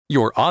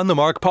Your On the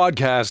Mark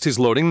podcast is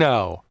loading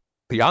now.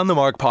 The On the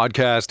Mark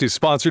podcast is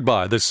sponsored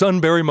by the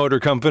Sunbury Motor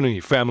Company,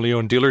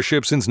 family-owned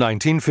dealership since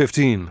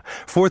 1915,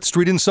 4th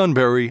Street in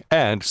Sunbury,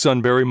 and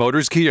Sunbury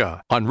Motors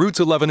Kia on routes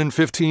 11 and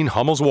 15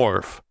 Hummel's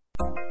Wharf.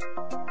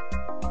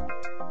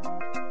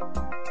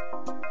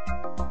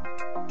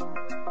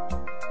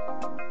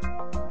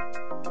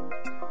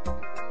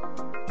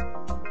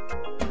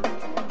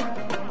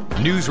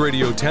 News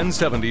Radio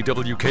 1070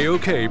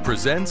 WKOK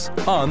presents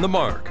On the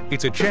Mark.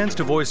 It's a chance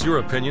to voice your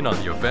opinion on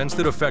the events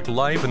that affect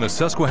life in the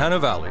Susquehanna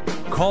Valley.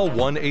 Call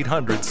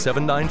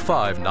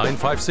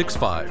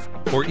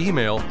 1-800-795-9565 or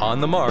email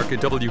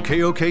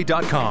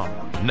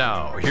onthemark@wkok.com.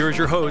 Now, here's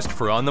your host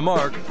for On the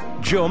Mark,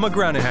 Joe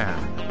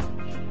McGranahan.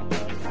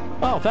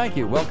 Well, thank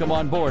you. Welcome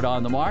on board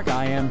On the Mark.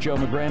 I am Joe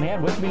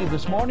McGranahan. With me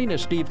this morning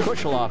is Steve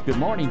Kusheloff. Good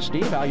morning,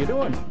 Steve. How you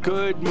doing?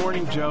 Good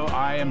morning, Joe.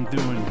 I am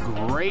doing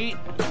great.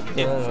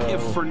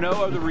 If for no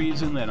other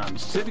reason than I'm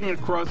sitting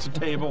across the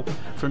table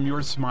from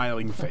your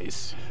smiling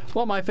face.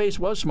 Well, my face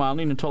was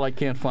smiling until I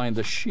can't find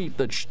the sheet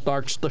that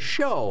starts the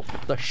show.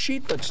 The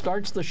sheet that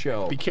starts the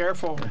show. Be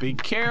careful. Be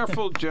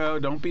careful, Joe.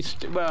 Don't be,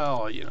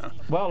 Well,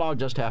 I'll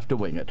just have to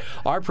wing it.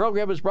 Our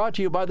program is brought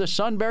to you by the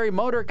Sunbury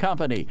Motor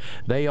Company.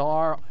 They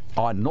are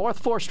on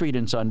North 4th Street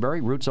in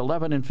Sunbury, routes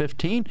 11 and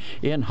 15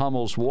 in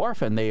Hummel's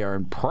Wharf, and they are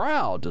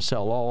proud to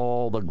sell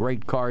all the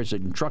great cars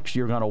and trucks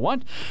you're going to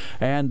want.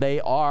 And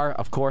they are,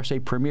 of course, a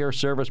premier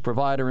service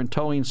provider and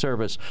towing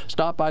service.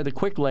 Stop by the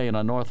Quick Lane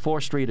on North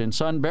 4th Street in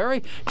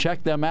Sunbury.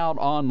 Check them out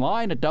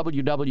online at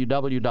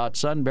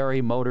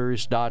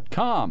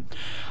www.sunburymotors.com.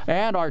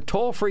 And our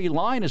toll-free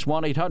line is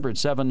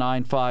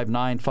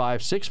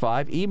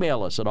 1-800-795-9565.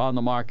 Email us at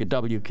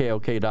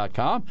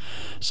onthemark@wkok.com.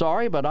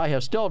 Sorry, but I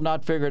have still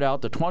not figured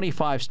out the 25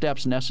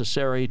 steps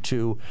necessary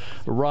to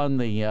run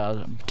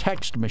the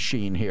text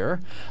machine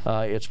here.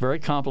 It's very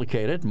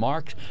complicated.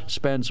 Mark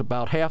spends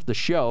about half the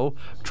show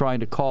trying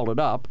to call it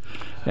up,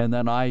 and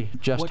then I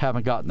just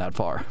haven't gotten that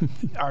far.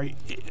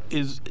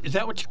 Is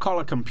that what you call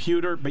a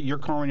computer, but you're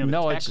calling it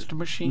a text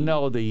machine?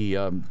 No, the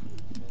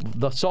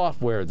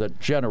software that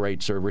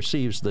generates or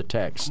receives the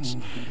texts.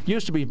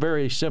 Used to be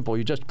very simple.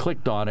 You just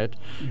clicked on it,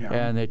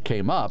 and it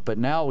came up. But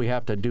now we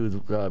have to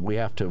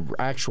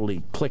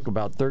actually click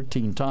about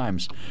 13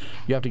 times.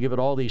 You have to give it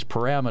all these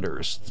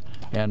parameters,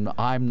 and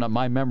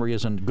my memory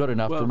isn't good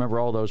enough to remember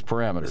all those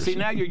parameters. See,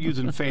 now you're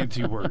using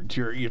fancy words.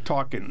 You're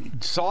talking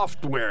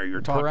software.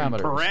 You're talking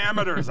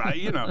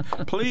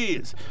parameters.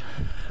 Please.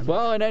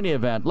 Well, in any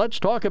event, let's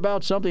talk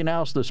about something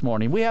else this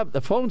morning.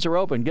 The phones are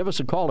open. Give us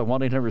a call at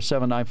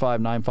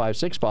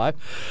 1-800-795-9565.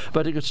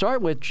 But to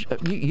start with,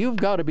 you've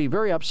got to be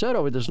very upset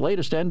over this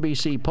latest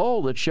NBC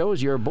poll that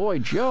shows your boy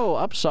Joe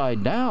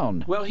upside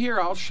down. Well, here,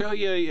 I'll show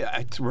you.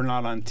 We're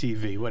not on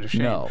TV. What a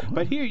shame. No.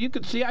 But here, you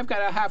can see I've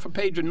got a half a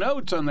page of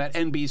notes on that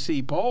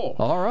NBC poll.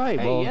 All right.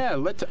 Hey,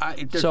 well,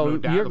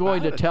 so you're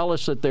going to tell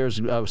us that there's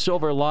a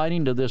silver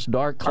lining to this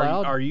dark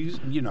cloud? Are you,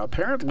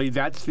 apparently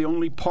that's the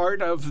only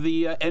part of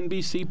the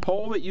NBC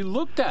poll that you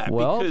looked at.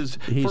 Well, because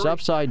he's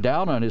upside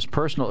down on his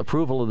personal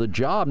approval of the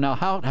job. Now,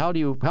 how do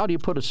you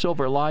put a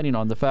silver lining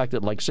on the fact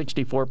that like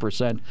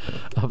 64%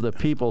 of the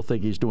people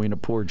think he's doing a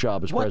poor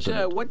job as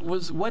president?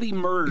 What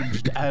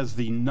emerged as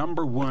the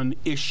number one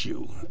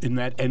issue in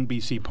that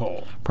NBC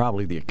poll?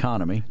 Probably the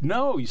economy.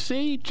 No, you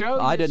see, Joe.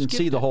 I didn't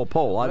see the whole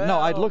poll.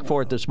 I'd looked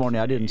for it this morning.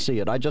 I didn't see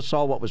it. I just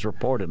saw what was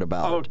reported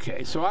about it.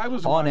 Okay, so I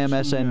was on watching,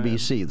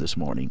 MSNBC this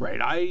morning.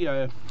 Right.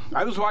 I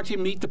was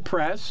watching Meet the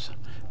Press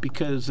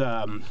because it's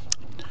a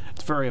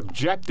very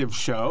objective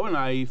show, and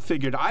I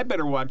figured I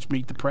better watch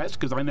Meet the Press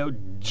because I know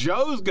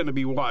Joe's going to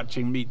be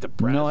watching Meet the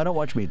Press. No, I don't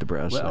watch Meet the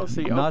Press. Well,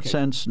 see, not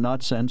since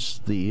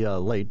the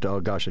late. Oh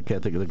gosh, I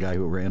can't think of the guy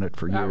who ran it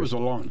for years. That was a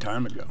long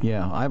time ago.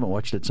 Yeah, I haven't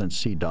watched it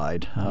since he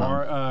died.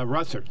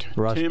 Russert.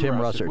 Tim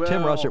Russert. Well,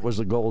 Tim Russert was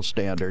the gold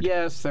standard.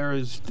 Yes,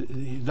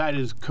 that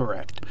is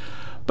correct.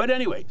 But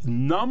anyway,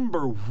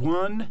 number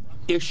one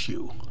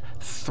issue: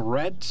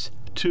 threats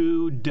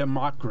to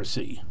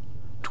democracy.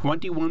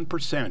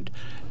 21%.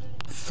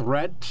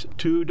 Threat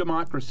to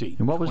democracy.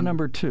 And what was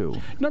number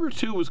two? Number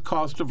two was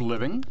cost of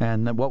living.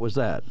 And what was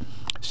that?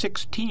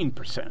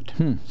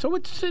 16%. So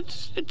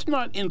it's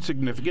not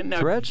insignificant.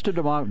 Now, threats to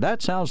democracy.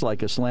 That sounds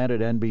like a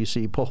slanted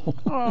NBC poll.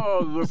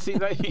 Oh, well, see,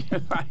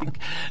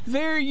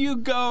 there you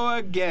go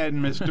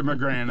again, Mr.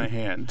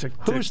 McGranahan.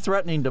 Who's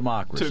threatening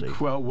democracy?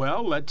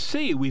 Well, let's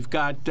see. We've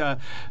got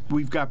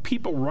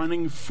people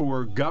running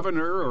for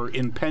governor or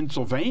in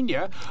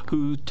Pennsylvania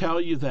who tell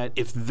you that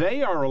if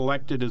they are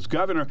elected as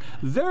governor,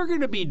 they're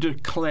going to be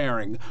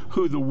declaring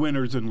who the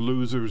winners and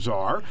losers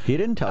are. He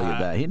didn't tell you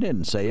that. He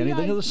didn't say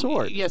anything of the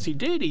sort. Yes, he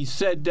did. He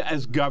said,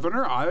 as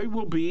governor, I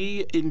will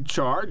be in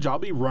charge. I'll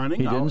be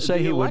running. He didn't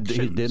say he would.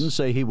 He didn't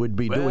say he would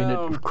be doing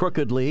it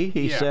crookedly.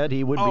 He said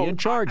he would be in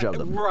charge of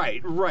them.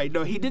 Right.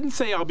 No, he didn't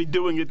say I'll be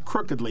doing it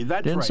crookedly.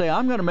 That's didn't say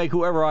I'm going to make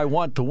whoever I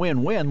want to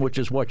win, which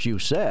is what you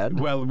said.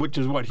 Well, which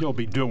is what he'll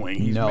be doing.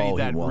 He's made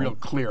that real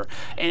clear.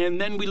 And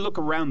then we look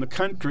around the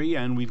country,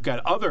 and we've got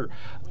other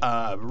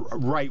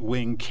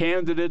right-wing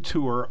candidates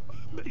who are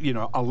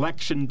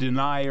election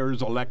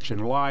deniers, election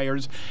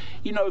liars.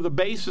 The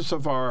basis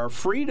of our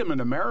freedom in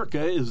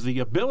America is the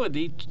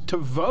ability to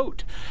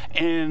vote.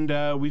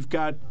 And we've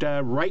got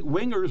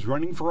right-wingers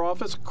running for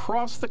office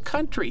across the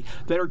country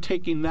that are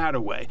taking that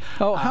away.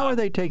 Oh, how are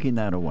they taking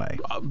that away?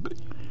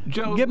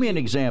 Joe, give me an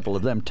example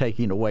of them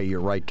taking away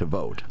your right to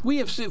vote. We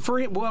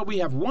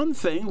have one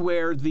thing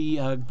where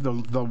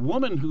the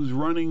woman who's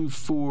running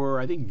for,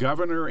 I think,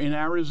 governor in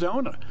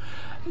Arizona,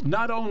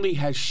 not only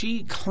has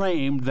she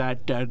claimed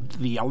that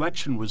the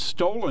election was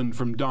stolen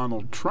from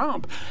Donald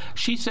Trump,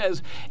 she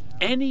says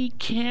any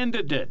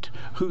candidate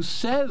who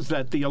says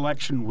that the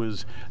election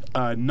was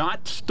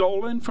not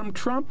stolen from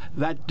Trump,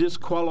 that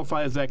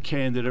disqualifies that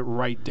candidate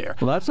right there.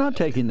 Well, that's not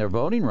taking their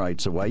voting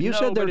rights away. You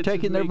said they're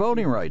taking their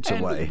voting rights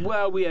away.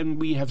 Well,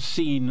 we have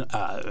seen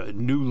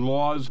new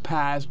laws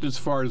passed as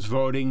far as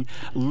voting,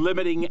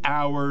 limiting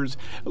hours,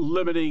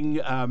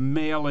 limiting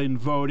mail-in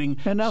voting.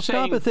 And now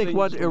stop and think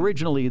what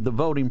originally the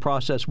voting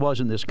process was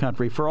in this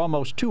country for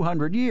almost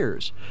 200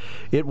 years.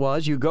 It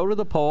was you go to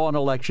the poll on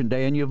Election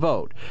Day and you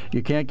vote.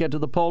 You can't get to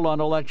the poll on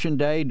Election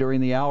Day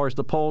during the hours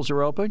the polls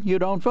are open, you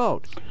don't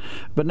vote.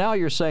 But now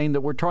you're saying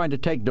that we're trying to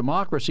take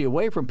democracy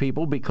away from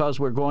people because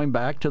we're going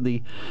back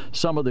to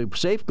some of the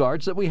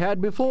safeguards that we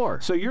had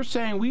before. So you're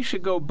saying we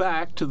should go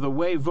back to the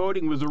way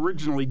voting was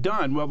originally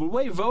done. Well, the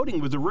way voting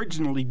was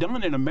originally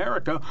done in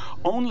America,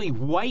 only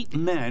white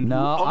men.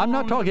 No, I'm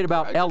not talking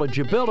about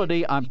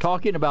eligibility. I'm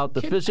talking about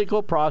the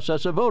physical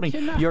process of voting.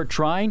 You're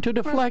trying to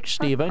deflect,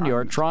 Stephen.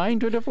 You're trying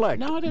to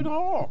deflect. Not at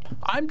all.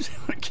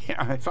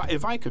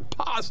 If I could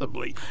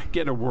possibly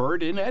get a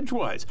word in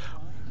edgewise.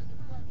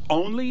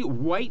 Only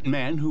white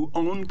men who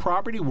own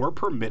property were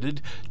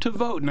permitted to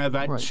vote. Now,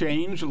 that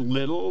changed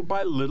little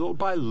by little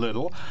by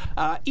little.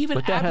 But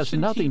that has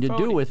nothing to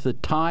do with the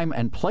time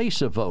and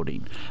place of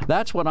voting.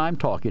 That's what I'm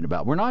talking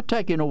about. We're not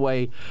taking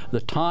away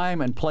the time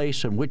and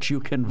place in which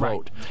you can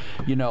vote.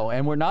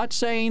 And we're not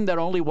saying that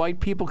only white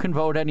people can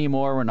vote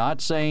anymore. We're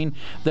not saying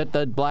that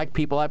the black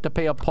people have to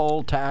pay a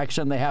poll tax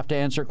and they have to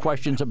answer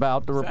questions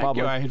about the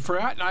Republic. I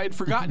had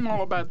forgotten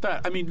all about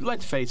that. I mean,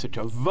 let's face it,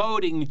 Joe.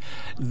 Voting,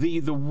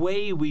 the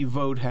way we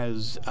vote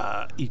has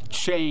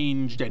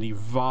changed and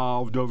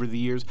evolved over the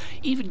years.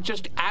 Even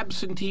just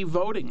absentee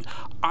voting.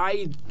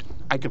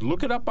 I could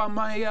look it up on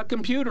my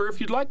computer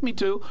if you'd like me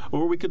to,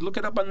 or we could look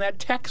it up on that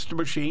text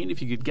machine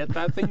if you could get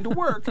that thing to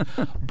work.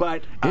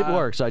 But it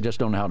works. I just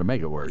don't know how to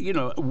make it work.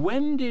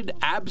 When did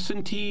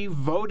absentee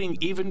voting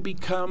even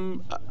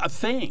become a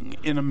thing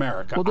in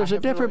America? Well, there's a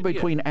difference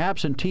between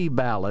absentee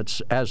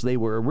ballots as they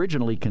were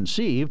originally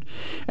conceived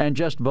and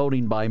just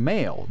voting by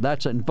mail.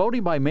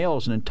 Voting by mail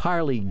is an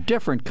entirely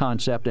different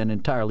concept and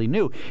entirely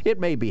new. It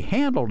may be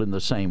handled in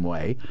the same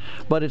way,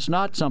 but it's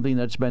not something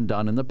that's been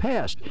done in the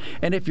past.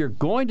 And if you're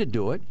going to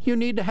do it, you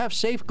need to have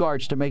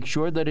safeguards to make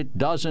sure that it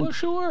doesn't. Well,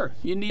 sure,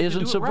 you need isn't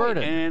to do subverted.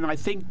 It right. And I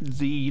think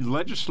the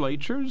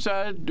legislatures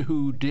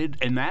who did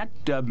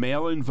enact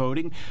mail-in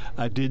voting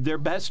did their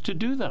best to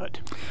do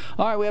that.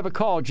 All right, we have a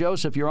call.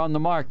 Joseph, you're on the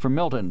mark from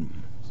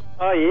Milton.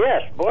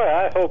 Yes, boy,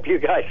 I hope you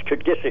guys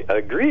could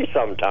agree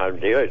sometimes.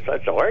 It's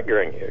such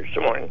arguing here this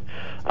morning.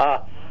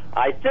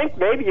 I think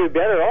maybe you're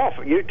better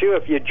off, you two,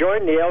 if you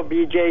join the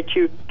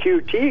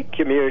LBJQT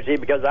community,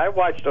 because I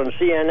watched on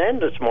CNN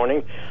this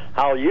morning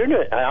how in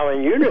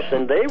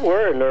unison they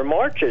were in their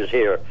marches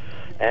here.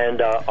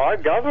 And our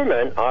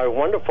government, our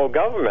wonderful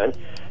government,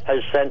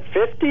 has sent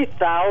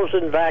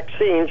 50,000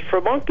 vaccines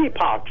for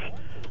monkeypox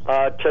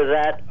to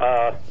that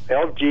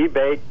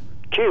LGBTQ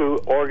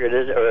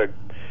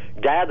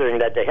gathering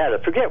that they had. I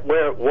forget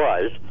where it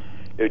was.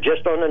 It was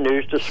just on the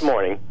news this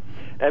morning.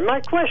 And my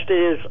question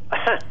is,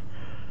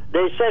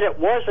 they said it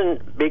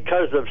wasn't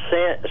because of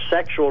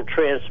sexual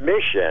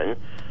transmission,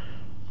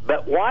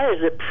 but why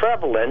is it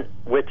prevalent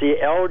with the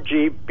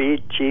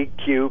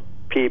LGBTQ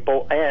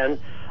people? And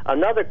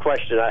another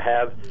question I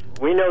have,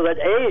 we know that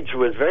AIDS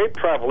was very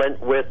prevalent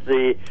with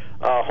the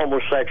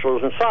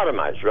homosexuals and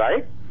sodomites,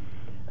 right?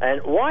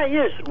 And why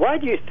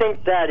do you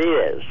think that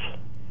is?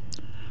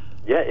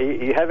 Yeah,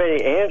 you have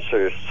any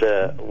answers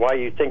to why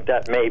you think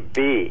that may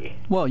be?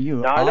 Well,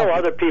 now I know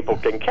other people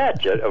can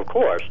catch it, of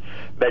course,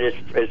 but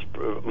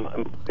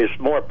it's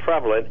more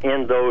prevalent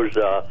in those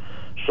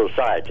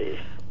societies.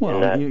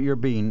 Well,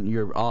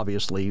 you're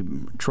obviously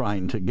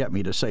trying to get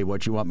me to say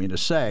what you want me to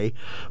say.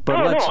 But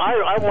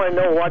I want to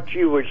know what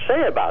you would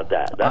say about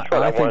that. That's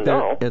what I want to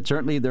know. It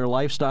certainly their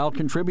lifestyle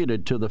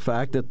contributed to the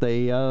fact that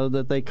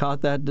they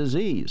caught that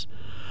disease.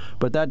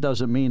 But that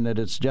doesn't mean that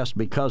it's just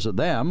because of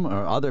them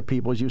or other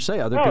people, as you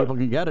say. Other people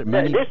can get it.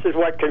 This is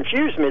what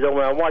confused me, though,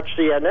 when I watched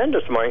CNN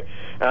this morning.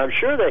 And I'm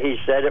sure that he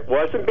said it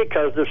wasn't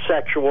because of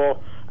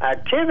sexual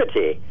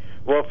activity.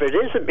 Well, if it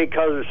isn't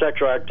because of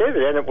sexual activity,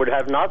 then it would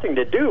have nothing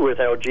to do with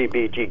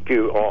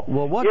LGBTQ,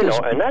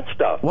 and that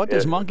stuff. What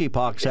does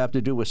monkeypox have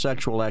to do with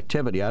sexual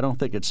activity? I don't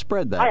think it's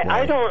spread that way.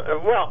 I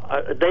don't. Well,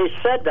 they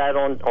said that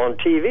on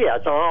TV.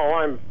 That's all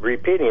I'm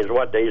repeating is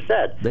what they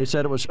said. They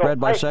said it was spread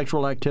by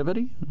sexual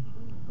activity?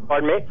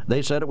 Pardon me?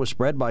 They said it was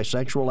spread by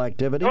sexual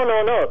activity?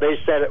 No. They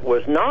said it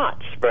was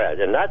not spread,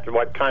 and that's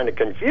what kind of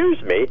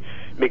confused me,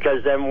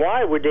 because then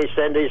why would they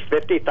send these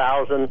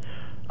 50,000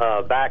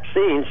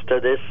 vaccines to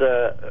this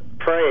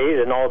parade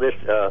and all this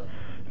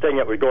thing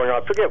that was going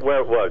on? I forget where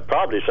it was.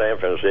 Probably San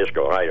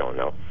Francisco. I don't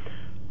know.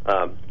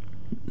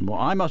 Well,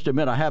 I must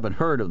admit I haven't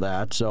heard of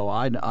that, so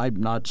I'm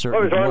not certain.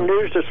 It was on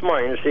news this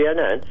morning,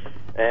 CNN,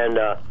 and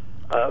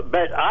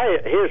but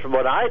here's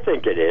what I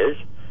think it is,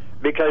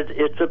 because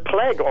it's a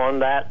plague on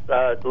that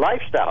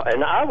lifestyle.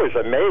 And I was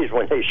amazed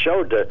when they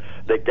showed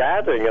the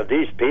gathering of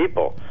these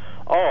people.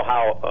 Oh,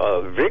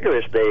 how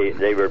vigorous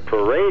they were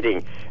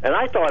parading. And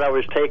I thought I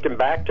was taken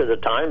back to the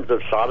times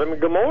of Sodom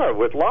and Gomorrah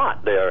with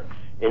Lot there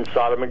in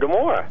Sodom and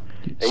Gomorrah.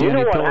 And you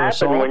know what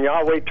happened when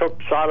Yahweh took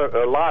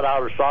Lot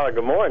out of Sodom and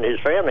Gomorrah and his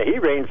family? He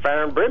rained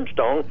fire and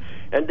brimstone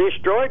and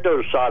destroyed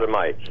those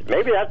Sodomites.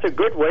 Maybe that's a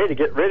good way to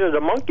get rid of the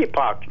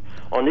monkeypox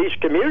on these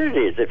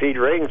communities, if he'd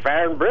rain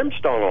fire and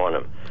brimstone on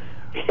them.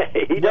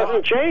 He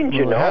doesn't change,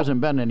 you know. There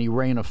hasn't been any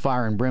rain of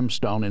fire and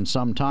brimstone in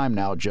some time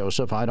now,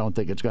 Joseph. I don't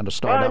think it's going to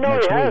start up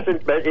next week. No, it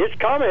hasn't, but it's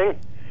coming.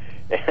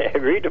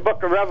 Read the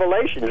book of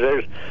Revelations.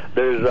 There's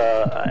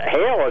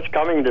hail that's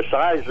coming the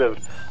size of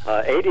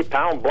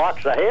 80-pound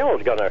blocks of hail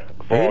is going to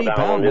fall down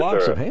on this earth. 80-pound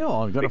blocks of hail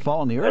are going to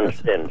fall on the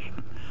earth.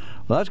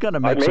 Well, that's going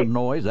to make some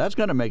noise. That's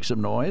going to make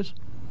some noise.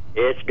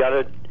 It's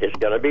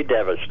gonna be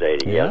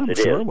devastating. Yeah, yes,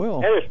 it sure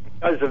will. And it's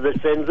because of the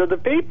sins of the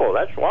people.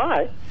 That's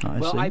why.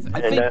 I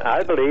think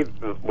I believe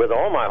with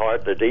all my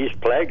heart that these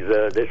plagues,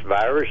 this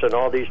virus, and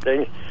all these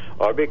things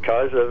are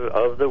because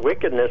of the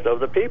wickedness of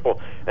the people.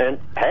 And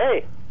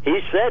hey, he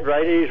said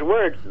right in his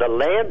word, the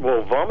land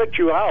will vomit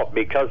you out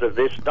because of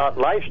this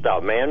lifestyle.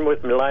 Man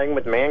lying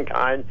with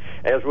mankind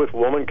as with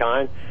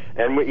womankind,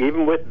 and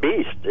even with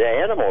beasts, the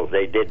animals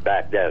they did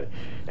back then.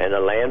 And the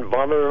land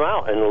vomited them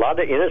out, and a lot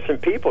of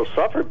innocent people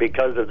suffered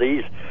because of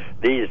these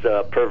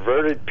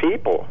perverted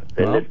people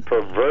and this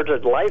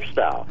perverted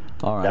lifestyle.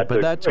 All right,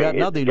 but that's got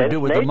nothing to do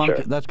with the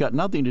monkey. That's got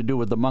nothing to do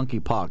with the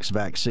monkeypox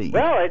vaccine.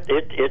 Well,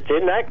 it's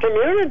in that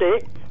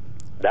community.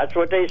 That's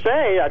what they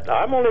say.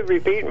 I'm only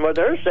repeating what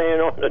they're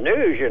saying on the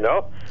news. You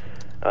know,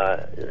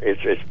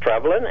 it's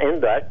prevalent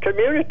in that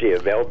community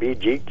of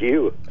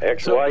LGBTQ,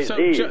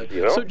 XYZ.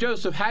 You know? So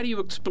Joseph, how do you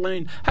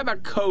explain? How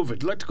about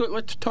COVID?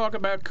 Let's talk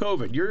about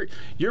COVID.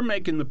 You're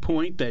making the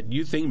point that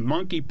you think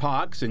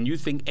monkeypox and you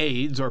think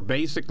AIDS are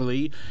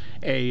basically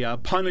a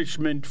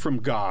punishment from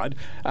God.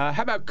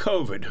 How about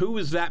COVID? Who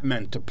is that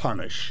meant to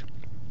punish?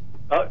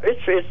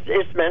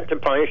 It's meant to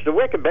punish the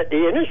wicked, but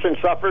the innocent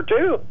suffer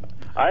too.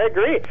 I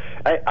agree.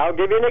 I'll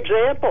give you an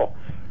example.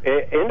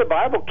 In the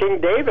Bible,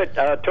 King David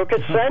took a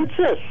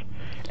census,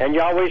 and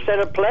Yahweh sent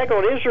a plague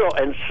on Israel,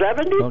 and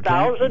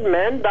 70,000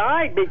 men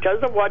died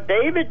because of what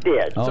David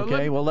did.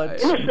 Okay, well,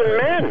 let's... Innocent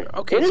men.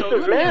 Okay,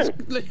 innocent men.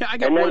 I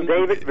got and one. then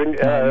David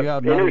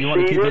you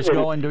want to keep this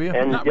going, do you?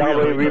 And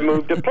Yahweh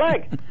removed the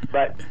plague.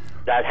 But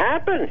that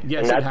happened.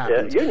 Yes, it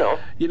happened.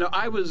 You know,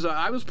 I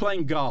was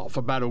playing golf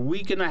about a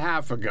week and a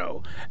half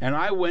ago, and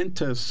I went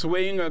to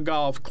swing a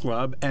golf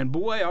club, and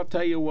boy, I'll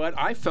tell you what,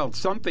 I felt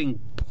something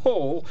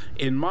pull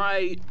in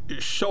my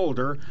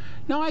shoulder.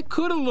 Now, I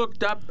could have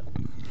looked up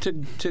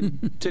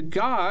to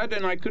God,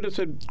 and I could have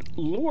said,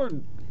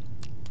 Lord,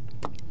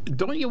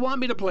 don't you want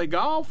me to play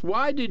golf?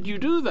 Why did you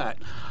do that?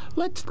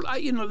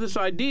 This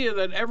idea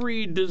that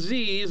every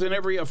disease and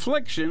every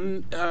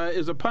affliction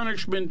is a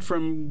punishment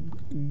from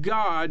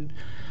God.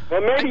 Well,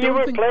 maybe you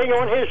were playing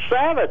on his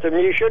Sabbath, and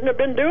you shouldn't have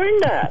been doing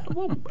that.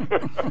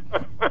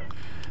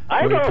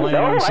 I don't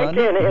know. I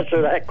can't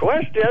answer that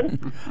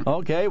question.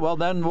 Okay, well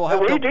then we'll have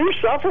We do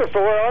suffer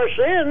for our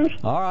sins.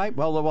 All right,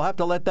 well we'll have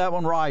to let that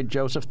one ride,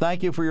 Joseph.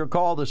 Thank you for your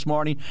call this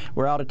morning.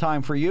 We're out of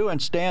time for you,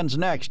 and Stan's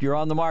next. You're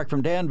on the mark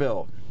from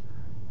Danville.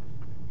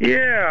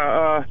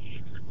 Yeah,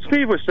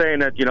 Steve was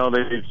saying that,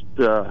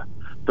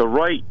 the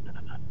right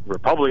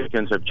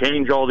Republicans have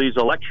changed all these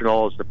election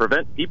laws to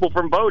prevent people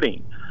from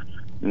voting.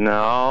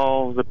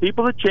 No, the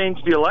people that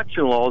changed the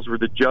election laws were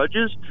the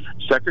judges,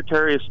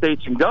 Secretary of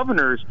States, and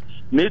governors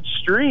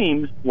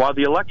midstream while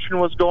the election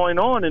was going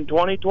on in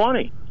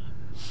 2020.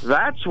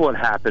 That's what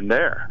happened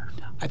there.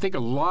 I think a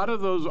lot of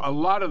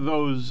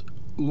those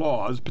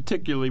laws,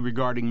 particularly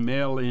regarding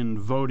mail-in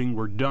voting,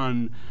 were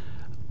done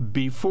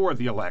before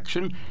the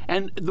election.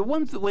 And the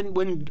ones that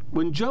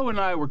when Joe and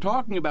I were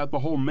talking about the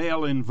whole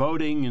mail-in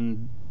voting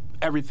and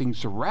everything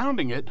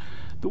surrounding it,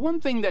 the one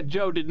thing that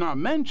Joe did not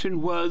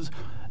mention was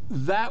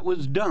that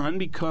was done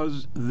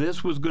because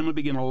this was going to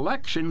be an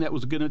election that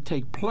was going to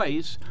take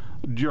place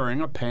during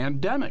a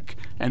pandemic,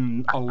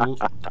 and a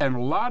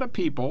lot of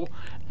people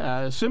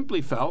simply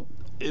felt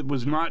it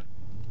was not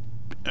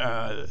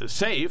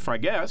safe, I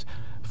guess,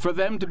 for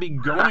them to be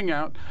going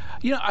out.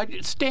 You know,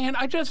 Stan,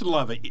 I just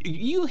love it.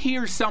 You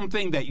hear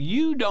something that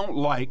you don't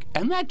like,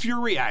 and that's your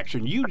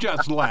reaction. You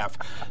just laugh.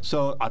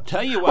 So I'll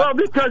tell you what. Well,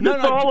 because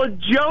it's all a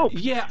joke.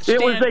 Yeah, Stan,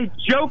 it was a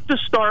joke to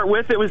start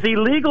with. It was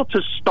illegal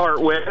to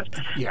start with.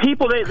 Yeah.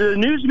 People, the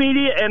news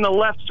media and the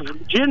left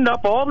ginned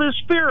up all this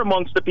fear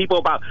amongst the people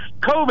about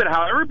COVID,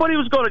 how everybody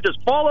was going to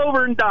just fall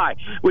over and die,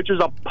 which is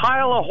a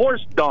pile of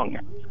horse dung.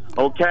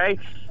 Okay?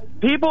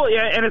 People,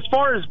 and as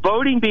far as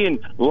voting being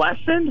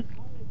lessened,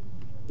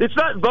 it's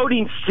not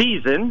voting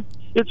season.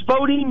 It's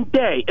voting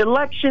day,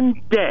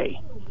 election day.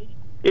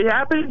 It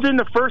happens in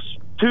the first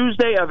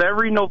Tuesday of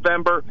every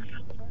November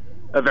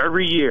of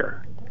every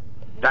year.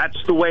 That's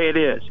the way it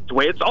is. It's the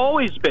way it's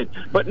always been.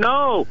 But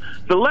no,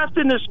 the left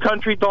in this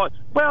country thought,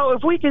 well,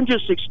 if we can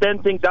just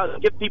extend things out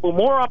and give people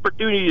more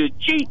opportunity to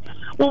cheat,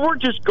 well, we're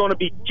just going to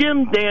be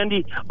Jim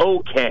Dandy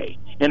okay.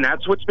 And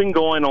that's what's been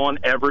going on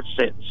ever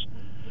since.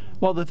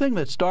 Well, the thing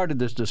that started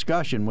this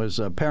discussion was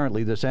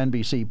apparently this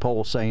NBC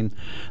poll saying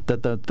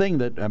that the thing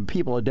that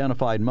people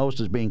identified most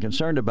as being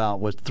concerned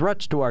about was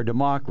threats to our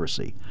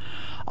democracy.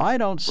 I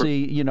don't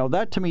see,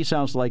 that to me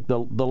sounds like the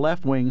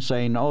left wing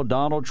saying, oh,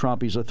 Donald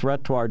Trump, he's a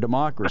threat to our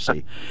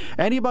democracy.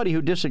 Anybody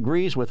who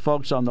disagrees with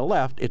folks on the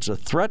left, it's a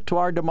threat to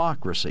our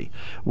democracy.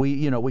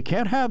 We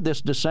can't have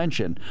this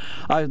dissension.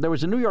 There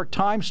was a New York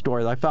Times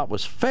story that I thought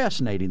was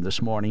fascinating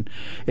this morning.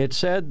 It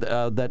said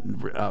that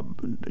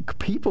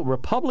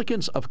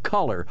Republicans of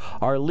color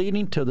are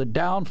leading to the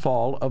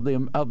downfall of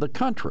the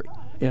country.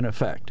 In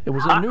effect, it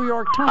was in New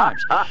York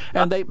Times,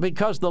 and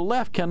because the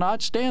left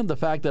cannot stand the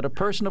fact that a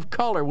person of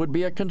color would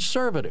be a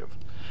conservative.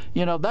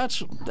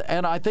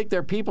 And I think there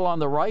are people on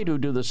the right who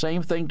do the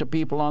same thing to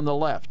people on the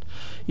left.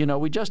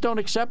 We just don't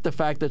accept the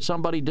fact that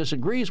somebody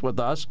disagrees with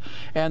us,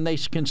 and they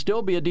can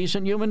still be a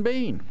decent human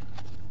being.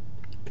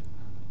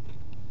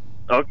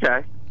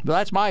 Okay.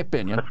 That's my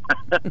opinion.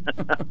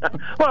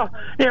 Well,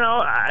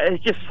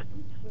 it's just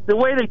the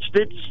way they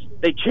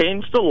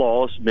changed the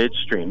laws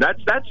midstream.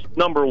 That's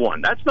number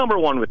one. That's number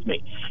one with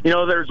me.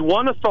 There's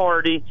one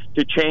authority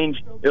to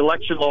change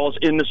election laws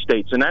in the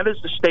states, and that is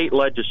the state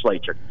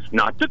legislature,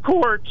 not the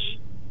courts,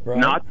 right,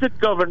 not the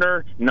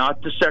governor,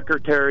 not the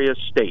Secretary of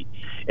State.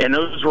 And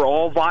those were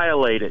all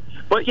violated.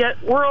 But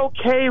yet we're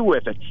okay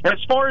with it. And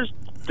as far as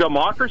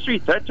democracy,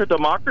 threat to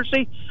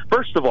democracy,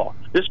 first of all,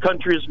 this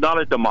country is not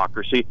a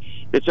democracy.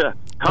 It's a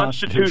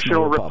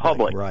constitutional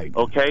republic. Right.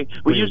 Okay?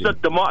 We use the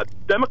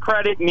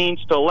democratic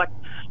means to elect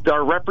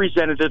our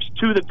representatives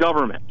to the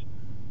government.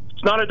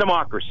 It's not a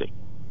democracy.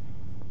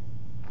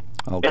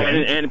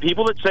 Okay. And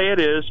people that say it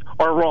is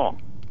are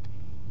wrong.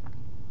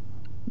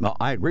 Well,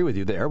 I agree with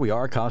you there. We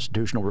are a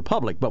constitutional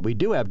republic, but we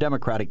do have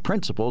democratic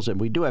principles and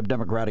we do have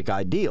democratic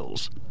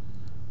ideals.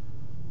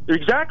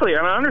 Exactly,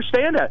 and I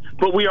understand that,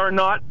 but we are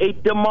not a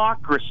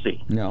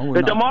democracy. No,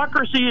 we're not.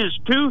 Democracy is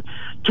two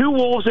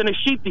wolves and a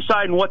sheep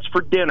deciding what's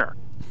for dinner.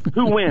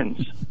 Who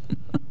wins?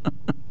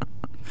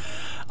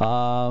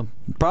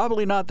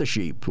 Probably not the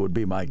sheep, would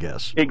be my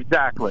guess.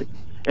 Exactly,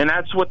 and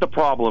that's what the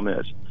problem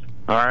is.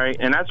 All right,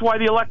 and that's why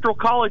the Electoral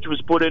College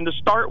was put in to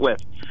start with,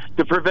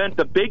 to prevent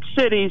the big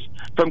cities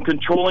from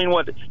controlling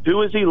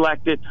who is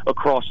elected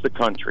across the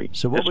country,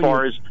 so as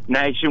far as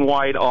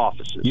nationwide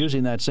offices.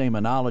 Using that same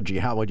analogy,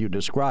 how would you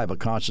describe a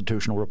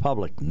constitutional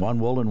republic? One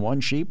wolf and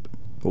one sheep?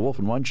 A wolf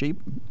and one sheep?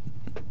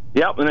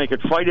 Yep, and they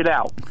could fight it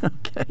out.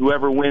 Okay.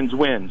 Whoever wins,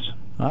 wins.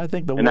 I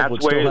think the wolf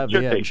would still have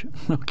the edge.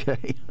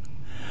 Okay.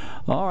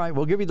 All right,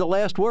 we'll give you the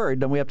last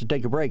word, then we have to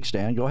take a break,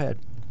 Stan. Go ahead.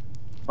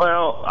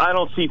 Well, I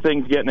don't see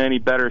things getting any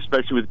better,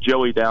 especially with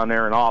Joey down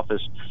there in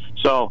office.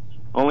 So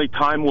only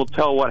time will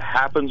tell what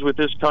happens with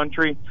this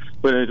country,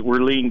 but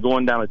we're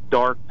going down a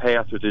dark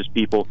path with these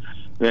people.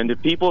 And the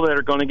people that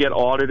are going to get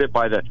audited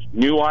by the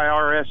new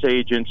IRS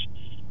agents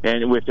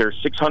and with their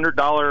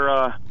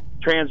 $600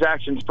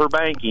 transactions per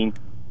banking,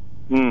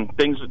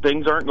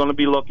 things aren't going to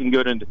be looking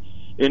good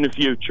in the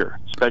future,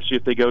 especially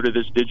if they go to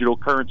this digital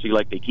currency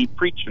like they keep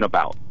preaching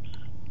about.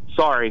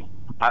 Sorry,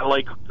 I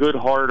like good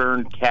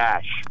hard-earned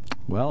cash.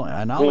 Well,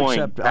 and I'll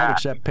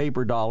accept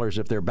paper dollars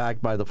if they're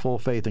backed by the full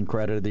faith and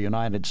credit of the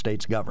United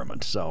States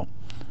government. So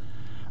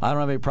I don't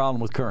have any problem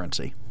with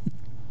currency.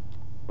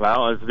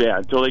 Well,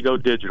 until they go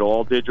digital,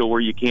 all digital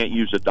where you can't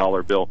use a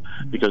dollar bill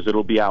because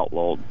it'll be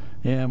outlawed.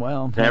 Yeah,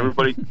 well, and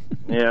everybody,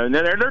 and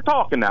they're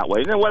talking that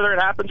way. And whether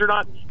it happens or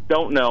not,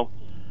 don't know.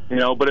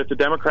 But if the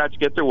Democrats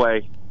get their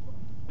way,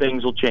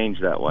 things will change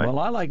that way. Well,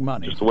 I like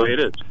money. Just the way it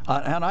is.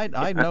 And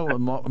I know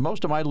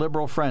most of my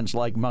liberal friends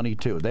like money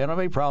too. They don't have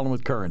any problem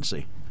with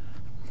currency.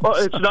 Well,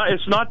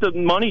 it's not the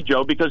money,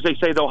 Joe, because they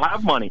say they'll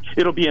have money.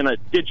 It'll be in a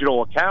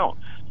digital account,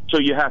 so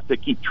you have to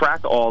keep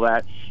track of all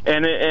that.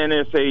 And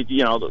if they,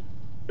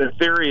 the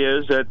theory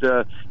is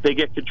that they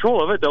get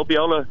control of it, they'll be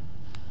able to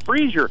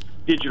freeze your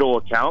digital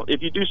account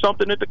if you do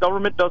something that the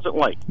government doesn't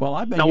like. Well,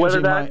 I've been now, whether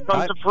using that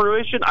comes to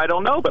fruition, I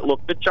don't know. But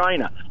look at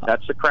China.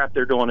 That's the crap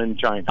they're doing in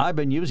China. I've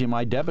been using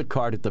my debit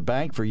card at the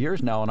bank for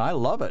years now, and I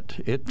love it.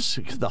 It's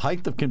the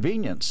height of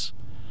convenience.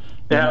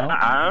 Yeah,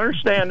 I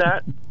understand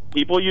that.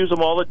 People use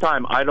them all the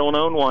time. I don't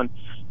own one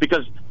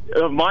because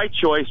of my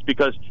choice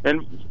because,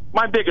 and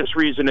my biggest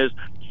reason is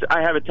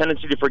I have a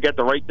tendency to forget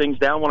to write things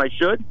down when I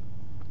should.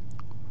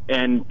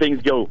 And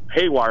things go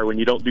haywire when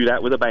you don't do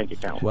that with a bank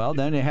account. Well,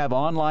 then you have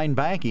online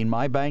banking.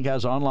 My bank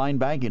has online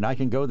banking. I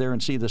can go there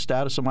and see the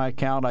status of my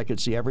account. I can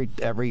see every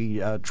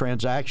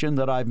transaction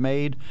that I've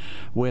made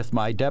with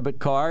my debit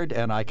card,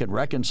 and I can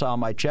reconcile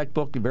my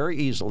checkbook very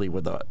easily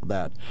with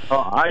that.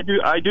 Oh, I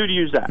do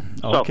use that.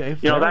 Okay,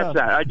 so, that's enough.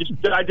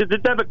 that. I did the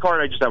debit card.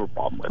 I just have a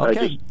problem with. Okay.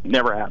 I just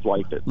never have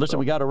liked it. Listen, so.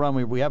 we got to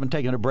run. We haven't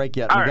taken a break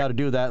yet. We got to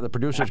do that. The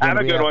producer's going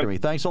to be after me.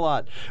 Thanks a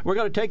lot. We're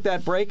going to take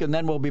that break, and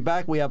then we'll be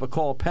back. We have a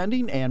call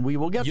pending, and we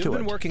will get to it. You've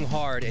been working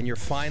hard, and you're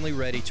finally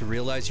ready to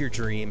realize your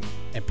dream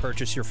and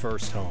purchase your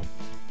first home.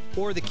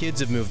 Or the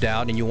kids have moved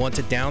out and you want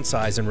to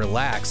downsize and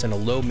relax in a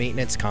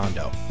low-maintenance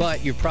condo.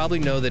 But you probably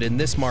know that in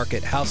this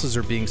market, houses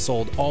are being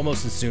sold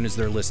almost as soon as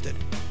they're listed.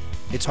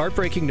 It's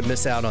heartbreaking to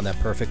miss out on that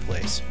perfect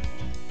place.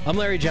 I'm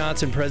Larry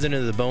Johnson,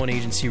 president of the Bowen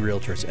Agency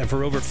Realtors, and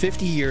for over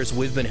 50 years,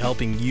 we've been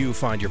helping you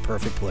find your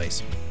perfect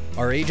place.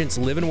 Our agents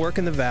live and work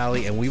in the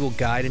Valley, and we will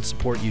guide and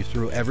support you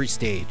through every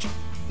stage.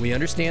 We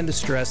understand the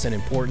stress and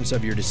importance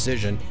of your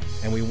decision,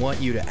 and we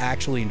want you to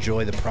actually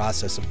enjoy the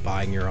process of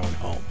buying your own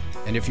home.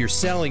 And if you're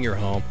selling your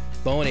home,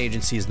 Bowen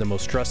Agency is the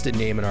most trusted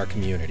name in our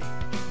community.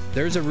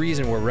 There's a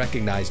reason we're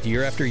recognized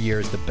year after year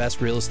as the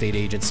best real estate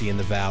agency in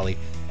the Valley,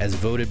 as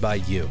voted by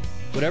you.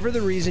 Whatever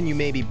the reason you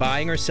may be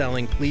buying or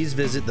selling, please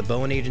visit the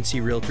Bowen Agency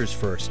Realtors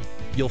first.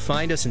 You'll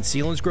find us in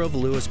Selinsgrove,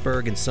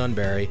 Lewisburg, and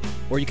Sunbury,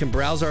 or you can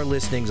browse our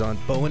listings on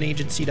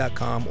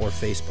bowenagency.com or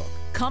Facebook.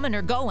 Coming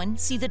or going,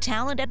 see the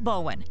talent at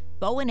Bowen.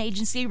 Bowen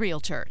Agency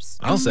Realtors.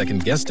 I'll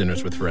second guest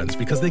dinners with friends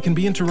because they can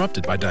be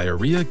interrupted by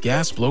diarrhea,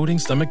 gas, bloating,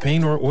 stomach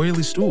pain, or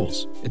oily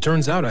stools. It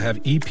turns out I have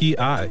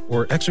EPI,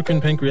 or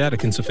exocrine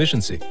pancreatic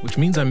insufficiency, which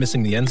means I'm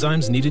missing the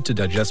enzymes needed to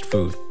digest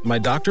food. My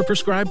doctor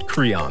prescribed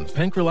Creon,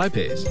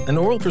 pancrelipase, an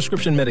oral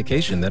prescription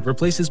medication that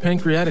replaces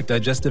pancreatic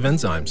digestive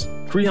enzymes.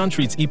 Creon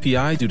treats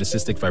EPI due to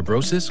cystic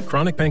fibrosis,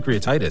 chronic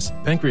pancreatitis,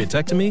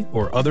 pancreatectomy,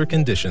 or other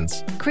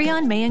conditions.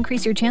 Creon may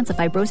increase your chance of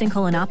fibrosing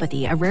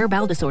colonopathy, a rare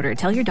bowel disorder.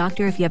 Tell your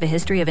doctor if you have a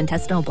history of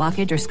intestinal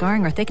blockage or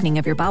scarring or thickening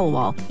of your bowel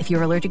wall, if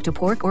you're allergic to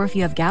pork, or if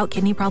you have gout,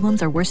 kidney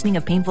problems, or worsening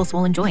of painful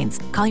swollen joints.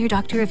 Call your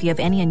doctor if you have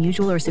any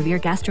unusual or severe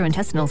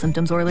gastrointestinal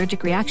symptoms or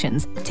allergic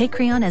reactions. Take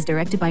Creon as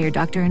directed by your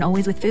doctor and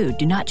always with food.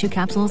 Do not chew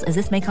capsules, as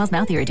this may cause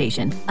mouth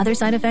irritation. Other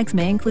side effects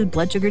may include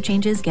blood sugar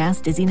changes,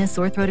 gas, dizziness,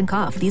 sore throat, and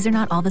cough. These are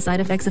not all the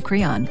side effects of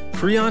Creon.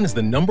 Creon is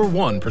the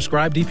 #1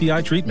 prescribed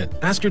EPI treatment.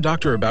 Ask your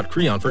doctor about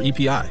Creon for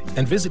EPI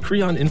and visit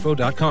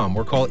creoninfo.com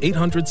or call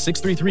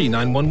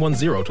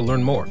 800-633-9110 to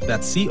learn more.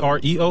 That's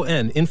CREONinfo.com.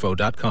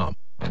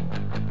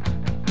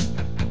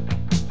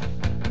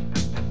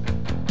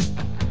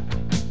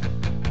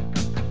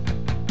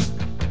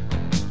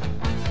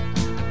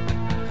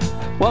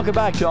 Welcome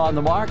back to On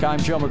the Mark. I'm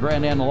Joe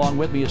McGrann, and along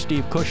with me is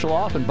Steve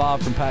Kushaloff, and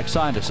Bob from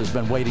PacScientists has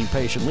been waiting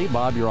patiently.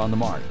 Bob, you're on the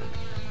mark.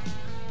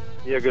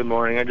 Yeah, good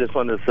morning. I just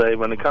wanted to say,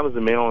 when it comes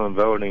to mail-in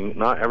voting,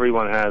 not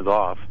everyone has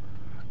off,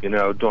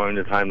 during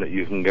the time that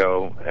you can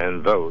go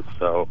and vote.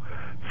 So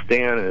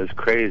Stan is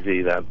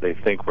crazy that they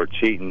think we're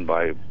cheating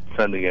by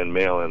sending in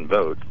mail-in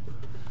votes.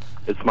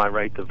 It's my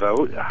right to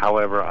vote.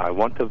 However, I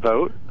want to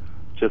vote,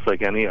 just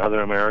like any other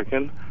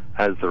American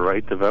has the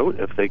right to vote.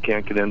 If they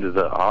can't get into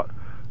the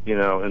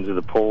into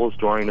the polls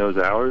during those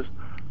hours,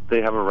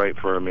 they have a right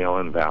for a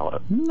mail-in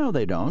ballot. No,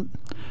 they don't.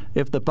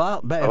 If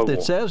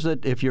it says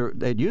that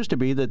it used to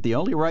be that the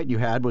only right you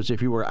had was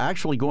if you were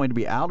actually going to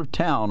be out of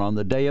town on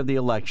the day of the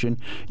election,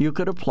 you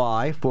could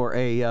apply for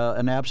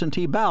an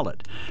absentee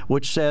ballot,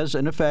 which says,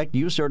 in effect,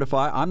 you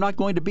certify, I'm not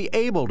going to be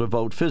able to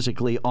vote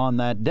physically on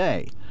that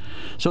day.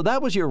 So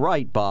that was your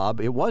right,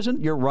 Bob. It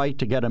wasn't your right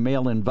to get a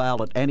mail-in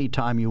ballot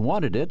anytime you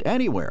wanted it,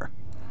 anywhere.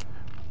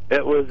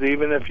 It was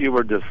even if you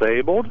were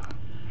disabled.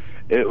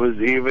 It was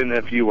even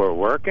if you were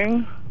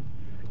working.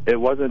 It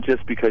wasn't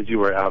just because you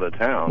were out of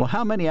town. Well,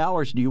 how many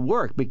hours do you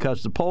work?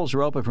 Because the polls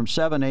are open from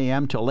 7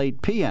 a.m. till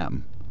 8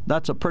 p.m.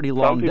 That's a pretty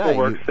long day. Some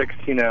people work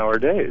 16-hour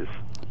days.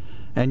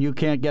 And you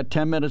can't get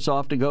 10 minutes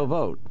off to go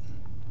vote?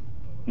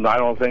 I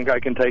don't think I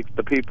can take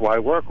the people I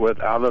work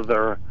with out of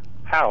their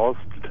house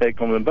to take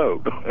them and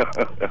vote.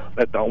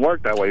 That don't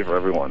work that way for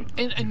everyone.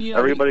 And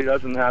everybody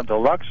doesn't have the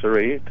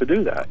luxury to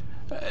do that.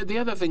 The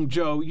other thing,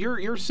 Joe,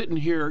 you're sitting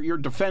here, you're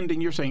defending,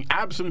 you're saying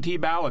absentee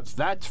ballots,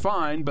 that's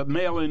fine, but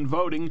mail-in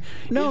voting...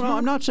 No,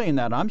 I'm not saying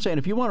that. I'm saying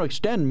if you want to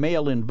extend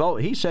mail-in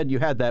vote, he said you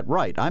had that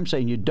right. I'm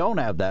saying you don't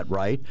have that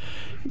right.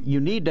 You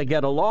need to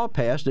get a law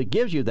passed that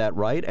gives you that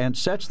right and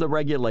sets the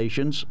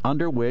regulations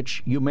under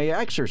which you may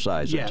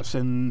exercise it. Yes,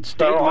 and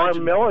so our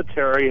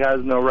military has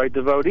no right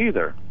to vote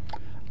either.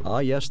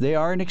 Yes, they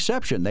are an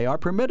exception. They are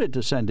permitted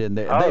to send in.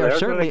 They Oh, are there's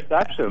certainly an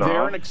exception.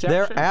 They're an exception.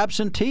 They're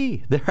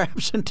absentee. They're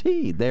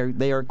absentee.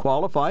 They are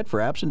qualified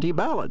for absentee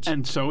ballots.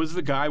 And so is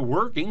the guy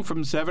working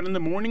from 7 in the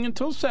morning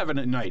until 7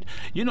 at night.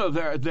 You know,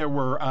 there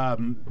were.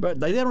 But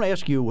they don't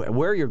ask you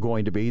where you're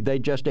going to be. They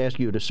just ask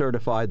you to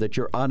certify that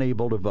you're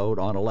unable to vote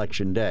on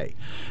Election Day,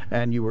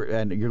 and you're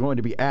going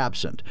to be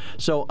absent.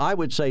 So I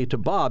would say to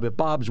Bob, if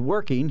Bob's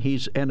working,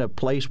 he's in a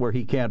place where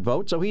he can't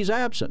vote, so he's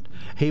absent.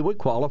 He would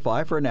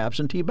qualify for an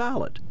absentee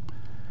ballot.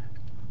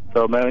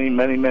 So many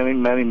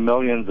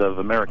millions of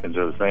Americans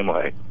are the same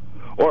way,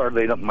 or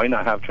they might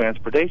not have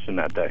transportation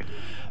that day.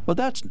 Well,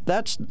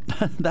 that's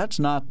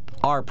not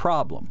our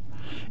problem.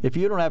 If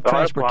you don't have Our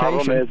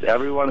transportation, problem is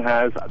everyone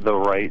has the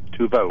right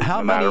to vote. how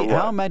no matter what.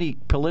 How many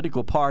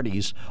political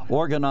parties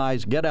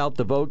organize get out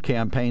the vote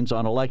campaigns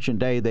on Election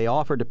Day? They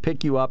offer to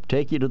pick you up,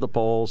 take you to the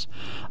polls.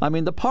 I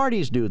mean, the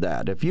parties do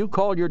that. If you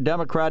call your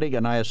Democratic,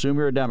 and I assume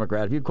you're a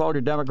Democrat, if you called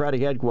your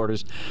Democratic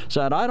headquarters,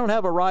 said, I don't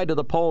have a ride to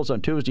the polls on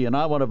Tuesday and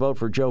I want to vote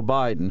for Joe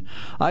Biden,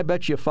 I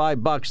bet you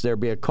 $5 there'd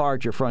be a car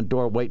at your front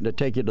door waiting to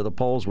take you to the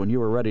polls when you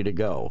were ready to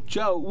go.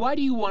 Joe, why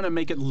do you want to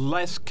make it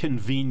less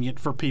convenient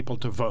for people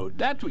to vote?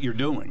 That's what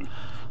you're doing.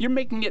 You're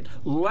making it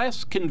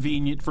less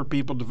convenient for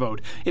people to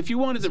vote. If you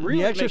wanted to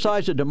really the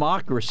exercise of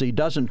democracy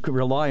doesn't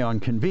rely on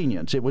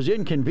convenience. It was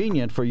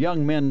inconvenient for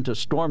young men to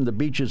storm the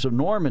beaches of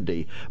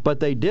Normandy,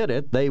 but they did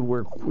it. They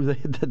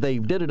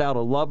did it out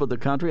of love of the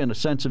country and a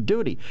sense of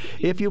duty.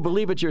 If you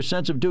believe it's your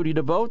sense of duty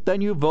to vote,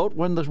 then you vote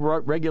when the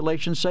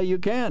regulations say you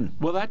can.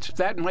 Well,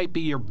 that might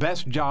be your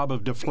best job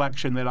of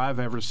deflection that I've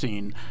ever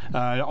seen.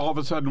 All of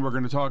a sudden, we're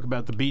going to talk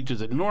about the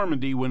beaches at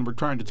Normandy when we're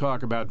trying to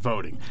talk about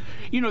voting.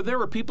 You know,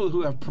 there are people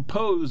who have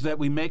proposed that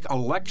we make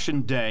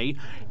Election Day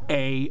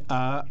a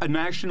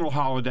national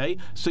holiday,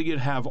 so you'd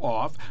have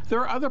off. There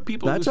are other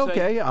people That's who say...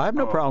 okay. I have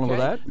no problem with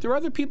that. There are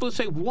other people who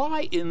say,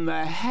 why in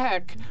the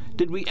heck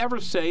did we ever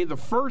say the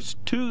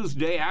first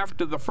Tuesday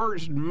after the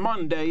first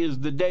Monday is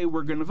the day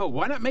we're going to vote?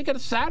 Why not make it a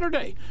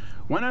Saturday?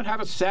 Why not have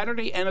a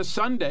Saturday and a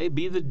Sunday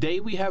be the day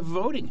we have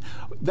voting?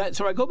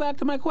 So I go back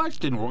to my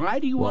question. Why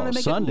do you want to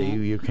make Sunday,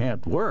 it... you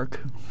can't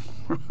work.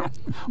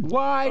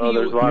 Why do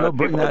you... You'll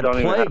bring that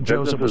plague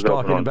Joseph was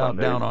talking about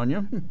down on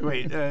you.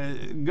 Wait,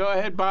 go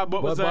ahead, Bob.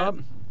 What was that?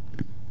 Bob?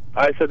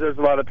 I said there's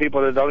a lot of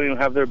people that don't even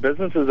have their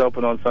businesses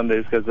open on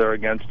Sundays because they're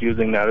against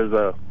using that as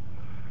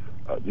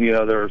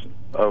there's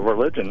a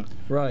religion.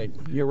 Right,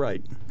 you're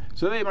right.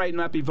 So they might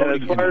not be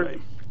voting anyway.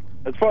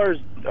 As far as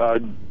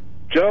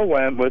Joe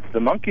went with the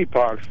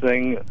monkeypox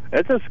thing,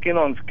 it's a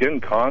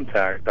skin-on-skin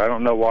contact. I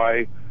don't know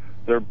why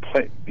they're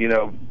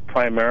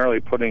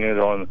primarily putting it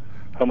on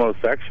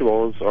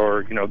homosexuals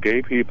or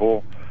gay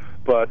people,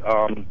 but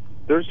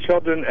there's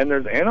children and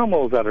there's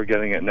animals that are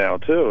getting it now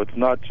too.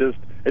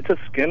 It's a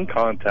skin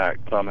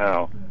contact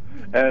somehow.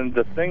 And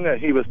the thing that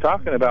he was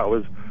talking about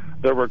was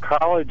there were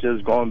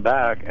colleges going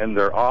back and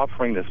they're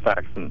offering this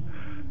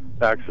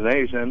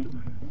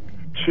vaccination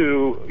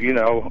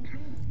to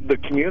the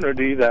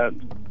community that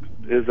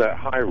is at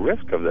high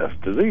risk of this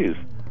disease.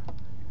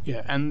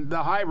 Yeah, and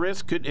the high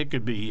risk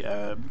could be.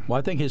 Well,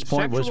 I think his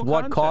point was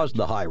what caused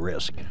the high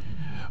risk.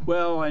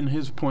 Well, and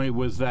his point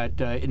was that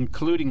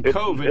including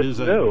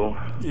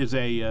COVID is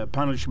a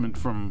punishment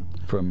from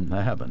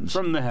the heavens,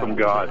 from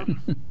God,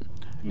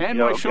 and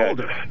my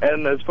shoulder.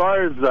 And as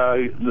far as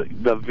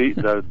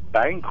the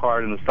bank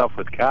card and the stuff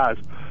with cash,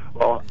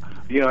 well,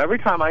 every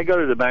time I go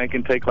to the bank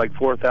and take like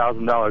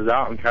 $4,000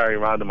 out and carry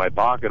around in my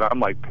pocket, I'm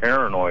like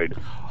paranoid,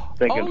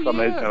 thinking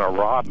somebody's going to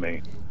rob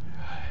me.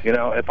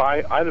 If I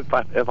have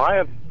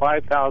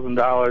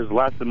 $5,000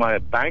 less in my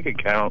bank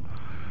account,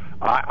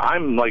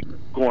 I'm like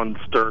going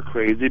stir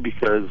crazy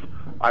because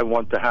I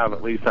want to have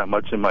at least that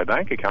much in my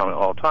bank account at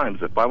all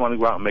times. If I want to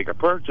go out and make a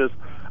purchase,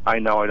 I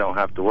know I don't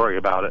have to worry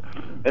about it.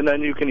 And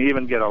then you can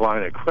even get a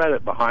line of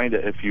credit behind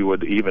it if you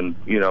would even,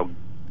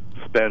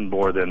 spend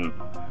more than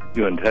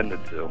you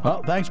intended to.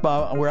 Well, thanks,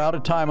 Bob. We're out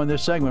of time on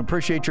this segment.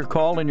 Appreciate your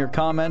call and your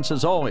comments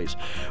as always.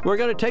 We're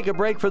going to take a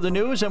break for the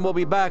news, and we'll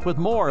be back with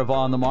more of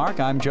On the Mark.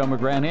 I'm Joe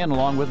McGranahan,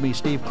 along with me,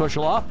 Steve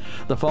Kushaloff.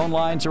 The phone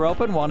lines are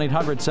open,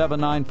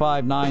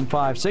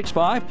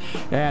 1-800-795-9565,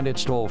 and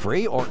it's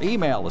toll-free, or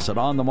email us at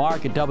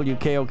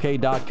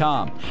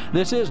onthemark@wkok.com.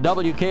 This is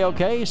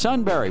WKOK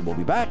Sunbury. We'll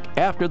be back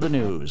after the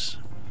news.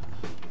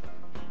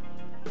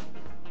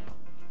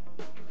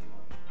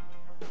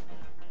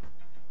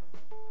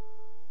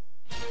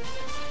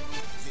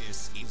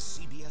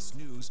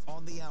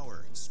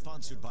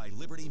 By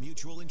Liberty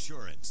Mutual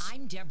Insurance.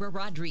 I'm Deborah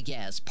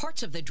Rodriguez.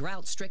 Parts of the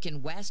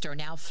drought-stricken West are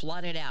now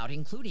flooded out,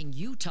 including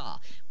Utah,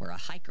 where a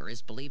hiker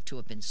is believed to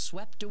have been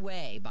swept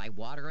away by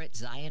water at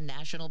Zion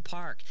National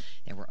Park.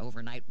 There were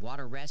overnight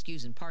water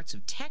rescues in parts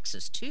of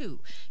Texas, too.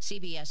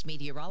 CBS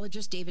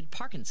meteorologist David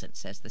Parkinson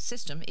says the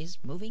system is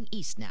moving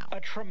east now. A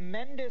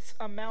tremendous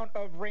amount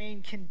of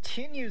rain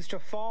continues to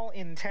fall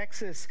in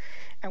Texas,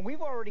 and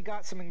we've already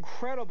got some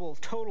incredible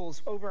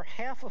totals, over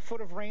half a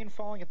foot of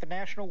rainfall calling at the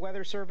National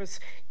Weather Service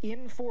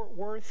in Fort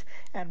Worth,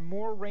 and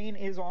more rain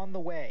is on the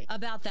way.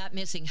 About that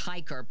missing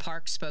hiker,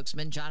 park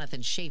spokesman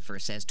Jonathan Schaefer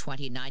says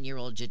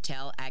 29-year-old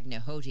Jatel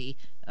Agnihoti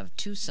of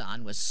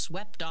Tucson was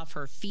swept off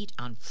her feet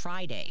on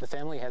Friday. The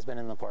family has been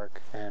in the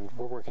park, and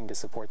we're working to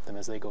support them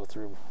as they go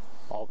through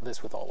all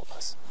this with all of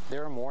us.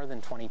 There are more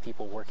than 20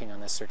 people working on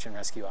this search and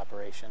rescue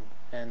operation,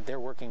 and they're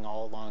working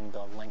all along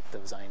the length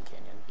of Zion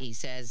Canyon. He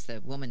says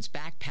the woman's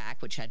backpack,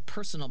 which had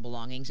personal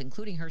belongings,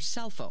 including her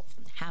cell phone,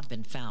 have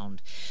been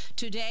found.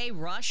 Today,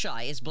 Russia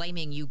is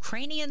blaming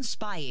Ukrainian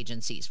spy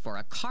agencies for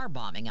a car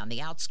bombing on the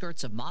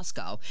outskirts of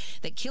Moscow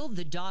that killed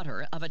the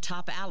daughter of a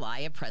top ally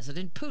of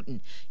President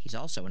Putin. He's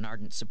also an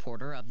ardent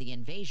supporter of the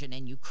invasion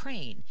in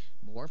Ukraine.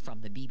 More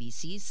from the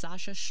BBC's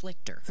Sasha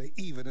Schlichter. They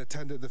even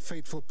attended the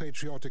fateful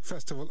patriotic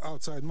festival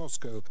outside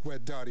Moscow, where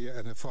Daria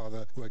and her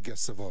father were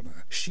guests of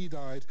honor. She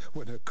died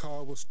when her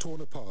car was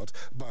torn apart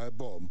by a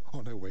bomb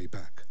on her way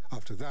back.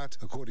 After that,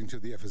 according to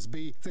the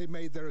FSB, they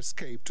made their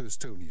escape to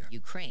Estonia.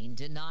 Ukraine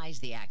denies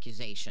the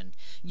accusation.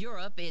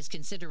 Europe is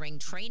considering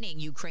training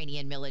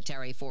Ukrainian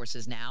military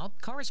forces now.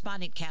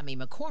 Correspondent Cammie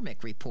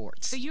McCormick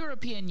reports. The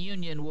European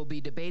Union will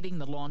be debating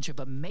the launch of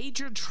a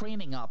major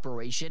training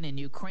operation in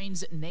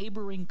Ukraine's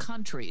neighboring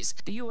countries.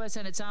 The U.S.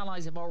 and its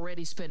allies have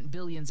already spent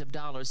billions of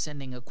dollars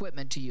sending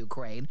equipment to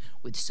Ukraine.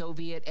 With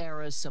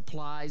Soviet-era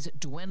supplies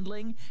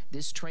dwindling,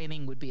 this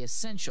training would be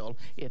essential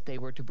if they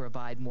were to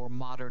provide more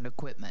modern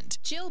equipment.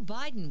 Jill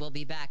Biden will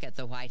be back at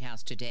the White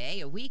House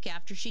today, a week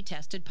after she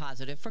tested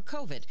positive for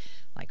COVID.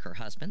 Like her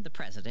husband, the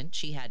president,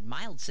 she had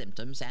mild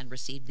symptoms and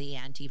received the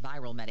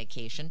antiviral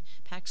medication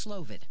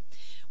Paxlovid.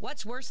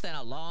 What's worse than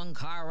a long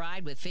car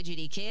ride with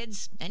fidgety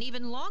kids? An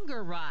even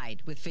longer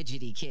ride with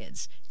fidgety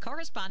kids.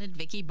 Correspondent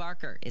Vicki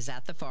Barker is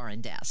at the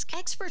foreign desk.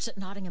 Experts at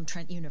Nottingham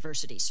Trent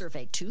University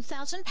surveyed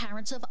 2,000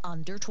 parents of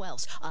under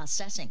 12s,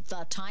 assessing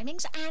the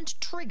timings and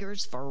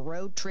triggers for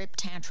road trip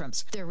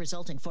tantrums. Their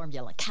resulting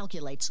formula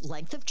calculates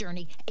length of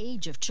journey,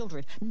 age of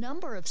children,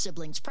 number of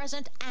siblings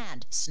present,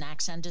 and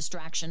snacks and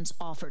distractions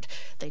offered.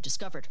 They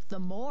discovered the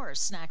more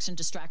snacks and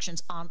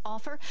distractions on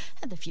offer,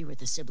 and the fewer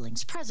the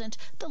siblings present,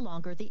 the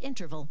longer the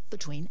interval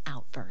between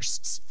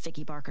outbursts.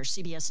 Vicki Barker,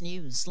 CBS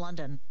News,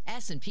 London.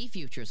 S&P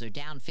futures are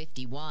down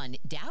 51.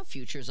 Dow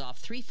futures off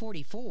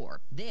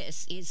 344.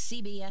 This is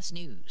CBS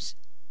News.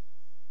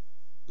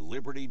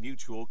 Liberty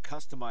Mutual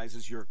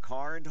customizes your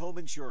car and home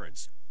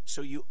insurance,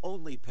 so you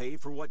only pay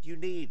for what you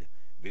need.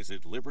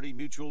 Visit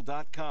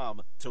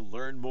libertymutual.com to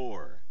learn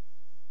more.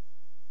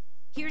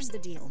 Here's the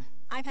deal.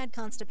 I've had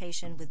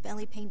constipation with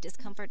belly pain,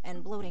 discomfort,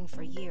 and bloating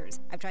for years.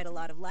 I've tried a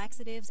lot of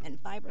laxatives and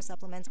fiber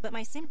supplements, but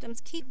my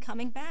symptoms keep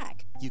coming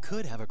back. You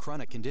could have a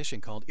chronic condition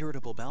called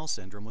irritable bowel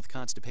syndrome with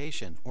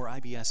constipation, or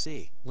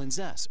IBS-C.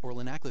 Linzess, or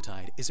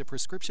linaclotide, is a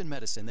prescription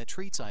medicine that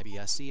treats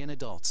IBS-C in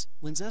adults.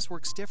 Linzess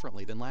works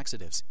differently than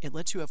laxatives. It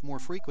lets you have more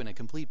frequent and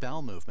complete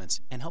bowel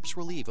movements and helps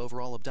relieve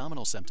overall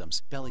abdominal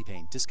symptoms, belly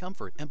pain,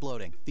 discomfort, and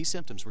bloating. These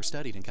symptoms were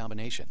studied in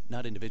combination,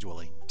 not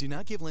individually. Do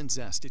not give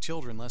Linzess to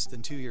children less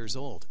than 2 years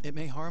old. It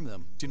may harm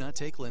them. Do not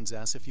take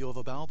Linzess if you have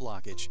a bowel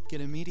blockage. Get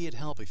immediate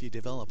help if you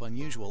develop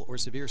unusual or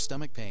severe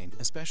stomach pain,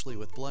 especially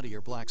with bloody or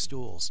black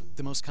stools.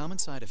 The most common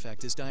side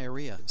effect is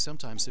diarrhea,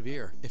 sometimes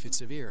severe. If it's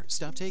severe,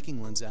 stop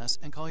taking Linzess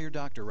and call your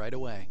doctor right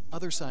away.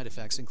 Other side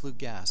effects include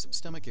gas,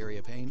 stomach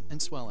area pain,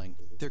 and swelling.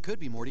 There could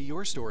be more to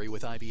your story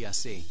with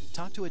IBS-C.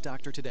 Talk to a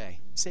doctor today.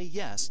 Say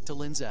yes to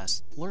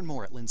Linzess. Learn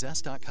more at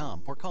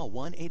linzess.com or call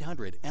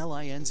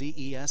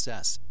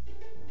 1-800-LINZESS.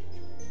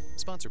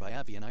 Sponsored by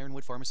AbbVie and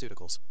Ironwood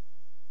Pharmaceuticals.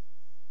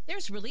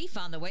 There's relief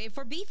on the way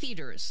for beef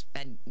eaters.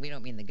 And we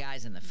don't mean the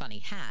guys in the funny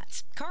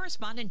hats.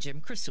 Correspondent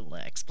Jim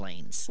Krasula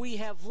explains. We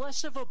have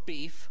less of a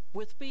beef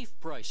with beef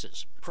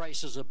prices.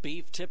 Prices of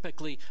beef,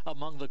 typically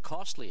among the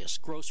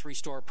costliest grocery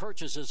store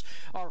purchases,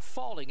 are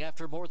falling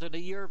after more than a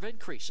year of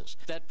increases.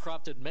 That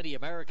prompted many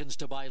Americans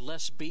to buy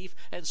less beef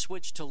and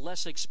switch to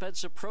less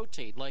expensive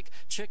protein like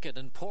chicken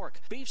and pork.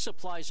 Beef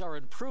supplies are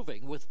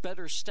improving with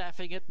better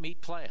staffing at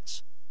meat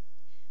plants.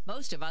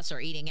 Most of us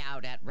are eating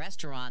out at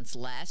restaurants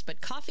less,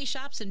 but coffee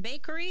shops and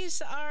bakeries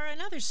are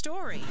another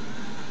story.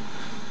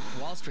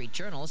 Wall Street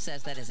Journal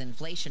says that as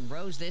inflation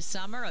rose this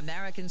summer,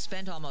 Americans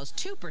spent almost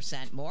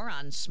 2% more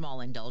on small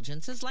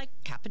indulgences like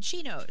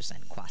cappuccinos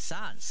and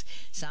croissants.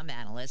 Some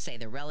analysts say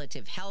the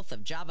relative health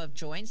of Java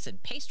joints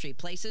and pastry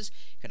places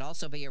could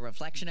also be a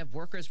reflection of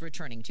workers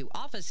returning to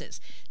offices.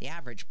 The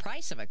average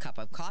price of a cup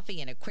of coffee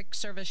in a quick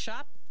service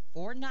shop,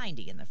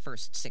 $4.90 in the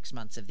first 6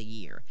 months of the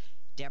year.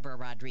 Deborah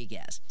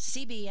Rodriguez,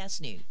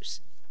 CBS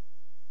News.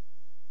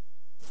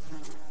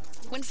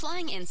 When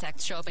flying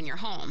insects show up in your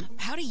home,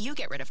 how do you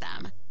get rid of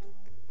them?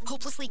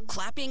 Hopelessly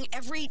clapping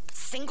every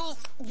single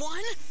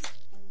one?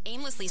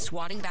 Aimlessly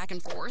swatting back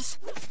and forth?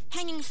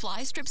 Hanging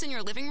fly strips in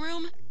your living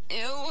room?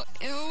 Ew,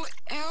 ew,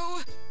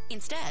 ew.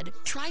 Instead,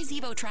 try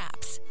Zevo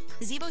Traps.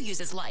 Zevo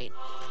uses light,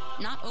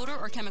 not odor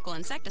or chemical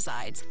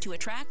insecticides, to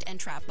attract and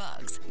trap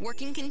bugs,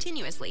 working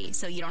continuously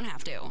so you don't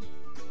have to.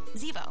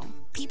 Zevo,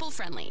 people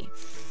friendly.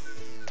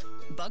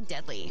 Bug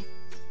deadly.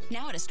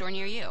 Now at a store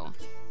near you.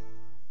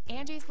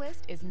 Angie's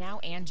List is now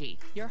Angie,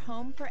 your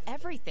home for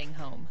everything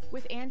home.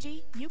 With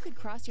Angie, you could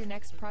cross your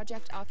next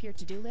project off your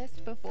to-do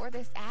list before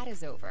this ad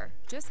is over.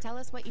 Just tell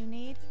us what you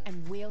need,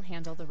 and we'll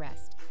handle the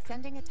rest.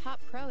 Sending a top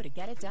pro to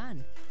get it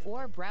done.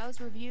 Or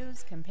browse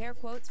reviews, compare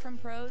quotes from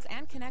pros,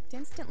 and connect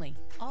instantly.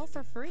 All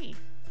for free.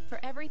 For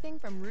everything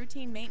from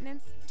routine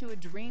maintenance to a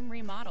dream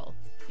remodel.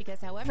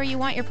 Because however you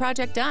want your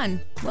project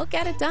done, we'll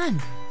get it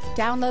done.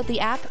 Download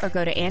the app or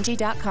go to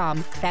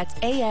Angie.com. That's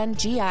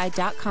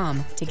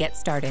ANGI.com to get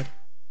started.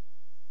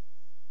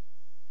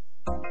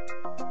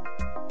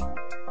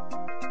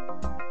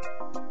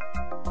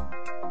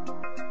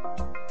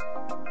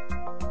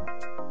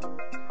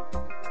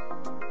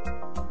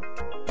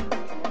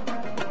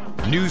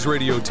 News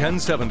Radio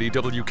 1070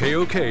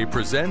 WKOK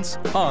presents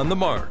On the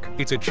Mark.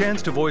 It's a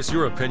chance to voice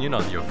your opinion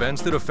on the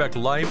events that affect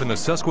life in the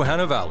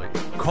Susquehanna Valley.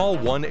 Call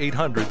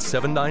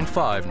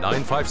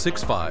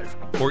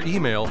 1-800-795-9565 or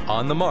email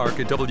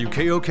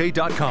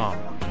onthemark@wkok.com.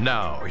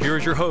 Now,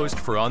 here's your host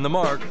for On the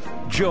Mark,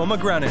 Joe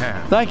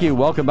McGranahan. Thank you.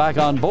 Welcome back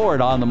on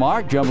board On the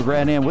Mark. Joe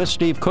McGranahan with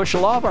Steve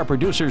Kushelov. Our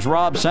producer's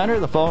Rob Center.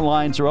 The phone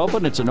lines are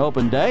open. It's an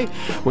open day.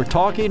 We're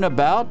talking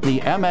about the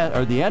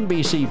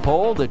NBC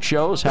poll that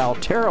shows how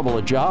terrible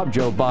a job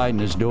Joe Biden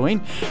is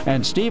doing.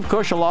 And Steve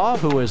Kushelov,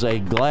 who is a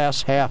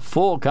glass half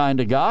full kind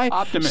of guy,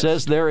 Optimist.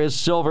 says there is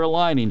silver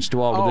linings to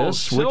all of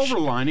this. Silver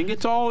lining.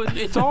 It's all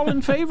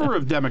in favor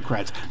of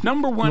Democrats.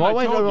 Number one,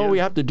 we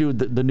have to do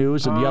the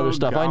news and the other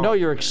stuff. I know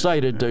you're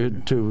excited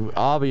to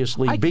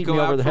obviously beat me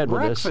over the head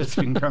with this.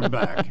 And come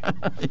back.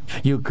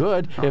 You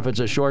could if it's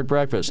a short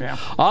breakfast. Yeah.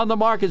 On the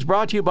Mark is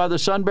brought to you by the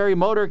Sunbury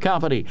Motor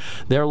Company.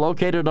 They're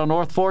located on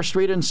North 4th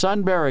Street in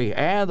Sunbury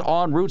and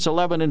on routes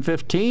 11 and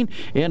 15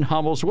 in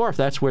Hummel's Wharf.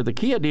 That's where the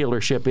Kia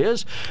dealership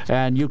is.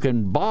 And you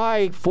can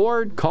buy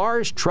Ford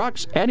cars,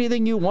 trucks,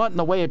 anything you want in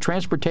the way of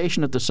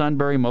transportation at the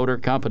Sunbury Motor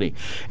Company.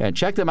 And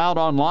check them out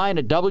online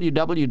at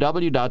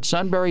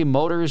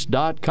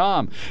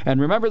www.sunburymotors.com.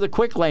 And remember the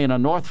Quick Lane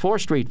on North 4th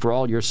Street for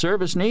all your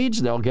service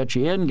needs. They'll get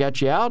you in,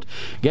 get you out,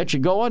 get you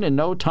going in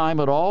no time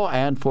at all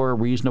and for a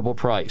reasonable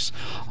price.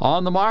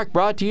 On the Mark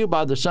brought to you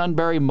by the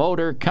Sunbury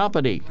Motor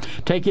Company.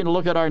 Taking a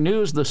look at our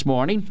news this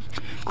morning.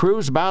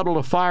 Crews battled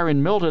a fire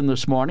in Milton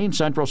this morning.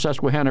 Central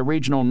Susquehanna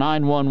Regional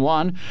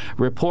 911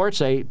 reports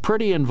a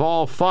pretty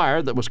involved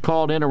fire that was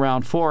called in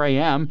around 4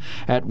 a.m.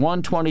 at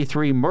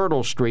 123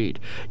 Myrtle Street.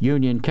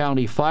 Union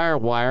County Fire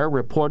Wire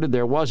reported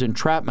there was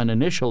entrapment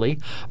initially,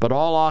 but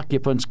all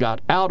occupants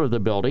got out of the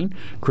building.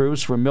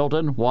 Crews from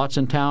Milton,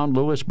 Watsontown,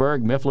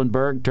 Lewisburg,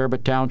 Mifflinburg,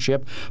 Turbot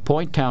Township,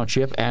 Point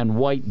Township, and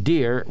White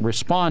Deer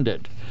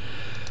responded.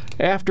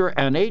 After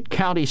an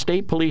 8-county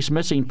state police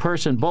missing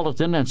person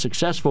bulletin and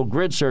successful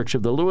grid search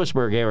of the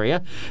Lewisburg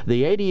area,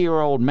 the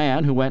 80-year-old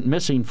man who went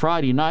missing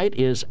Friday night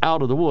is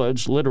out of the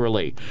woods,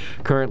 literally.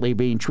 Currently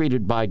being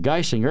treated by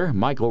Geisinger,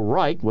 Michael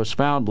Reich was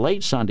found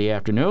late Sunday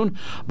afternoon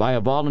by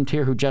a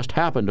volunteer who just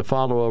happened to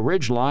follow a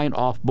ridge line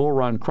off Bull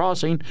Run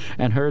Crossing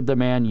and heard the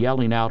man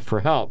yelling out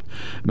for help.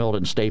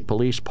 Milton State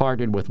Police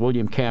partnered with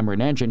William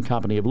Cameron Engine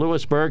Company of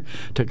Lewisburg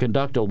to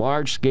conduct a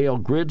large-scale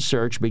grid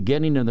search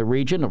beginning in the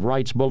region of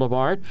Wrights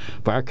Boulevard.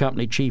 Fire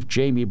Company Chief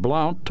Jamie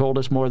Blount told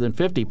us more than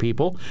 50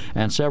 people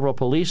and several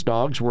police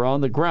dogs were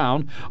on the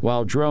ground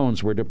while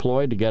drones were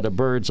deployed to get a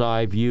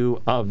bird's-eye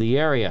view of the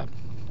area.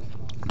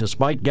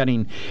 Despite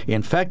getting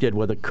infected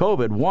with a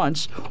COVID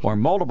once or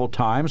multiple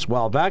times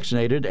while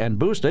vaccinated and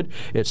boosted,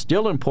 it's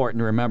still important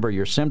to remember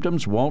your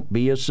symptoms won't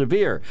be as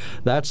severe.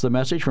 That's the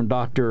message from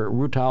Dr.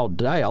 Rutal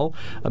Dale,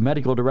 a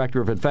medical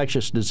director of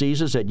infectious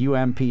diseases at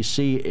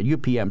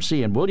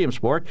UPMC in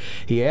Williamsport.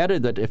 He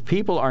added that if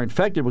people are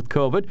infected with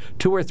COVID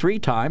 2 or 3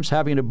 times,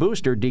 having a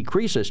booster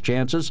decreases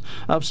chances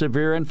of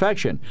severe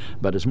infection.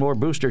 But as more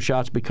booster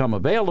shots become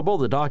available,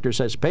 the doctor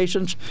says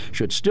patients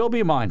should still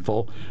be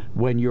mindful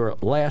when your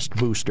last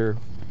booster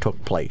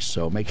took place.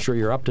 So make sure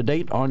you're up to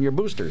date on your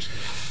boosters.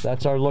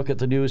 That's our look at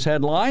the news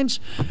headlines.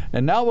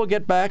 And now we'll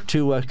get back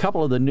to a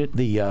couple of the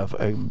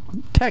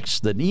texts,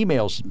 the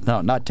emails,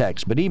 no, not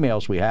texts, but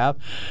emails we have.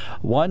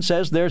 One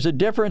says there's a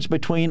difference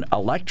between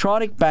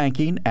electronic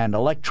banking and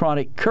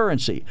electronic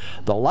currency.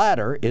 The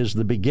latter is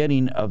the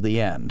beginning of the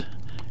end.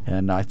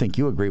 And I think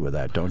you agree with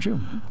that, don't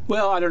you?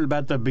 Well, I don't know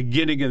about the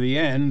beginning of the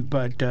end,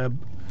 but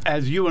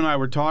as you and I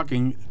were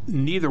talking,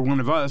 neither one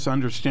of us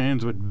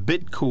understands what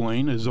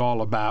Bitcoin is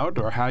all about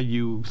or how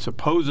you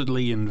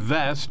supposedly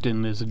invest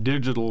in this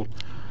digital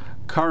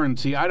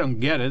currency. I don't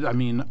get it. I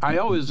mean, I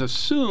always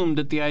assumed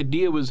that the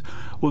idea was,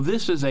 well,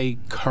 this is a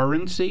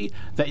currency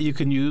that you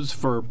can use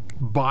for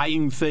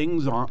buying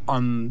things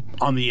on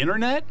the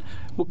internet.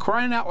 Well,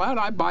 crying out loud,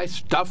 I buy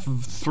stuff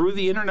through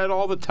the internet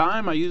all the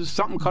time. I use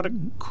something called a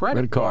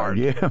credit card.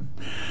 Yeah.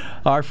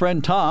 Our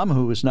friend Tom,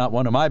 who is not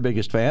one of my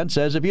biggest fans,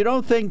 says, if you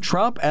don't think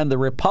Trump and the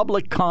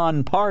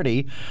Republican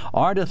Party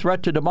aren't a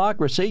threat to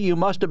democracy, you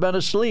must have been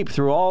asleep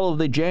through all of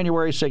the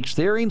January 6th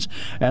hearings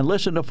and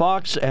listened to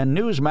Fox and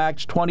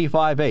Newsmax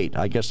 25/8.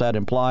 I guess that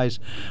implies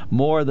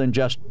more than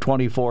just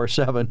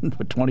 24/7,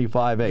 but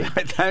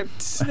 25/8.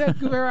 That's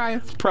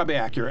probably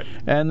accurate.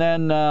 And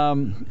then,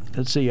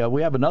 let's see,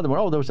 we have another one.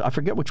 Oh, I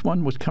forget which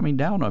one was coming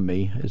down on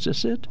me. Is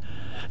this it?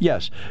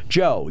 Yes.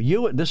 Joe,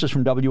 this is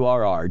from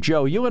WRR.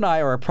 Joe, you and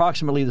I are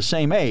approximately the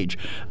same age.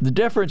 The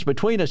difference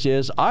between us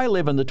is I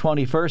live in the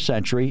 21st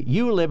century,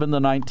 you live in the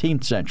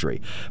 19th century.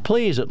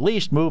 Please at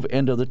least move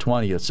into the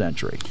 20th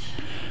century.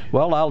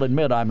 Well, I'll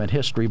admit I'm a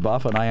history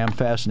buff, and I am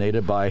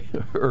fascinated by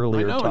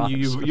earlier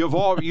times. You've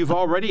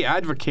already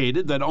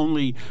advocated that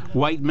only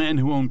white men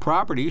who own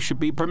property should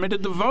be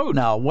permitted to vote.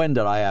 Now, when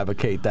did I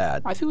advocate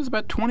that? I think it was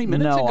about 20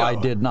 minutes ago. No, I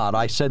did not.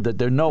 I said that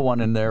there's no one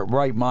in their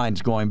right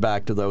minds going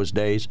back to those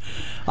days.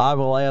 I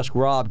will ask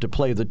Rob to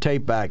play the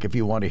tape back if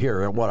you want to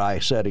hear what I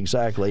said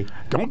exactly.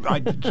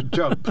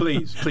 Joe,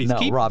 please, no,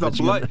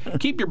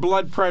 keep your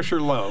blood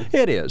pressure low.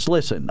 It is.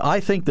 Listen, I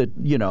think that,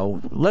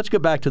 let's go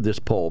back to this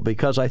poll,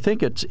 because I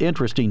think it's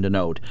interesting to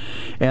note.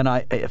 And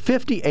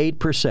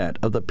 58%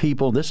 of the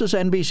people, this is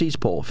NBC's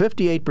poll,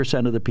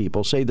 58% of the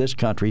people say this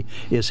country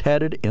is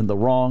headed in the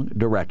wrong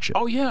direction.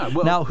 Oh, yeah.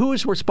 Well, now, who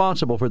is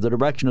responsible for the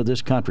direction of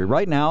this country?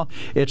 Right now,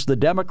 it's the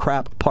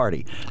Democrat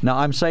Party. Now,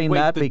 I'm saying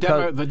that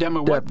because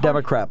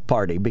Democrat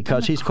Party,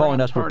 because he's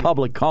calling us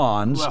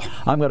Republicans. Well,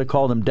 I'm going to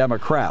call them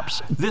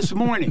Democrats. This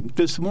morning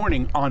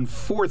on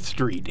 4th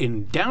Street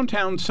in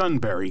downtown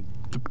Sunbury,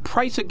 the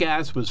price of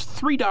gas was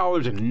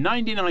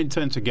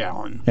 $3.99 a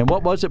gallon. And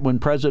what was it when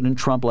President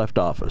Trump left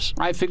office?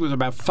 I think it was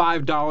about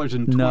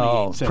 $5.28.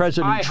 No,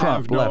 President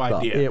Trump left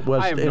office. It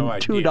was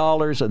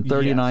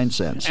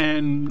 $2.39. Yes.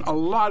 And a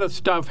lot of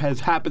stuff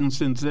has happened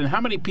since then. How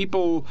many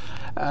people,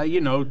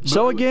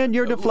 So again,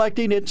 you're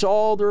deflecting. It's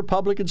all the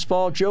Republicans'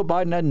 fault. Joe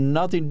Biden had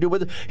nothing to do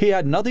with it. He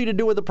had nothing to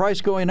do with the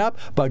price going up,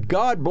 but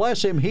God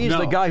bless him, he's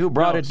the guy who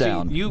brought it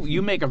down.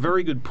 You make a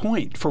very good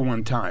point for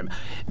one time.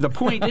 The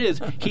point is,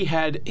 he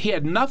had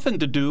nothing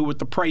to do with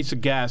the price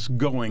of gas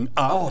going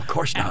up. Oh, of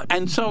course not.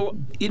 And so,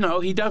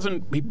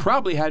 he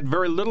probably had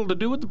very little to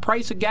do with the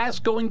price of gas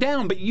going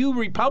down. But you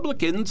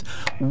Republicans,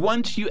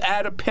 once you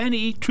add a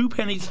penny, 2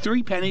 pennies,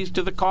 3 pennies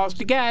to the cost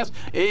of gas,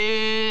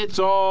 it's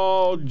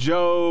all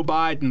Joe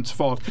Biden's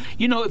fault.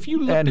 If you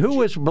look And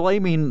who is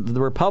blaming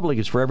the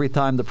Republicans for every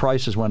time the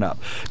prices went up?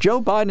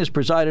 Joe Biden has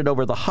presided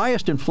over the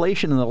highest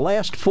inflation in the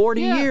last 40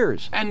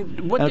 years.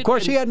 And of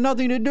course, he had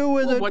nothing to do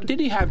with it. What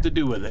did he have to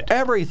do with it?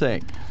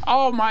 Everything.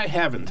 Oh, my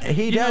heavens.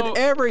 He had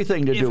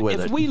everything to do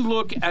with it. If we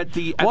look at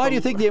the... Why do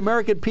you think the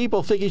American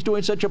people think he's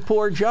doing such a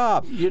poor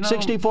job?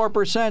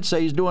 64%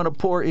 say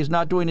he's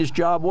not doing his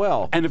job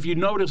well. And if you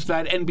notice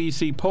that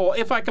NBC poll,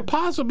 if I could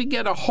possibly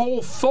get a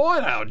whole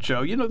thought out,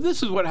 Joe,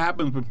 this is what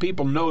happens when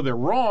people know they're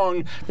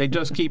wrong. They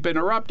just keep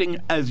interrupting,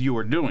 as you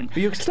are doing.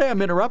 You say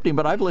I'm interrupting,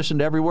 but I've listened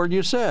to every word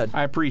you said.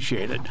 I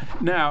appreciate it.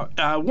 Now,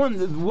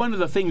 one of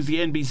the things the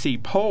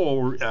NBC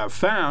poll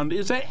found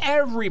is that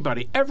every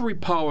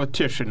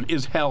politician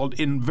is held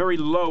in very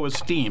low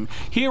esteem.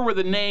 Here were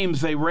the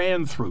names they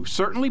ran through.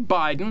 Certainly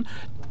Biden,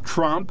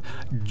 Trump,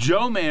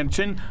 Joe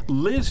Manchin,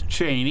 Liz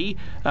Cheney,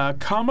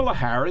 Kamala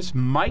Harris,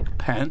 Mike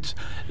Pence.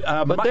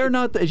 But they're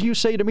not, as you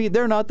say to me,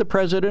 they're not the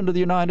president of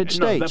the United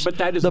States. But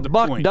that isn't the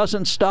point. The buck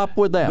doesn't stop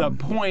with them. The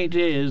point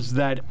is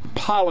that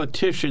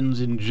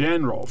politicians in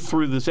general,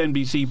 through this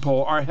NBC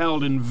poll, are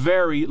held in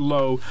very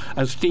low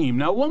esteem.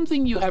 Now, one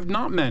thing you have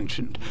not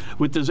mentioned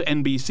with this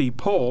NBC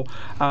poll,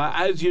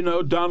 as you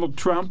know, Donald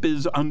Trump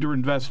is under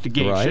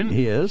investigation. Right,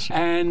 he is.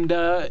 And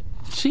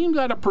seems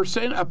that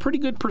a pretty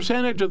good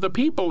percentage of the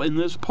people in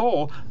this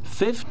poll,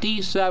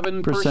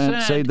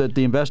 57%, say that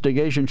the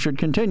investigation should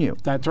continue.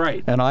 That's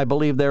right. And I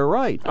believe they're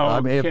right. Okay. I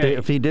mean,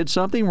 if he did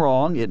something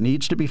wrong, it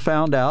needs to be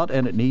found out,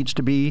 and it needs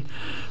to be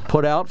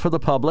put out for the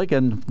public,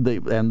 and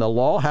the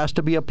law has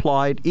to be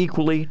applied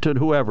equally to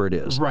whoever it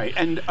is. Right.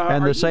 And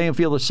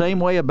feel the same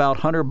way about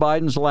Hunter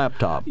Biden's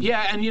laptop.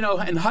 Yeah,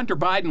 and Hunter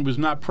Biden was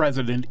not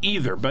president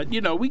either. But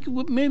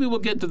maybe we'll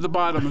get to the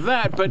bottom of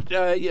that. But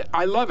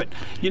I love it.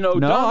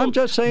 I'm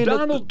just saying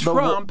Donald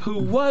Trump, who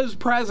was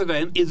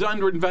president, is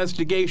under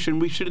investigation.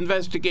 We should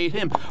investigate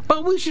him.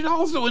 But we should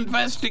also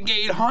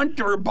investigate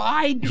Hunter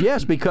Biden.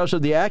 Yes, because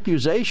of the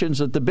accusations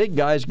that the big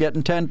guy's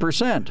getting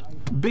 10%.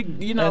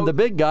 And the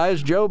big guy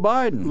is Joe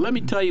Biden. Let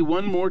me tell you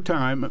one more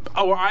time.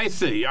 Oh, I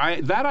see.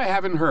 That I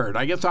haven't heard.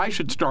 I guess I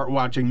should start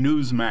watching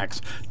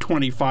Newsmax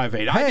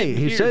 25/8. Hey,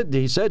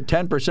 he said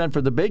 10%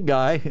 for the big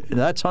guy.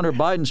 That's Hunter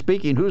Biden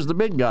speaking. Who's the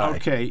big guy?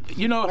 Okay.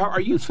 Are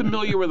you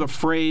familiar with the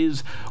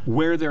phrase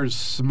 "where there's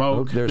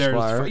smoke, there's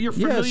fire"? You're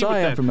familiar yes, with I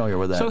am that. familiar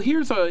with that. So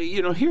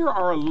here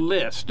are a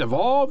list of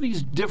all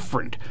these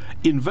different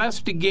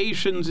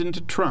investigations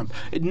into Trump,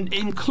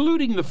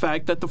 including the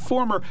fact that the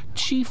former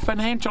chief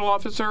financial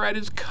officer at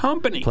his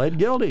company. Pled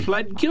guilty.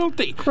 Right.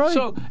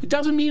 So it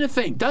doesn't mean a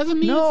thing.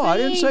 No, I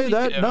didn't say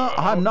that. No,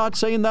 I'm not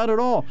saying that at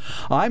all.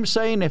 I'm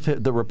saying if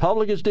the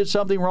Republicans did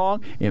something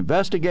wrong,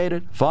 investigate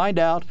it, find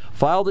out,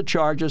 file the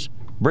charges,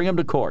 bring them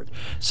to court.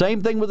 Same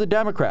thing with the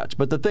Democrats.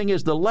 But the thing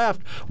is, the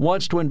left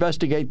wants to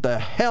investigate the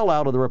hell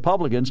out of the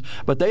Republicans,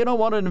 but they don't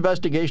want an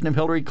investigation of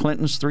Hillary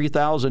Clinton's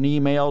 3,000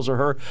 emails or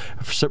her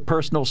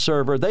personal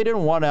server. They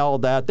didn't want all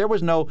of that. There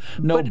was no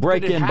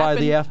break-in by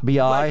the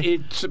FBI.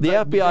 The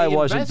FBI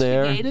wasn't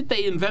there.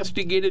 They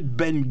investigated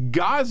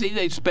Benghazi.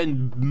 They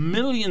spent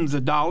millions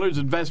of dollars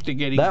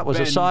investigating That was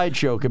a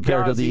sideshow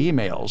compared to the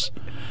emails.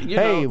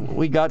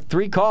 We got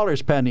 3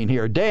 callers pending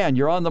here. Dan,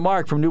 you're on the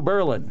mark from New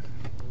Berlin.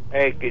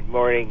 Hey, good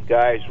morning,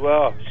 guys.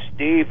 Well,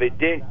 Steve, it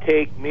didn't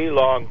take me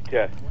long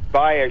to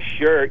buy a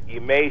shirt.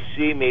 You may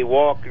see me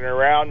walking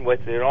around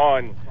with it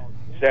on.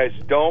 It says,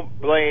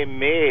 "Don't blame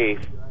me.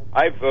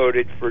 I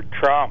voted for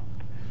Trump."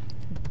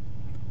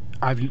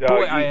 I've never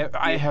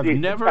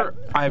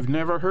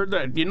heard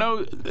that. You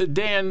know,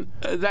 Dan,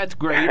 that's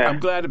great. I'm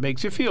glad it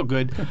makes you feel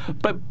good.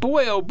 But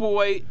boy, oh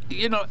boy,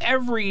 you know,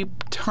 every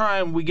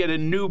time we get a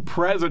new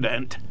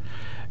president,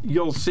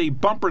 you'll see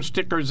bumper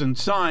stickers and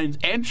signs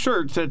and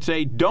shirts that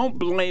say, "Don't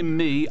blame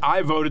me,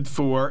 I voted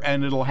for,"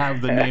 and it'll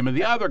have the name of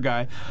the other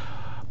guy.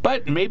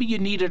 But maybe you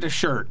needed a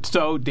shirt.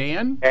 So,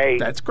 Dan,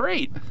 that's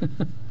great.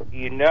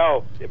 You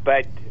know,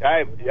 but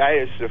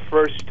it's the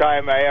first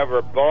time I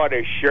ever bought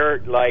a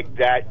shirt like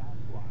that,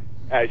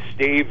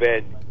 Steve.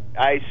 And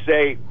I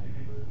say,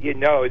 you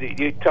know,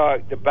 you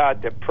talked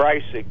about the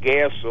price of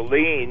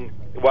gasoline.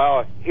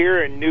 Well,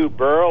 here in New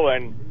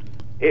Berlin,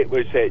 it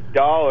was at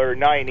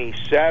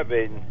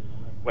 $1.97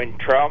 when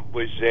Trump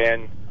was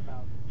in.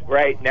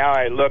 Right now,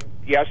 I looked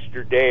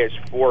yesterday, it's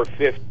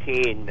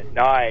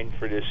 $4.15.9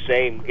 for the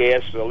same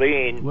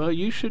gasoline. Well,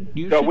 you should.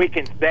 We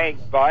can thank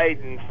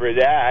Biden for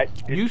that.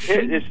 It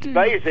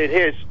stays at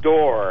his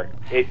door.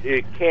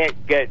 It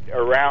can't get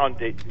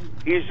around it.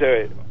 He's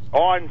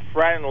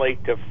unfriendly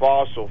to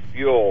fossil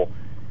fuel.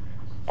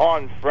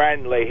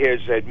 Unfriendly,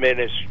 his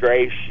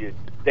administration.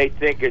 They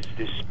think it's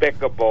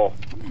despicable,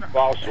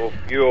 fossil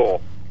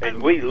fuel.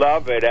 And we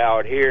love it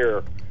out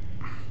here.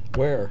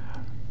 Where?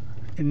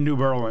 In New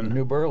Berlin.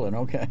 New Berlin,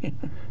 okay.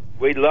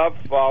 We love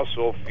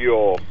fossil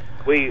fuel.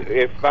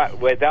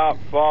 Without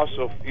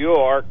fossil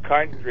fuel, our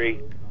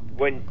country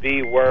wouldn't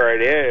be where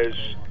it is.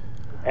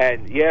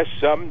 And yes,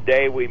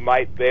 someday we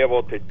might be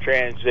able to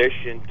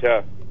transition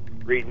to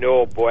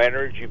renewable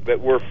energy, but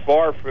we're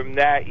far from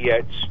that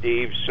yet,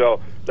 Steve.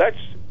 So let's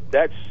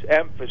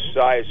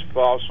emphasize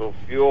fossil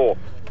fuel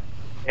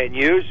and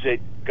use it.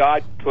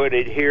 God put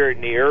it here in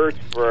the earth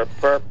for a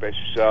purpose,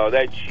 so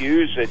let's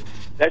use it.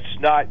 Let's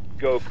not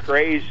go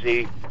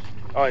crazy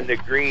on the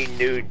Green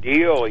New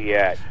Deal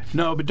yet.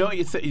 No, but don't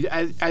you think,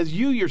 as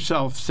you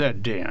yourself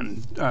said,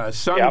 Dan,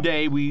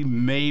 someday we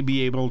may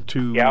be able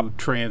to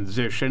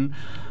transition.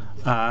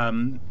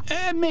 And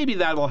maybe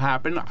that'll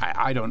happen.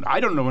 I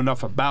don't know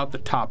enough about the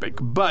topic,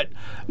 but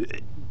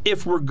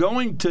if we're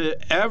going to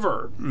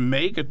ever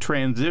make a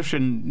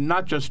transition,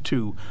 not just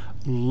to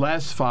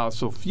less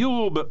fossil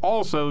fuel, but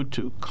also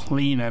to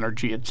clean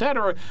energy,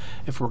 etc.,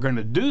 if we're going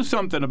to do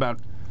something about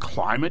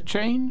climate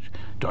change,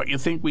 don't you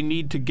think we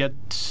need to get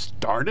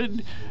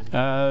started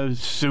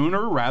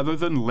sooner rather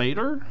than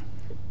later?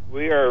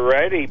 We are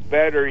already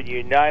better in the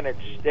United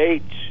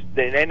States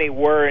than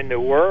anywhere in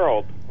the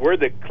world. We're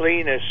the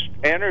cleanest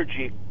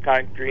energy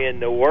country in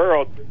the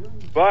world,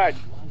 but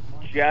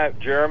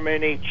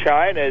Germany,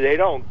 China, they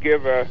don't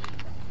give a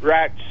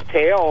rat's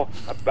tail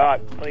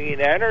about clean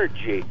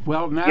energy.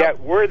 Well, now, yet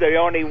we're the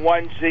only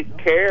ones that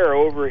care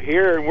over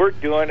here, and we're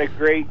doing a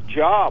great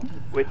job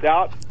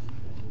without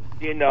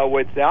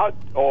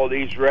all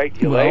these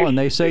regulations. Well, and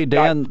they say,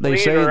 Dan, they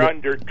say that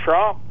under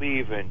Trump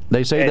even.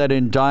 They say that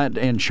in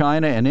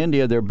China and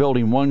India, they're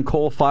building one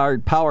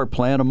coal-fired power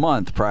plant a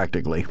month,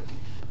 practically.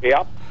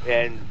 Yep,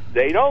 and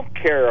they don't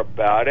care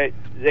about it.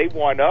 They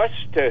want us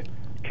to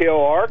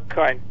kill our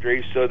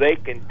country so they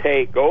can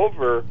take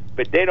over,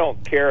 but they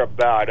don't care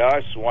about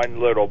us one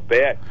little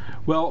bit.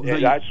 Well,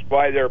 that's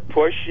why they're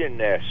pushing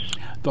this.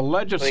 The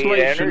legislation, clean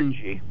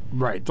energy.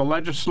 Right? The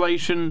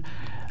legislation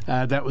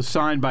that was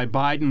signed by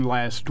Biden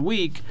last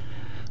week.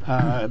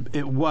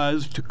 It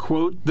was, to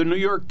quote the New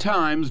York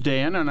Times,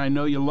 Dan, and I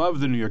know you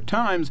love the New York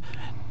Times.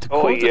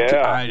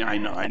 I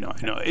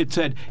know. It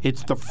said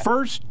it's the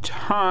first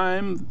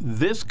time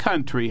this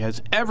country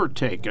has ever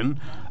taken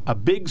a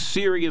big,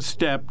 serious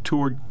step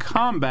toward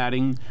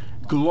combating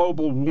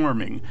global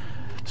warming.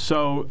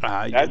 So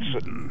that's,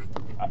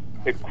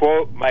 to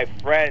quote my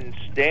friend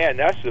Stan,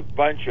 that's a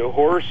bunch of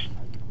horse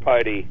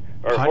putty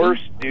or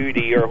horse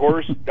duty or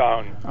horse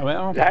dung.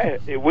 Well,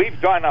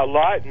 we've done a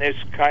lot in this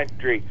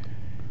country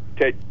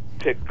to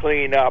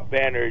clean up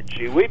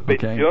energy. We've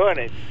been doing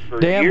it for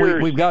Dan, years.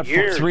 Dan, we've got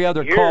years, 3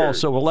 other years. calls,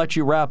 so we'll let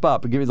you wrap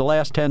up. I'll give you the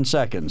last 10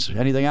 seconds.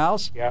 Anything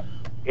else? Yep.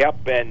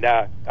 And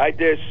I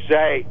just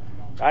say,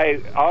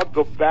 I'll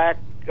go back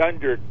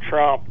under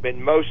Trump,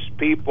 and most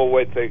people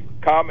with a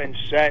common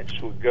sense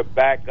will go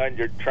back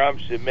under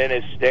Trump's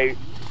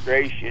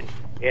administration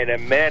in a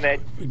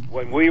minute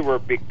when we were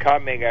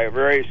becoming a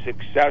very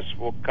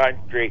successful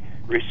country,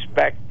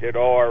 respected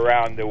all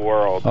around the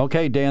world.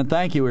 Okay, Dan,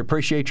 thank you. We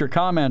appreciate your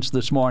comments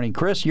this morning.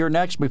 Chris, you're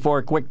next before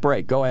a quick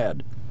break. Go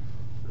ahead.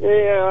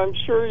 Yeah, I'm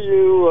sure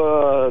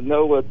you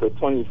know what the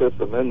 25th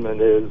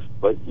Amendment is,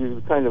 but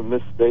you kind of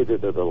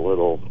misstated it a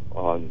little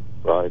on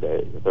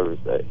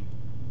Thursday,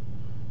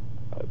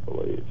 I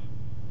believe.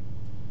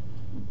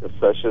 The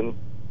session,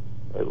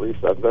 at least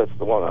that's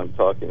the one I'm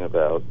talking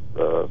about,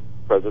 the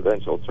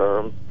presidential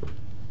term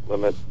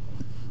limit.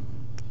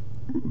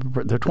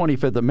 The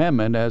 25th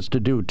Amendment has to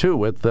do, too,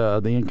 with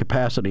the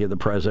incapacity of the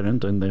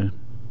president and the...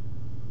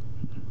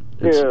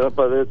 Yeah,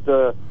 but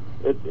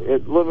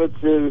it limits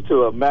you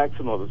to a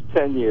maximum of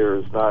 10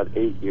 years, not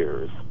 8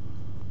 years,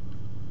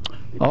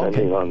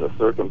 depending on the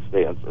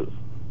circumstances.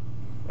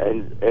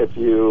 And if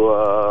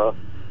you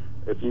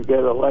get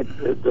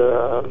elected,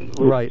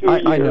 right,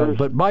 I know,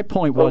 but my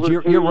point was,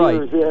 you're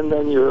right. And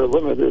then you're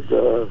limited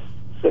to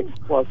 6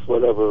 plus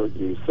whatever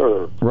you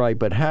serve. Right,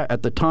 but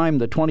at the time,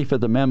 the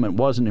 25th Amendment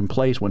wasn't in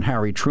place when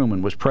Harry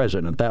Truman was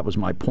president. That was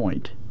my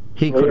point.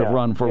 He could have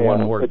run for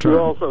one more term. You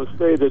also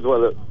stated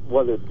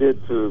what it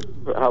did to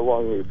how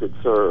long you could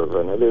serve,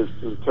 and it is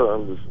 2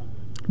 terms,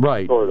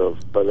 right? Sort of,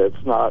 but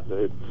it's not.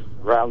 It's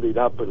rounding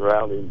up and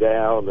rounding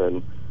down,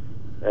 and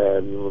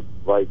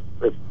like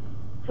if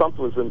Trump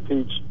was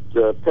impeached,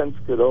 Pence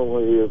could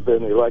only have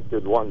been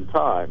elected one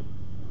time,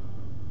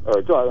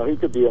 or he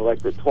could be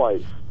elected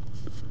twice.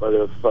 But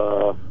if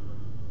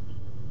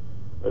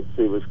let's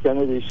see, was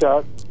Kennedy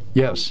shot?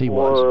 Yes, he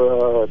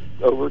was.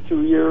 Over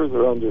 2 years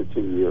or under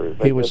 2 years?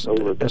 He was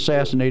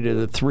assassinated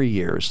at 3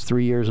 years.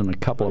 3 years and a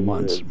couple of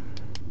months.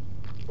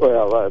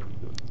 Well,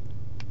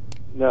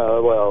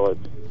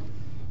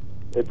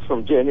 it's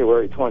from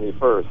January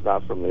 21st,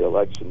 not from the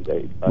election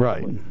date.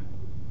 Right.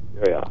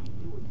 Yeah,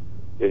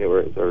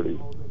 January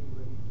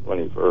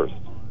 21st.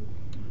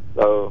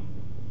 So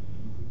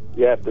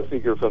you have to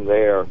figure from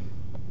there.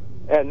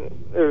 And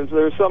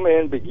there's some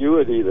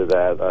ambiguity to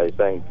that, I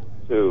think,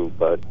 too,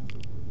 but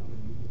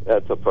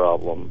that's a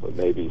problem. But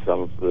maybe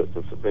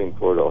the Supreme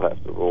Court will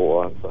have to rule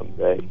on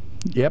someday.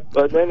 Yep.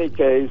 But in any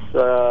case,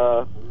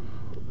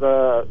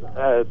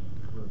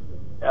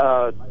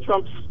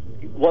 Trump's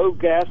low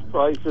gas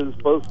prices,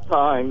 both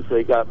times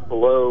they got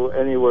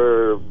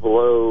anywhere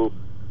below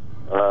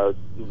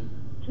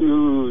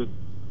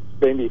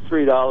maybe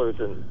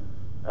 $3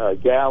 a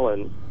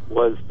gallon,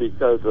 was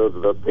because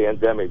of the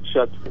pandemic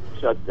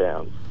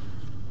shutdowns.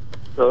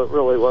 So it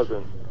really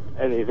wasn't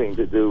anything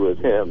to do with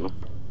him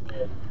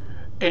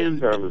in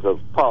terms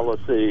of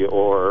policy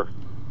or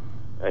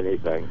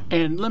anything.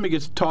 And let me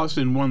just toss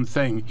in one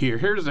thing here.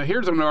 Here's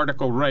an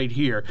article right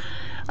here.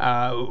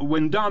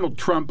 When Donald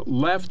Trump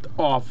left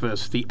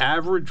office, the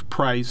average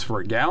price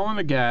for a gallon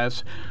of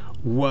gas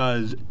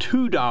was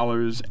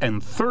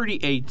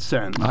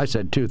 $2.38. I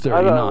said $2.39.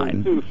 I thought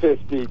it was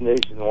 $2.50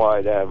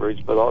 nationwide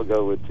average, but I'll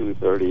go with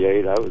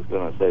 $2.38. I was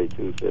going to say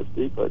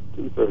 $2.50, but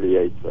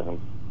 $2.38 sounds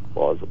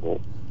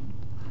plausible.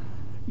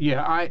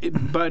 Yeah,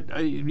 but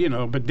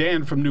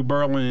Dan from New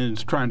Berlin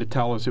is trying to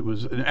tell us it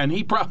was, and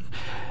he was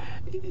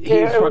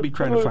probably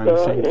trying to find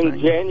the same thing. In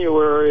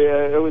January,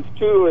 it was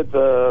 2 at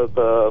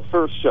the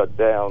first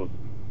shutdown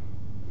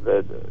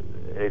that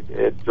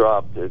it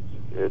dropped.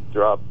 It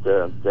dropped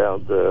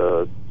down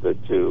to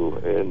 2.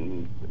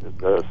 In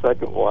the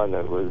second one,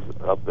 it was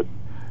up at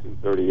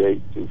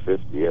 238,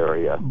 250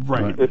 area.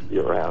 Right. 250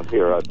 around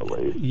here, I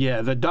believe.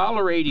 Yeah, the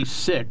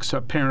 $1.86,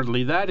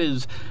 apparently, that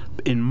is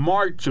in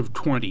March of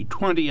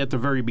 2020 at the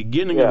very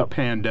beginning of the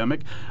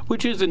pandemic,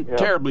 which isn't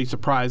terribly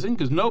surprising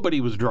because nobody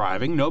was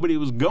driving, nobody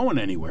was going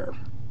anywhere.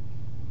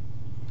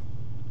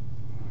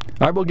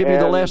 All right, we'll give you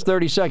the last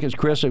 30 seconds,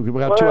 Chris. We've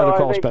got 2 other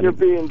calls pending. You're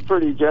being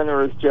pretty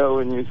generous, Joe,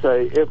 when you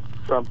say if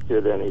Trump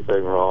did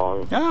anything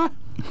wrong.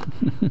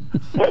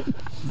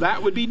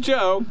 That would be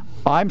Joe.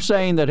 I'm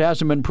saying that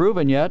hasn't been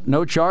proven yet.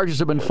 No charges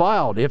have been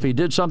filed. If he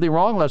did something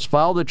wrong, let's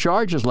file the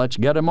charges. Let's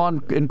get him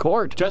in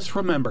court. Just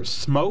remember,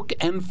 smoke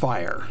and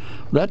fire.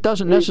 That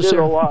doesn't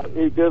necessarily...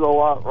 He did a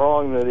lot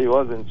wrong that he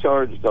wasn't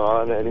charged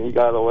on, and he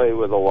got away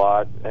with a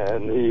lot,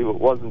 and he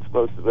wasn't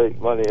supposed to make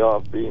money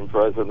off being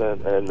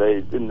president, and they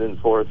didn't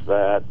enforce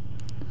that,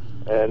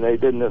 and they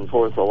didn't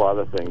enforce a lot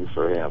of things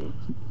for him.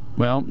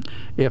 Well,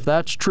 if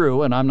that's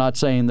true, and I'm not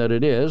saying that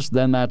it is,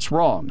 then that's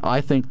wrong.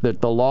 I think that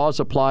the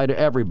laws apply to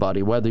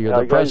everybody, whether you're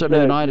the President of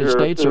the United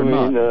States or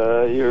not.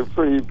 You're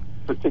pretty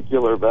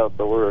particular about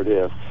the word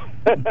if.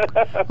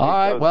 All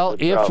right, well,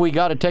 if we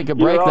got to take a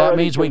break, that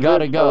means we got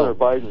to go.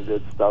 Biden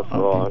did stuff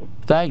wrong.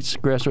 Thanks,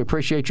 Chris. We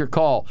appreciate your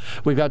call.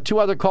 We've got 2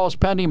 other calls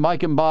pending.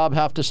 Mike and Bob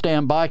have to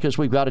stand by because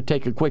we've got to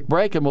take a quick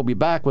break, and we'll be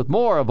back with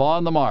more of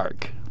On the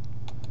Mark.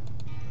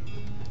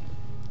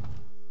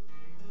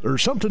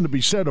 There's something to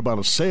be said about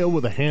a sale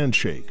with a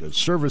handshake, a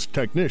service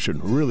technician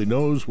who really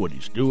knows what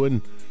he's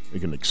doing. They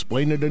can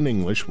explain it in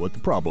English what the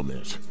problem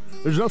is.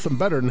 There's nothing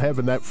better than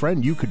having that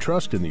friend you could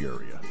trust in the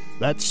area.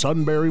 That's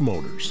Sunbury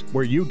Motors,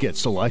 where you get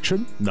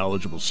selection,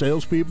 knowledgeable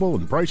salespeople,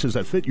 and prices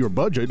that fit your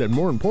budget, and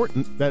more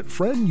important, that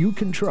friend you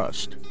can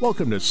trust.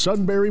 Welcome to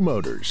Sunbury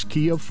Motors,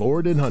 Kia,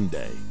 Ford, and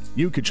Hyundai.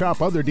 You can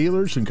shop other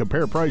dealers and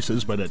compare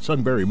prices, but at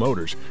Sunbury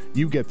Motors,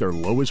 you get their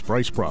lowest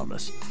price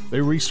promise. They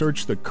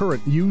research the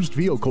current used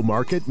vehicle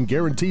market and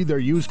guarantee their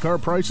used car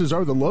prices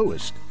are the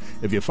lowest.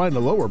 If you find a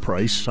lower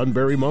price,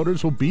 Sunbury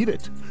Motors will beat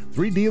it.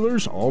 3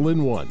 dealers all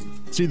in one.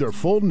 See their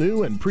full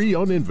new and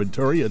pre-owned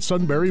inventory at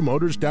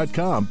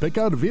sunburymotors.com. Pick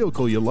out a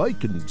vehicle you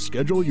like and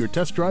schedule your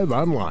test drive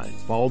online.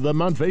 Follow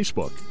them on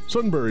Facebook.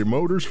 Sunbury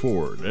Motors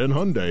Ford and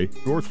Hyundai,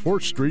 North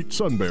 4th Street,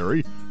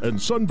 Sunbury, and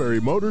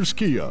Sunbury Motors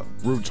Kia,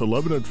 routes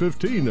 11 and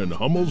 15 in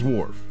Hummel's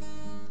Wharf.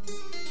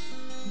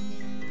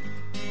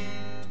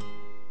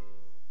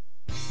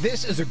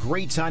 This is a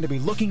great time to be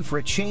looking for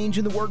a change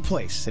in the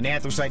workplace. And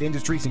Anthracite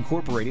Industries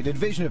Incorporated, a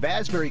division of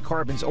Asbury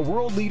Carbons, a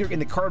world leader in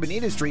the carbon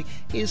industry,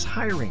 is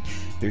hiring.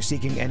 They're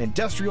seeking an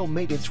industrial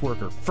maintenance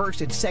worker,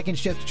 first and second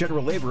shift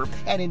general laborer,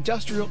 and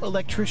industrial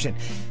electrician,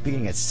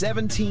 beginning at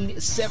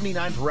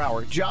 $17.79 per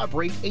hour, job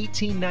rate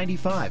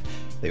 $18.95.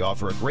 They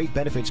offer a great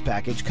benefits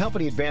package,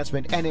 company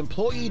advancement, and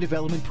employee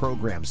development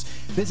programs.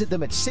 Visit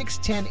them at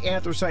 610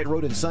 Anthracite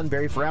Road in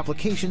Sunbury for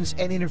applications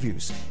and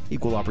interviews.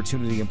 Equal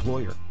opportunity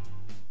employer.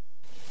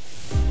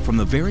 From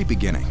the very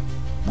beginning,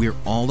 we're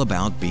all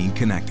about being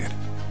connected.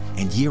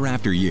 And year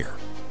after year,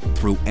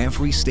 through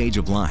every stage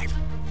of life,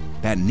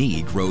 that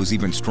need grows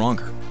even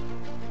stronger.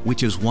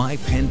 Which is why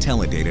Penn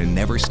Teledata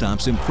never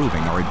stops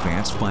improving our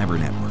advanced fiber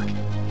network.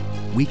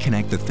 We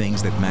connect the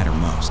things that matter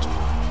most.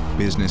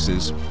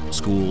 Businesses,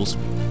 schools,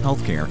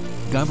 healthcare,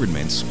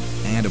 governments,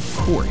 and of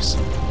course,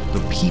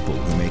 the people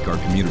who make our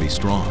community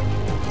strong.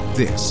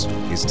 This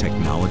is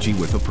technology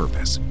with a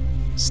purpose.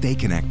 Stay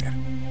connected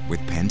with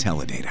Penn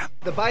Teledata.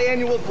 The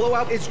biannual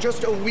blowout is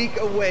just a week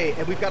away,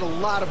 and we've got a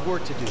lot of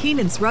work to do.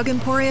 Keenan's Rug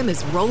Emporium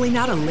is rolling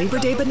out a Labor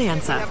Day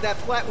bonanza. We have that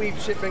flat weave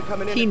shipment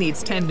coming in. He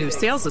needs 10 new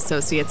sales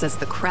associates as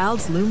the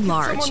crowds loom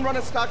large. Can someone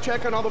run a stock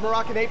check on all the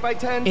Moroccan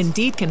 8x10s?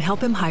 Indeed can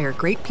help him hire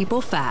great people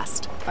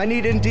fast. I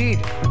need Indeed.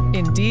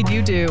 Indeed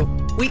you do.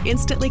 We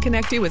instantly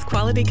connect you with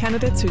quality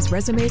candidates whose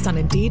resumes on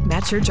Indeed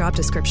match your job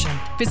description.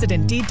 Visit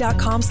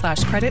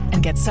Indeed.com/credit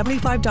and get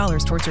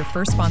 $75 towards your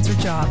first sponsored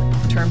job.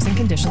 Terms and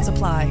conditions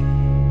apply.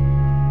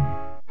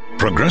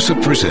 Progressive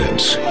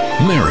presents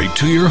Married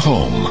to Your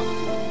Home.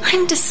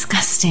 I'm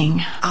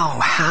disgusting. Oh,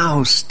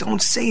 House,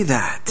 don't say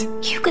that.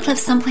 You could live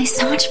someplace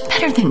so much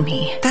better than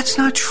me. That's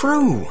not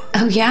true.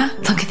 Oh, yeah?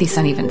 Look at these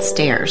uneven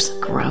stairs.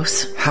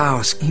 Gross.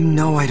 House, you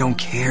know I don't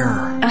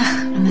care.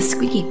 And the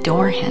squeaky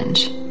door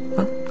hinge.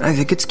 Well, I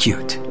think it's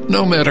cute.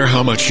 No matter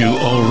how much you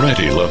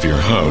already love your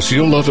house,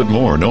 you'll love it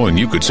more knowing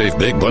you could save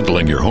big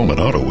bundling your home and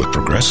auto with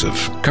Progressive.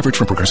 Coverage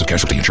from Progressive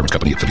Casualty Insurance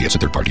Company, affiliates,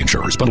 and third-party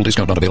insurers. Bundle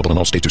discount not available in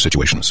all states or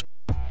situations.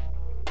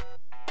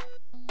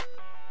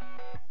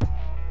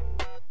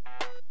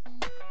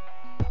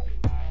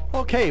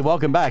 Okay,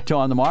 welcome back to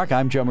On the Mark.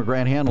 I'm Joe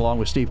McGranahan along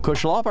with Steve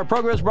Kushloff. Our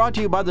program is brought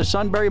to you by the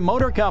Sunbury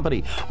Motor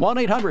Company.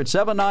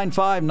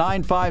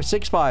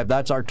 1-800-795-9565.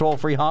 That's our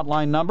toll-free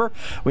hotline number.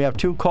 We have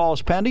 2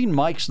 calls pending.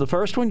 Mike's the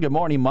first one. Good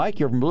morning, Mike.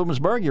 You're from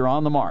Bloomsburg. You're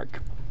on the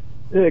Mark.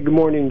 Hey, good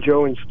morning,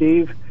 Joe and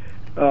Steve.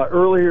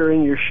 Earlier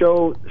in your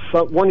show,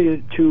 one of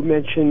you two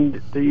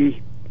mentioned the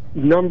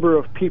number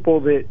of people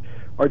that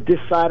are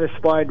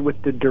dissatisfied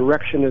with the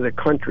direction of the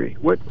country.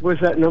 What was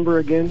that number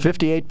again?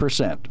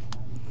 58%.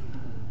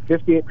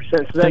 58%. So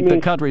that I think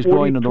the country's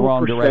going in the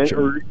wrong direction.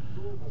 Or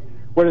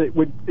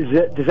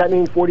does that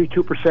mean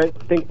 42%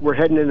 think we're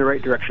heading in the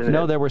right direction?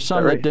 No, there were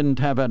some that didn't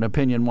have an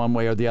opinion one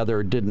way or the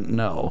other, didn't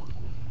know.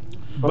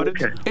 But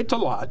it's a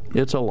lot.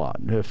 It's a lot,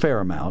 a fair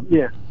amount.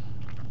 Yeah.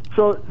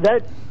 So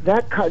that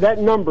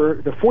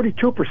number, the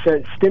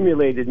 42%,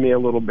 stimulated me a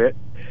little bit,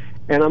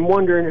 and I'm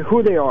wondering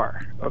who they are.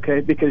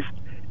 Okay, because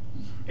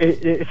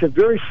it's a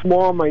very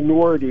small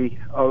minority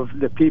of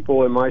the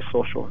people in my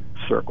social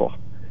circle.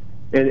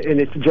 And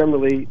it's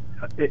generally,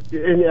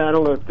 and I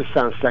don't know if this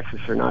sounds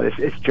sexist or not,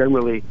 it's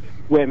generally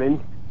women,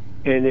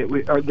 and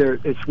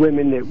it's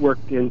women that work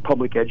in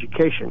public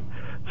education.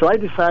 So I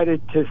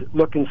decided to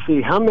look and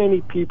see how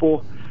many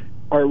people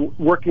are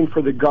working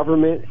for the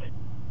government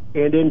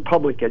and in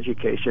public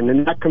education,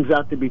 and that comes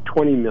out to be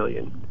 20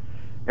 million.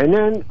 And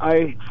then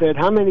I said,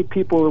 how many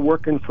people are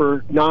working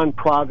for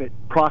non-profit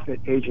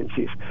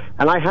agencies?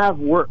 And I have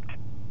worked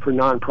for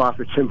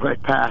nonprofits in my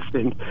past,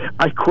 and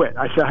I quit.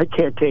 I said, I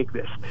can't take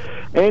this.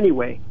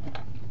 Anyway,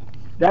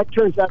 that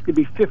turns out to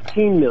be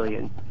 15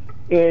 million.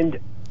 And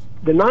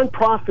the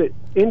nonprofit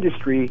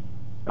industry,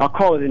 I'll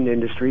call it an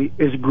industry,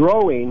 is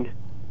growing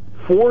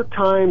 4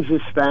 times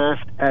as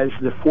fast as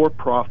the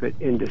for-profit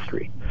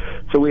industry.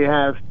 So we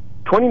have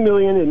 20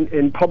 million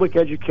in public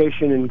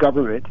education and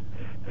government,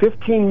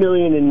 15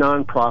 million in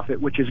nonprofit,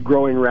 which is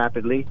growing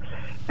rapidly,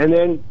 and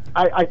then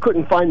I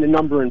couldn't find the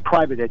number in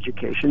private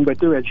education, but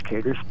they're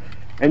educators.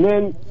 And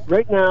then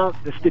right now,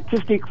 the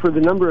statistic for the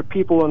number of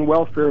people on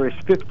welfare is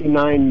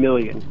 59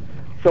 million.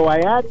 So I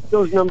added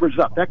those numbers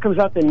up. That comes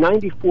out to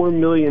 94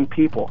 million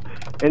people.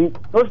 And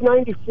those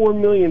 94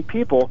 million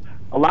people,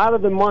 a lot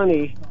of the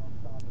money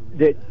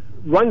that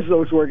runs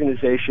those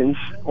organizations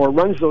or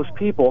runs those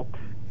people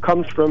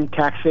comes from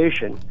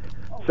taxation.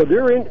 So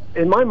they're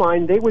in my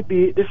mind, they would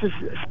be, this is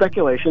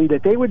speculation,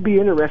 that they would be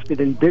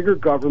interested in bigger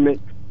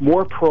government,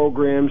 more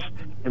programs,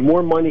 and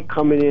more money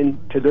coming in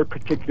to their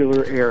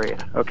particular area.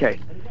 Okay.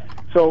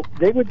 So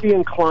they would be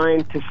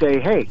inclined to say,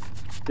 hey,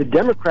 the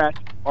Democrats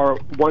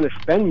want to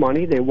spend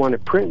money, they want to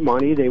print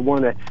money, they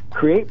want to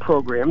create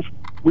programs.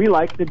 We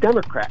like the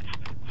Democrats.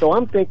 So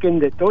I'm thinking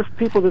that those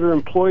people that are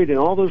employed in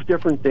all those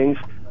different things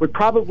would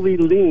probably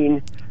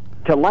lean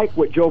to like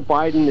what Joe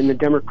Biden and the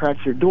Democrats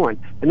are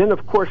doing. And then,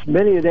 of course,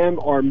 many of them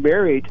are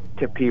married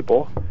to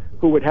people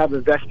who would have a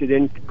vested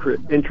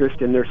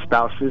interest in their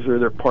spouses or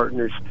their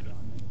partners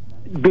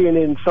being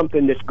in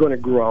something that's going to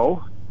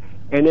grow.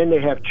 And then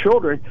they have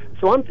children.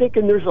 So I'm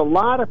thinking there's a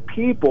lot of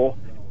people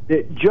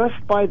that just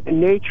by the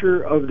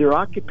nature of their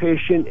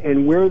occupation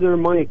and where their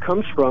money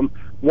comes from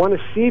want to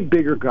see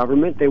bigger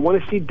government. They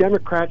want to see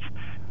Democrats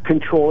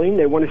controlling.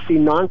 They want to see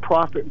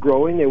nonprofit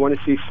growing. They want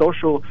to see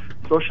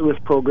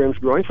socialist programs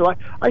growing. So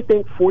I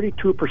think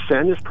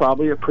 42% is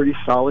probably a pretty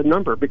solid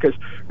number, because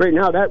right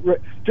now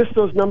just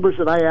those numbers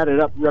that I added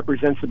up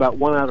represents about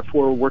 1 out of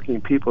 4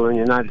 working people in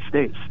the United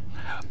States.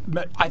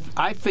 But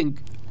I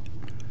think,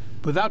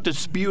 without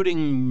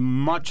disputing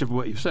much of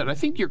what you've said, I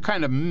think you're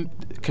kind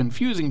of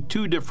confusing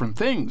two different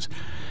things.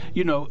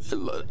 You know,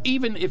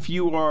 even if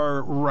you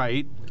are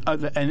right,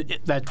 and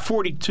that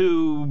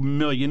 42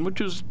 million,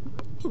 which is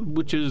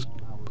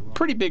a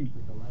pretty big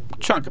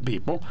chunk of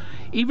people,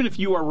 even if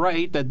you are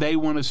right that they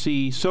want to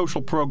see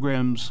social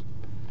programs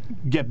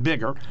get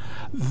bigger,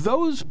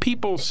 those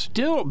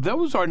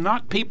are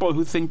not people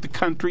who think the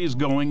country is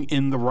going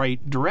in the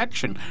right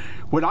direction.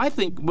 What I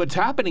think what's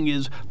happening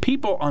is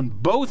people on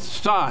both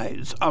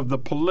sides of the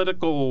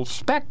political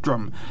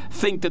spectrum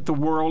think that the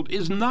world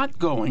is not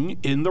going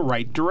in the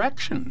right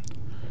direction.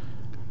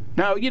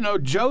 Now, you know,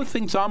 Joe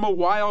thinks I'm a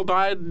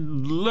wild-eyed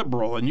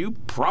liberal, and you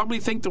probably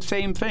think the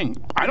same thing.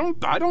 I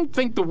don't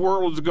think the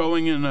world is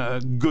going in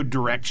a good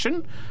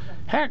direction.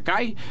 Heck,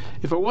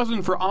 if it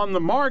wasn't for On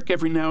the Mark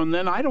every now and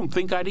then, I don't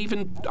think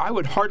I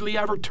would hardly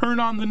ever turn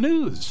on the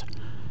news.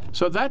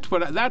 So that's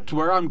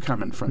where I'm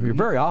coming from. You're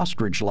very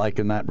ostrich-like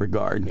in that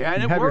regard. Yeah,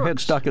 and you it have works. your head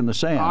stuck in the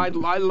sand.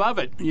 I love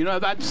it. You know,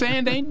 that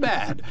sand ain't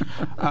bad.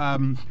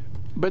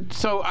 But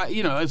so,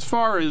 you know, as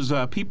far as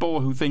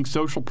people who think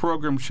social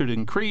programs should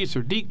increase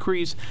or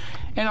decrease,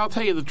 and I'll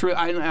tell you the truth,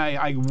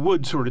 I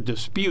would sort of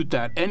dispute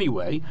that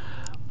anyway.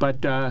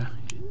 But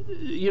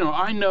you know,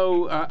 I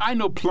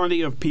know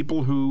plenty of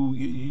people who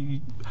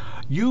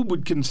you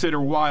would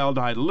consider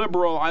wild-eyed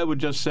liberal. I would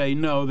just say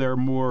no,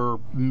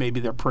 maybe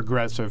they're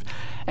progressive.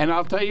 And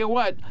I'll tell you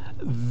what,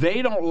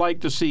 they don't like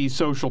to see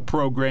social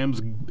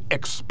programs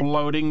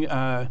exploding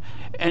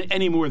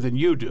any more than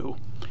you do.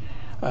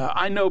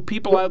 I know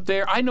people out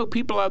there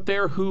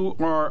who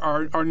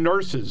are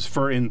nurses,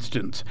 for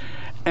instance,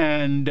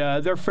 and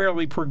they're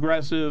fairly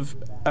progressive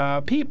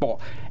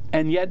people.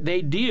 And yet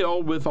they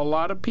deal with a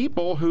lot of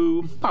people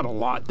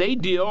they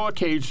deal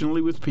occasionally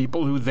with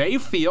people who they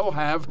feel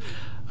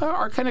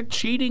are kind of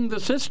cheating the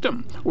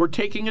system or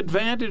taking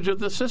advantage of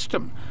the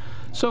system.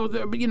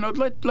 So, you know,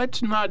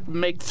 let's not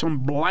make some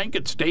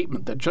blanket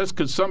statement that just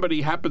because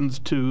somebody happens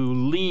to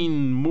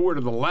lean more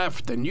to the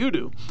left than you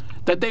do,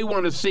 that they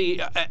want to see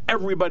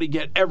everybody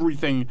get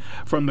everything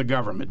from the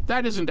government.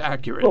 That isn't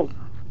accurate. Well,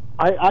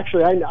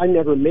 I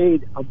never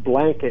made a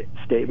blanket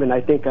statement.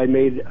 I think I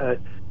made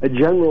a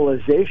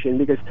generalization,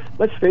 because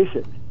let's face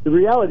it, the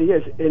reality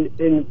is,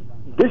 and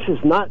this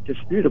is not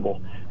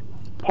disputable,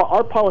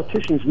 our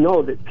politicians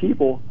know that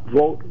people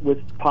vote with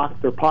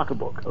their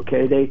pocketbook,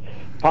 okay? They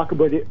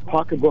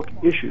pocketbook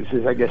issues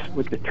is, I guess,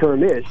 what the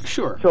term is.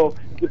 Sure. So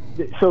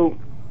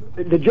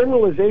the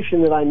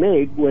generalization that I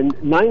made when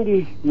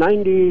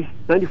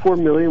 94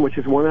 million, which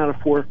is 1 out of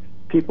 4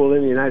 people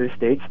in the United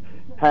States,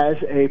 has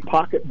a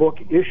pocketbook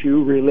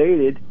issue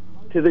related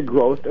to the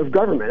growth of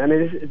government. I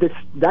mean,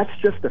 that's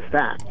just a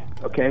fact,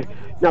 okay?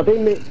 Now,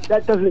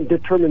 that doesn't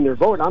determine their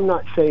vote. I'm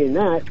not saying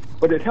that,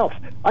 but it helps.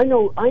 I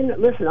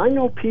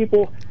know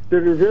people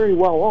that are very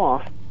well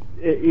off.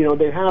 You know,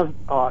 they have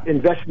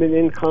investment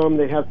income,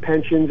 they have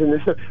pensions and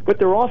this stuff, but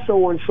they're also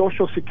on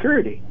Social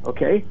Security,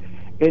 okay?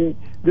 And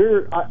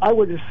I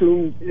would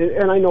assume,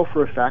 and I know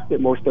for a fact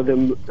that most of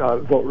them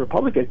vote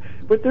Republican,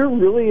 but they're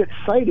really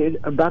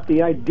excited about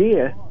the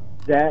idea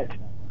that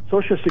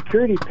Social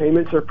Security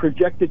payments are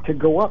projected to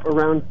go up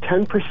around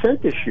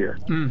 10% this year.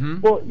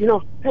 Mm-hmm. Well, you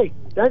know, hey,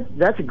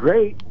 that's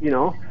great, you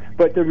know,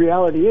 but the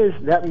reality is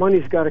that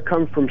money's got to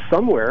come from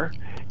somewhere,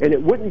 and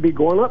it wouldn't be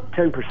going up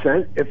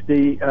 10% if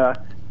the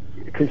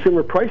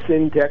consumer price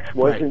index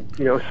wasn't, right,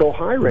 you know, so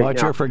high right now.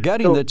 But you're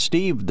forgetting that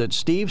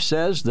Steve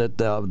says that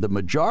the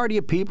majority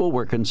of people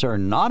were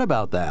concerned not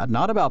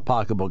about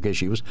pocketbook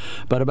issues,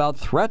 but about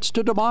threats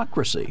to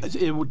democracy.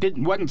 It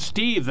wasn't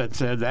Steve that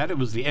said that. It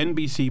was the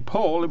NBC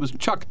poll. It was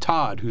Chuck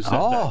Todd who said that.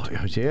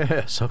 Oh,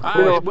 yes, of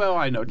course. Well,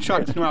 I know.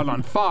 Chuck's not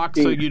on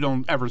Fox, so you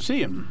don't ever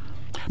see him.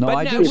 No, but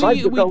I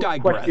do. We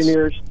digress.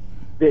 Questionnaires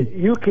that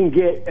you can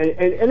get,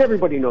 and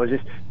everybody knows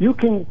this, you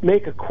can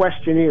make a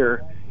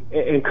questionnaire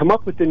and come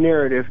up with the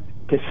narrative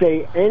to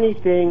say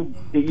anything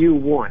that you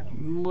want.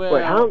 Well,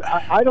 but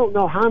I don't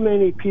know how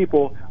many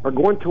people are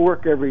going to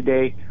work every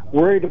day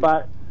worried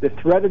about the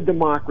threat of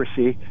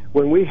democracy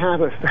when we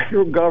have a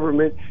federal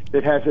government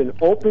that has an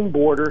open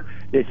border,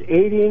 that's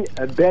aiding,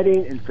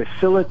 abetting, and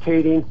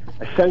facilitating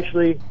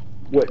essentially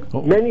what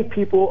many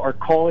people are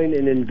calling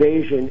an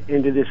invasion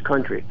into this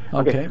country.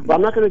 Okay. Well,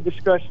 I'm not going to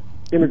discuss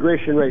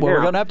immigration right now. Well,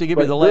 we're going to have to give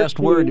you the last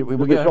word. We're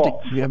going to have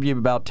results. to give you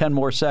about 10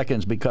 more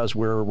seconds because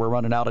we're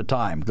running out of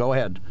time. Go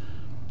ahead.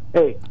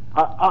 Hey,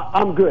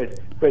 I'm good,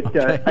 but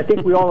I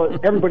think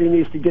everybody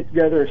needs to get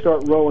together and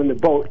start rowing the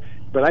boat.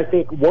 But I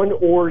think one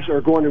oars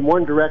are going in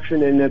one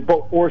direction, and the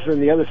oars on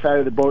the other side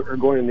of the boat are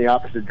going in the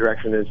opposite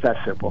direction. And it's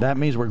that simple. That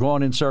means we're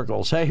going in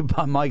circles. Hey,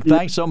 Mike,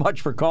 thanks so much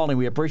for calling.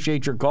 We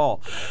appreciate your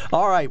call.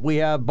 All right, we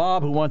have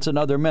Bob who wants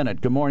another minute.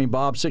 Good morning,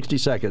 Bob. 60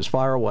 seconds.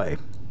 Fire away.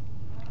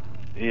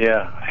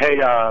 Yeah. Hey,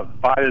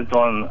 Biden's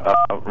doing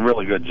a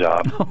really good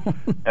job.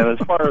 And as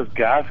far as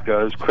gas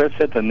goes, Chris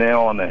hit the nail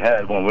on the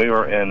head. When we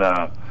were in,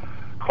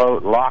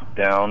 quote,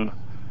 lockdown,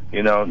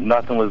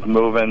 nothing was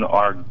moving.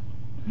 Our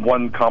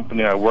one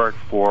company I worked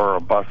for, a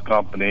bus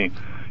company,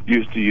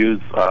 used to use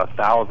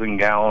 1,000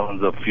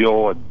 gallons of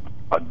fuel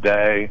a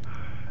day,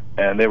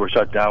 and they were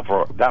shut down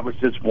that was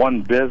just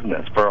one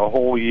business for a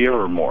whole year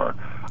or more.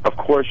 Of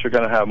course, you're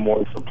going to have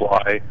more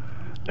supply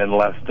and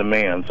less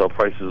demand, so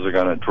prices are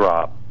going to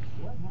drop.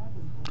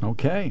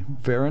 Okay,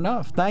 fair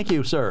enough. Thank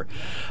you, sir.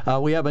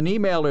 We have an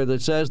emailer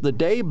that says, the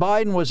day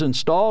Biden was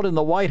installed in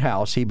the White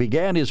House, he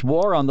began his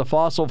war on the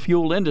fossil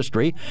fuel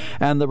industry,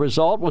 and the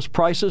result was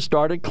prices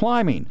started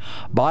climbing.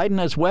 Biden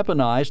has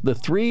weaponized the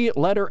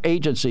three-letter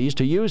agencies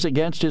to use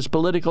against his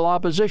political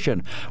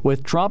opposition,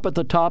 with Trump at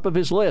the top of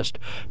his list.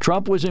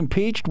 Trump was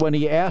impeached when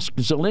he asked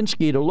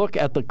Zelensky to look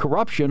at the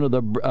corruption of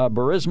the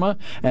Burisma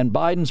and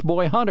Biden's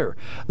boy Hunter.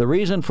 The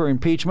reason for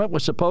impeachment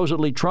was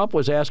supposedly Trump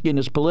was asking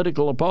his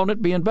political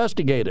opponent be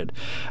investigated.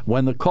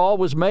 When the call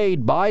was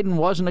made, Biden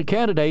wasn't a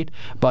candidate,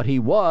 but he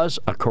was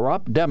a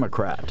corrupt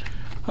Democrat.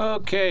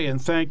 Okay,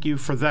 and thank you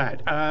for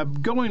that.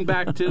 Going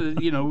back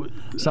to,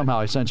 Somehow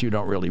I sense you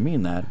don't really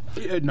mean that.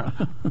 No.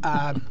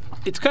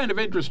 It's kind of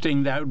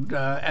interesting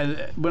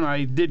that when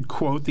I did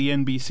quote the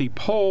NBC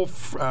poll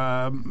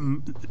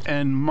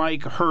and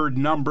Mike heard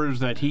numbers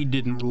that he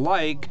didn't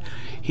like,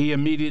 he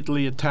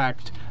immediately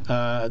attacked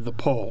the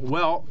poll.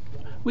 Well,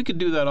 we could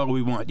do that all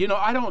we want.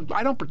 I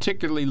don't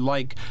particularly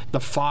like the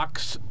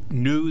Fox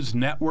News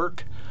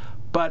network,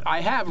 but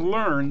I have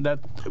learned that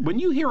when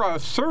you hear a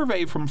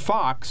survey from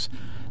Fox,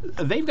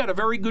 they've got a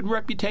very good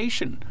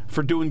reputation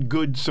for doing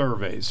good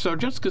surveys. So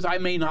just because I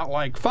may not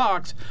like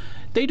Fox,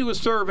 they do a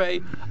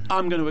survey,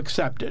 I'm going to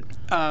accept it.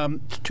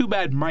 It's too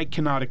bad Mike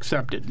cannot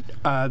accept it,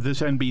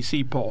 this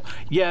NBC poll.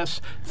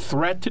 Yes,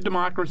 threat to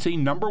democracy,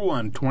 number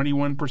one,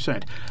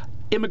 21%.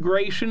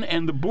 Immigration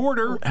and the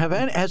border.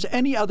 Has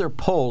any other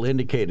poll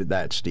indicated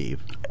that,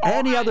 Steve?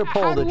 Any other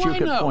poll that you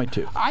could point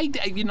to?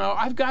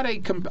 I've got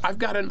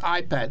an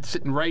iPad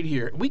sitting right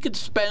here. We could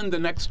spend the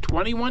next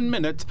 21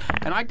 minutes,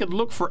 and I could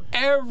look for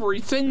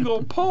every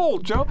single poll,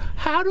 Joe.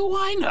 How do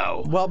I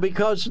know? Well,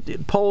 because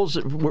polls,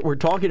 we're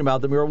talking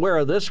about them. You're aware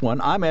of this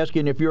one. I'm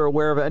asking if you're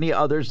aware of any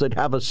others that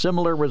have a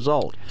similar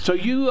result. So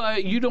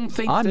you don't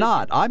think? I'm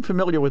not. I'm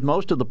familiar with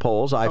most of the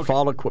polls. I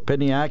follow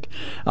Quinnipiac.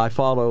 I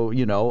follow,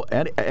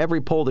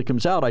 every poll that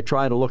comes out, I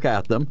try to look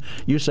at them.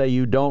 You say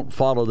you don't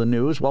follow the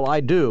news. Well, I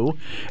do,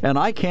 and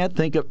I can't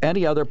think of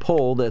any other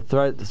poll that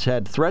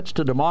had threats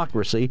to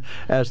democracy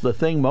as the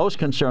thing most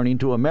concerning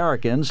to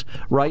Americans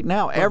right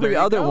now. Every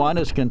other one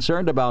is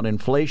concerned about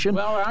inflation,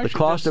 the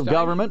cost of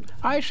government.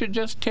 I should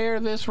just tear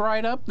this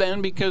right up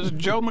then, because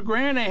Joe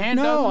McGranahan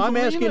No, I'm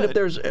asking if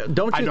there's.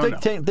 Don't you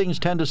think things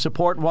tend to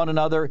support one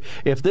another?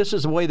 If this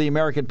is the way the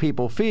American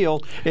people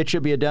feel, it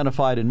should be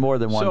identified in more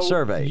than one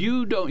survey.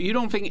 You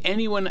don't think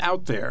anyone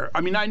out there? I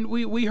mean,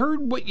 we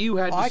heard what you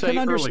had to say earlier. I can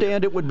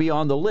understand it would be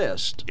on the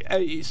list.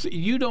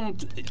 You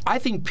don't. I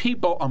think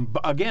people,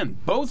 again,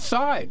 both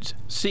sides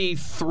see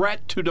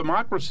threat to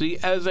democracy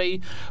as a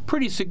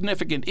pretty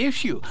significant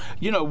issue.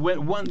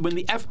 When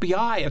the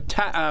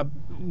FBI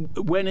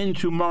went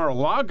into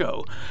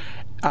Mar-a-Lago,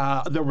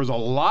 there was a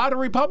lot of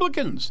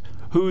Republicans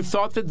who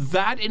thought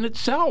that in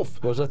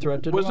itself was a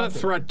threat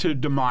to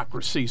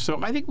democracy. So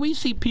I think we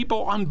see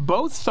people on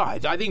both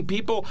sides. I think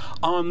people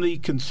on the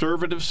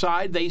conservative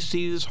side, they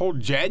see this whole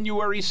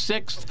January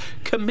 6th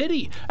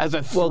committee as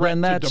a threat to democracy. Well, then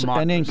that's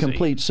an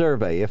incomplete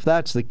survey. If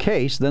that's the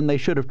case, then they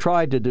should have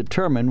tried to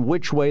determine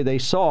which way they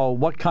saw,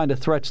 what kind of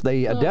threats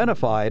they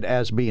identified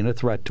as being a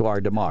threat to our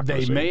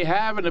democracy. They may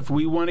have, and if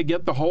we want to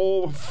get the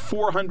whole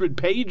 400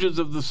 pages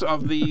of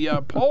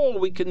the poll,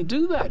 we can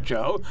do that,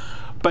 Joe.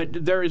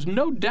 But there is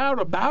no doubt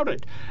about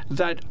it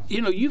that,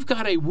 you've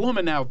got a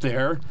woman out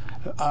there.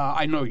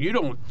 I know you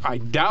don't. I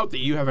doubt that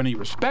you have any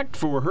respect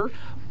for her.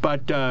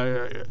 But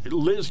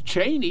Liz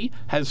Cheney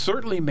has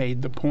certainly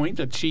made the point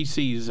that she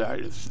sees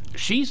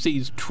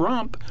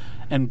Trump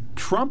and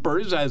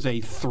Trumpers as a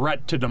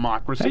threat to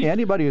democracy. Hey,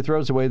 anybody who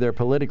throws away their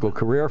political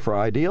career for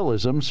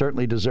idealism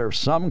certainly deserves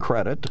some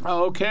credit.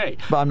 Okay.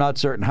 But I'm not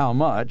certain how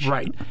much.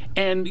 Right.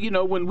 And,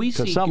 when we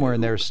see... Because somewhere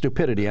in there,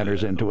 stupidity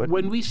enters into it.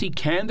 When we see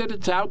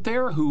candidates out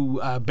there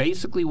who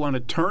basically want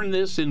to turn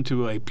this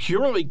into a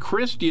purely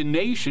Christian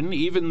nation,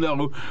 even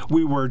though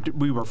we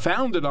were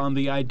founded on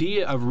the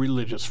idea of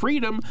religious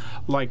freedom,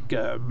 like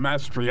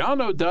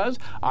Mastriano does,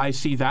 I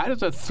see that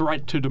as a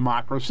threat to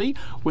democracy.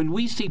 When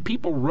we see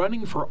people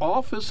running for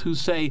office who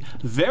say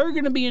they're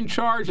going to be in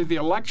charge of the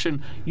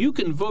election, you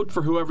can vote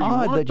for whoever you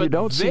want, that you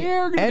don't see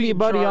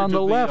anybody on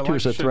the left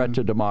who's a threat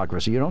to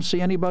democracy. You don't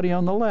see anybody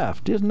on the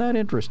left. Isn't that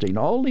interesting?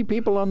 Only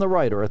people on the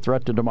right are a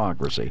threat to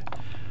democracy.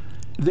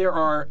 There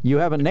are... You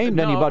haven't named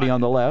anybody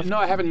on the left. No,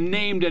 I haven't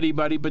named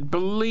anybody, but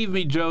believe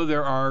me, Joe,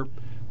 there are...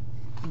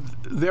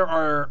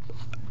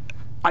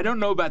 I don't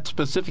know about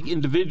specific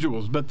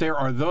individuals, but there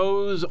are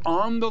those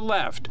on the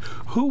left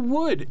who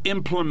would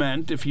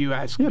implement, if you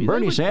ask me.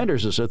 Bernie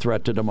Sanders is a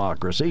threat to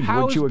democracy.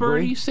 Would you agree?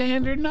 Bernie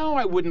Sanders? No,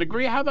 I wouldn't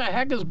agree. How the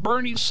heck is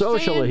Bernie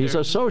Sanders? He's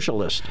a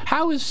socialist.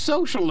 How is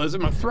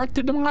socialism a threat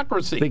to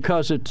democracy?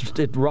 Because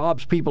it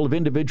robs people of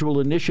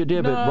individual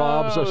initiative. It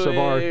robs us of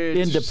our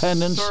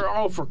independence.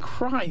 For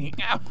crying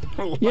out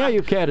loud. Yeah,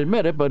 you can't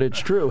admit it, but it's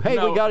true.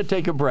 Hey, we got to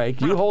take a break.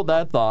 You hold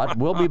that thought.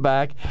 We'll be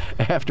back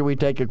after we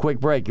take a quick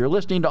break. You're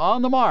listening to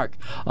On the Mark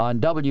on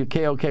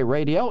WKOK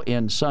Radio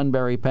in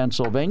Sunbury,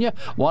 Pennsylvania.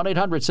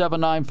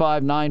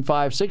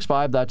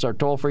 1-800-795-9565. That's our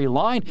toll-free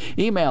line.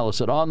 Email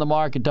us at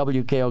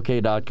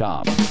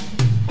onthemark@wkok.com.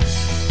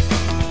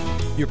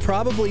 You're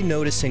probably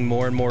noticing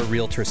more and more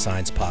realtor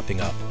signs popping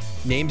up.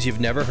 Names you've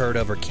never heard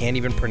of or can't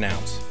even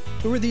pronounce.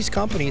 Who are these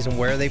companies and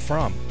where are they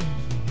from?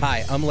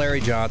 Hi, I'm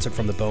Larry Johnson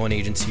from the Bowen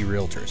Agency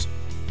Realtors.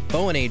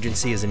 Bowen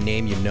Agency is a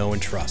name you know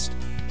and trust.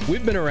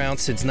 We've been around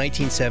since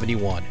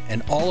 1971,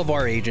 and all of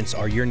our agents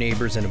are your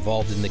neighbors and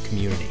involved in the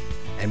community.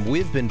 And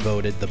we've been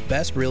voted the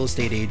best real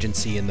estate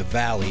agency in the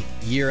Valley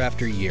year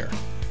after year.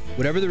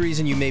 Whatever the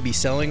reason you may be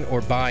selling or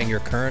buying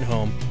your current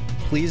home,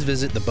 please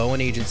visit the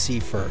Bowen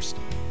Agency first.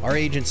 Our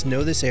agents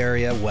know this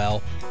area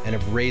well and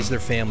have raised their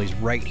families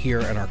right here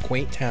in our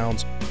quaint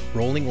towns,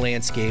 rolling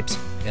landscapes,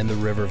 and the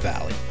River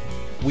Valley.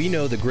 We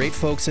know the great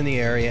folks in the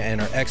area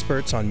and are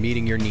experts on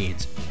meeting your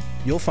needs.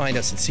 You'll find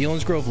us at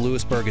Selinsgrove,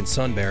 Lewisburg, and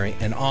Sunbury,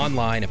 and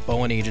online at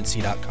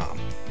bowenagency.com.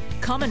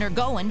 Coming or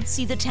going,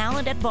 see the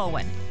talent at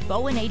Bowen.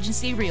 Bowen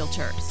Agency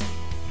Realtors.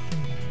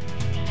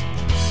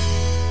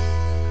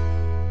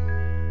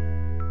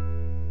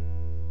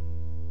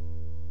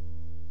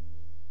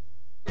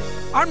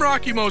 I'm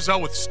Rocky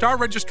Moselle with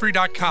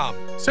StarRegistry.com.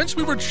 Since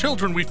we were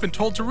children, we've been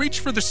told to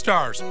reach for the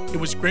stars. It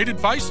was great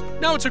advice.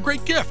 Now it's a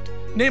great gift.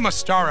 Name a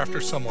star after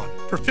someone.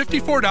 For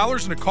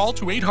 $54 and a call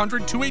to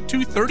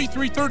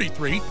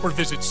 800-282-3333 or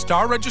visit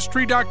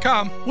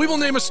StarRegistry.com, we will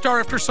name a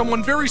star after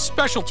someone very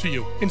special to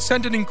you and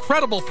send an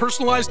incredible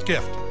personalized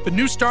gift. The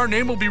new star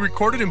name will be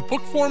recorded in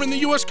book form in the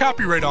U.S.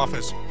 Copyright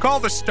Office. Call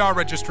the Star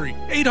Registry,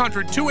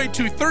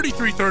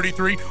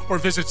 800-282-3333 or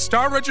visit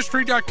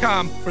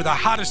StarRegistry.com for the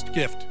hottest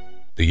gift.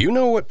 Do you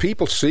know what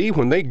people see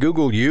when they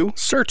Google you?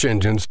 Search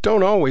engines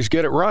don't always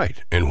get it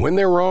right, and when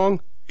they're wrong,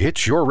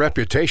 it's your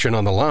reputation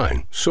on the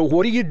line. So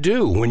what do you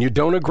do when you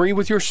don't agree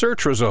with your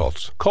search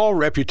results? Call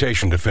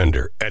Reputation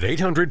Defender at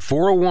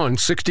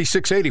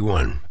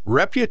 800-401-6681.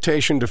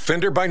 Reputation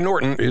Defender by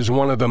Norton is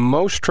one of the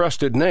most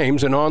trusted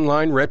names in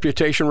online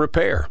reputation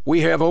repair.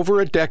 We have over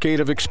a decade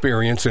of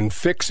experience in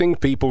fixing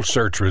people's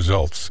search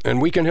results,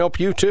 and we can help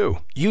you too.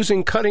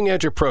 Using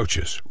cutting-edge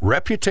approaches,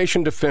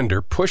 Reputation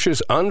Defender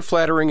pushes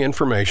unflattering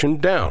information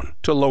down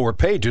to lower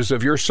pages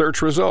of your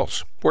search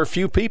results, where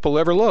few people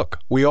ever look.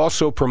 We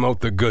also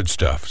promote the good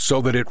stuff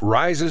so that it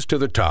rises to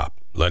the top,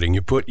 letting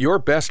you put your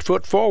best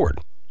foot forward.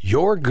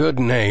 Your good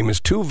name is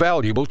too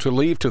valuable to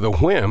leave to the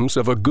whims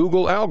of a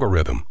Google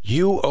algorithm.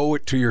 You owe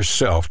it to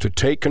yourself to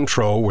take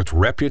control with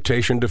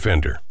Reputation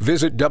Defender.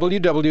 Visit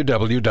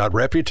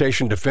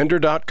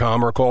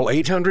www.reputationdefender.com or call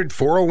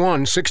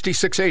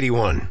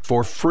 800-401-6681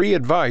 for free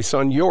advice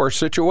on your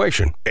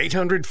situation.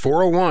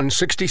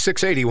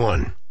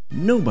 800-401-6681.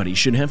 Nobody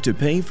should have to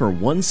pay for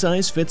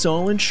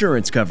one-size-fits-all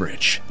insurance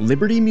coverage.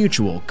 Liberty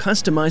Mutual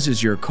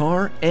customizes your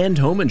car and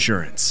home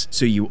insurance,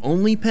 so you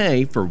only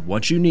pay for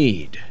what you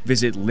need.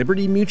 Visit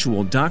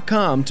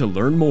libertymutual.com to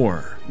learn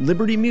more.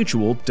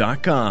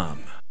 libertymutual.com.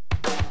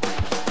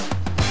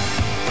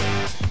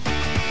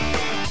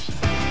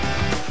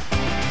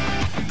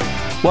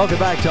 Welcome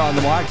back to On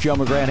the Mark. Joe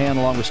McGranahan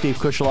along with Steve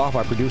Kushloff.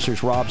 Our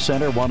producers, Rob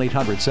Center.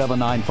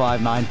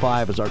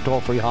 1-800-795-95 is our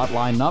toll-free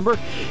hotline number.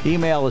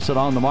 Email us at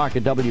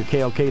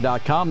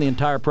onthemark@wkok.com. The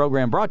entire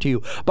program brought to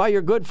you by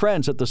your good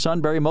friends at the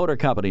Sunbury Motor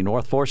Company,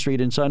 North 4th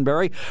Street in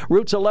Sunbury,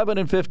 routes 11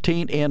 and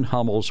 15 in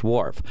Hummel's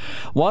Wharf.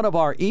 One of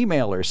our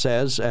emailers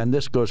says, and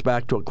this goes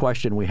back to a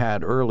question we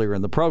had earlier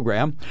in the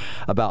program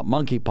about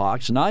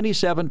monkeypox,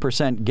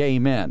 97% gay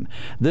men.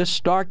 This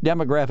stark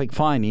demographic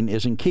finding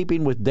is in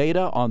keeping with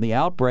data on the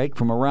outbreak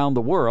from from around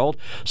the world,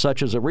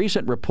 such as a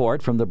recent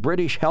report from the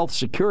British Health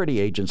Security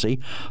Agency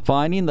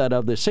finding that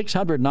of the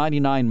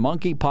 699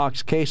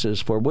 monkeypox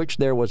cases for which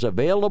there was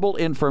available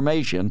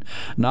information,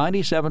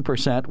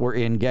 97% were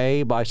in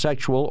gay,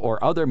 bisexual,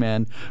 or other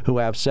men who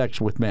have sex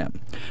with men.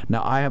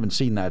 Now, I haven't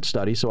seen that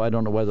study, so I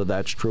don't know whether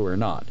that's true or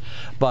not.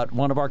 But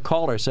one of our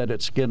callers said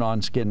it's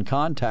skin-on-skin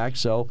contact,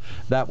 so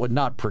that would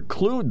not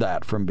preclude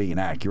that from being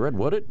accurate,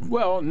 would it?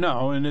 Well,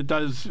 no, and it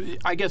does.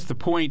 I guess the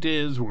point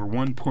is, or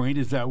one point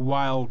is that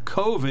while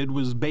COVID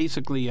was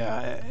basically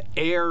a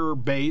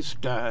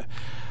air-based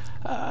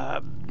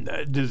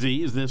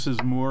disease, this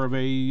is more of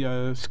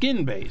a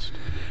skin-based.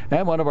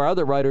 And one of our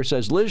other writers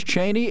says, Liz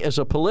Cheney is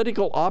a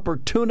political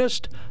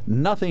opportunist,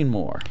 nothing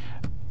more.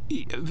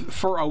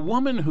 For a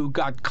woman who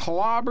got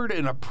clobbered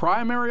in a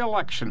primary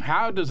election,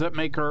 how does that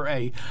make her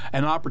an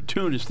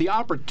opportunist? The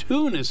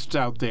opportunists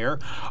out there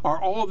are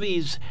all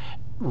these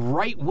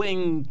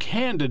right-wing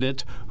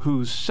candidates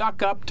who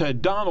suck up to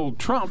Donald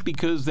Trump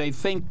because they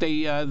think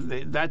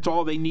that's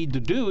all they need to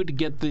do to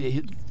get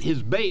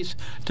his base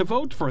to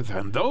vote for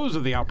them. Those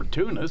are the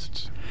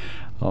opportunists.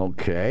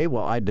 Okay,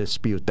 well, I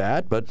dispute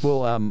that, but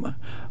we'll...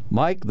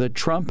 Mike, the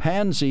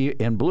Trump-pansy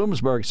in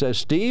Bloomsburg, says,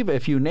 Steve,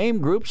 if you name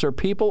groups or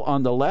people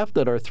on the left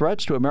that are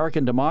threats to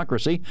American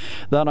democracy,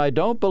 then I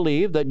don't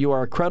believe that you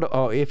are credible.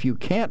 Oh, if you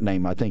can't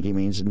name, I think he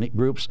means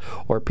groups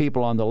or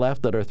people on the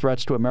left that are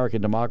threats to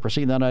American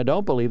democracy, then I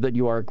don't believe that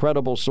you are a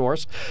credible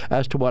source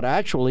as to what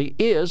actually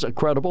is a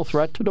credible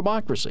threat to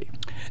democracy.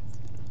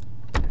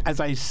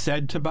 As I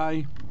said to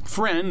my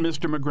friend,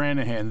 Mr.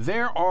 McGranahan,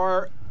 there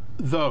are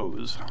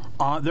those.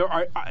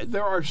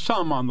 There are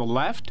some on the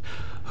left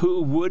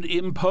who would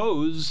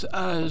impose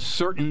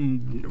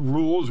certain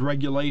rules,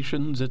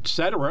 regulations,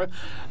 etc.,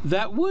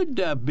 that would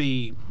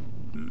be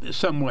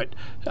somewhat,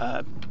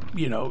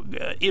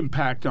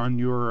 impact on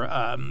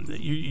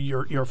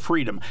your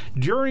freedom.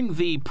 During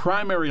the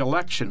primary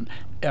election,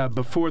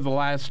 before the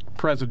last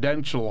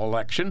presidential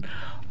election,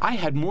 I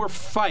had more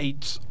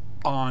fights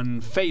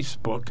on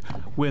Facebook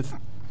with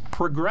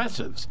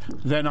progressives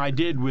than I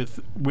did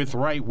with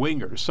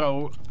right-wingers.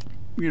 So,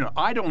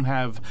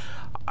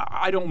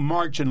 I don't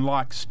march in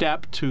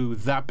lockstep to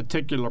that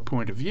particular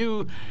point of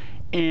view.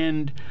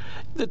 And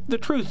the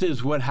truth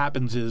is, what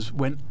happens is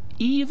when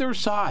either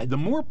side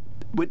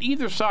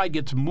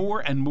gets more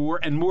and more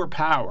and more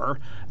power,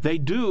 they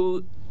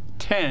do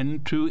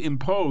tend to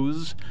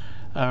impose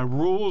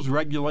rules,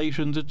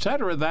 regulations,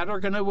 etc., that are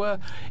going to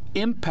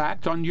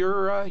impact on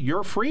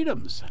your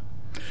freedoms.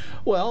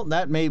 Well,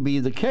 that may be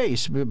the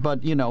case, but,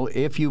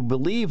 if you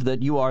believe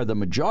that you are the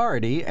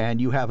majority and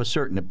you have a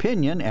certain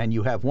opinion and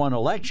you have won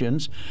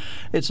elections,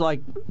 it's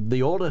like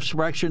the old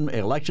expression,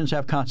 elections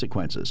have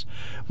consequences.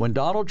 When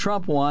Donald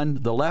Trump won,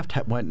 the left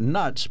went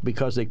nuts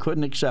because they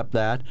couldn't accept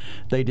that.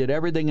 They did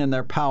everything in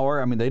their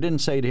power. I mean, they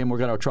didn't say to him, we're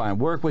going to try and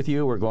work with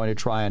you, we're going to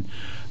try and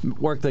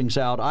work things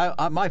out.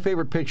 My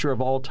favorite picture of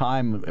all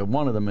time,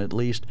 one of them at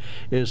least,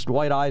 is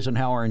Dwight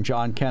Eisenhower and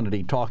John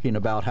Kennedy talking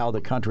about how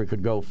the country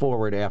could go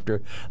forward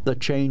after the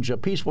a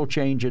peaceful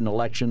change in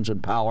elections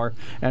and power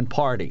and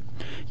party.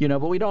 But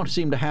we don't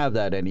seem to have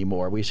that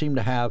anymore. We seem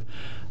to have,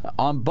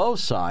 on both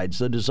sides,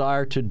 the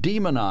desire to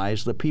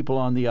demonize the people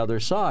on the other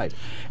side.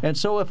 And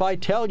so if I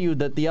tell you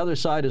that the other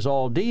side is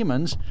all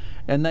demons,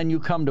 and then you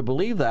come to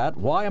believe that,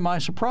 why am I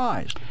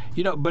surprised?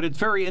 But it's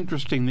very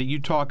interesting that you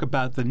talk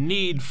about the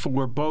need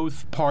for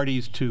both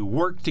parties to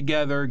work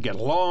together, get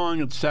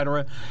along,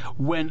 etc.,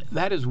 when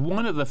that is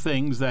one of the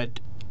things that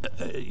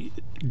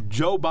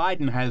Joe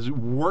Biden has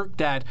worked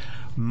at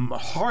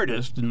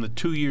hardest in the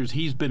 2 years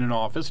he's been in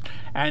office,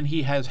 and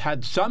he has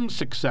had some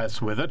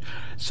success with it.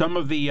 Some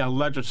of the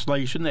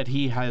legislation that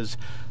he has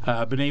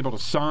been able to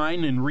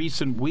sign in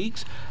recent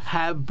weeks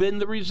have been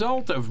the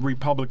result of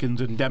Republicans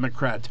and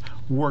Democrats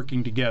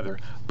working together.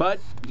 But,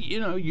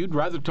 you'd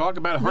rather talk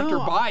about Hunter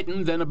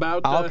Biden than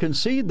about... I'll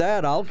concede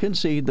that. I'll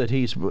concede that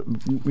he's,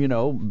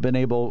 been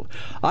able...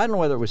 I don't know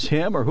whether it was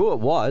him or who it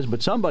was,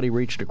 but somebody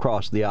reached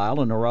across the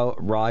aisle and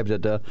arrived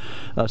at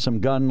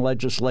some gun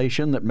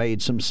legislation that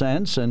made some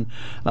sense, and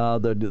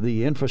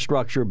the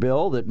infrastructure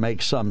bill that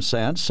makes some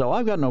sense. So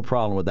I've got no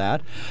problem with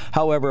that.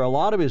 However, a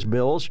lot of his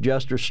bills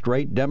just are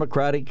straight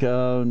Democratic,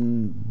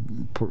 everybody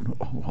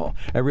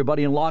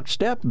in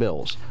lockstep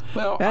bills.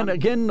 And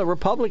again, the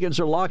Republicans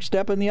are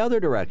lockstep in the other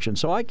direction.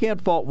 So I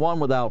can't fault one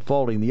without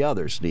faulting the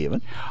other,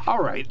 Stephen.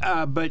 All right.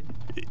 But,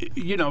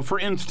 for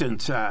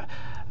instance... what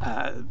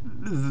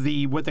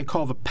they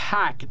call the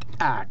PACT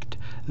Act,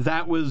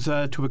 that was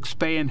to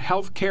expand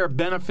health care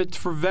benefits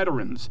for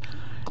veterans,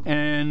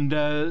 and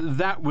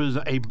that was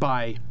a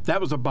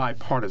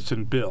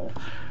bipartisan bill.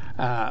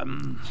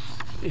 And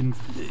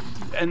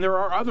there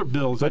are other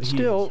bills. But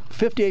still,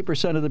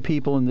 58% of the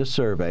people in this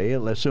survey,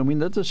 assuming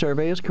that the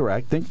survey is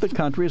correct, think the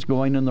country is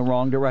going in the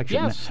wrong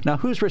direction. Yes. Now,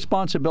 whose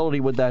responsibility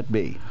would that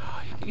be?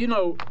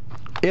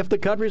 If the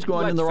country's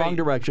going in the wrong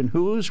direction,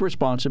 whose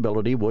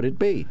responsibility would it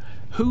be?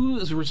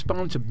 Whose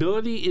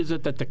responsibility is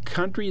it that the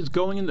country is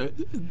going in the...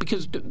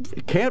 Because...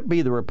 It can't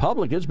be the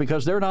Republicans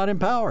because they're not in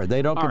power.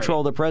 They don't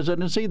control the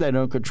presidency. They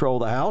don't control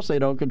the House. They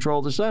don't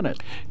control the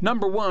Senate.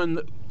 Number one,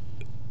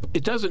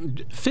 it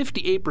doesn't...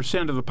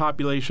 58% of the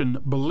population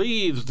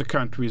believes the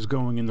country is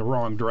going in the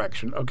wrong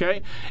direction,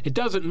 okay? It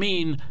doesn't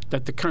mean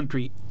that the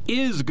country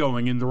is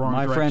going in the wrong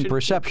direction. My friend,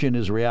 perception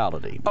is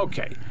reality.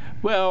 Okay.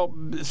 Well,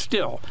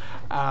 still.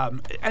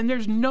 And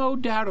there's no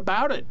doubt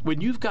about it. When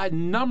you've got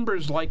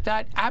numbers like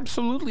that,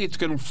 absolutely it's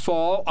going to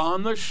fall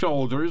on the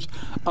shoulders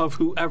of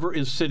whoever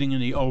is sitting in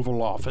the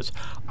Oval Office.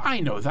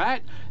 I know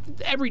that.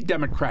 Every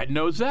Democrat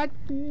knows that.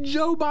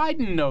 Joe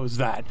Biden knows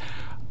that.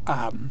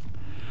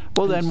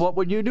 Well, then what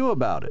would you do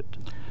about it?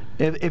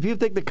 If you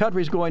think the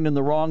country's going in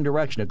the wrong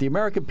direction, if the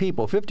American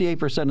people,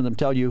 58% of them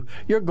tell you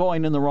you're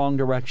going in the wrong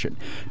direction,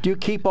 do you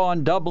keep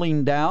on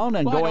doubling down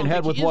and going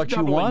ahead with what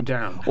you want?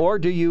 Or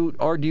do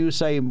you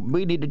say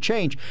we need to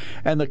change?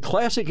 And the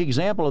classic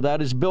example of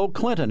that is Bill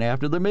Clinton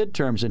after the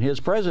midterms in his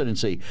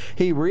presidency.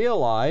 He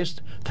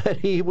realized that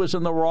he was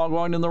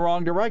going in the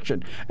wrong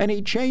direction, and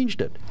he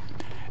changed it.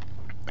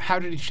 How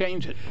did he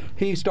change it?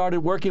 He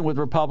started working with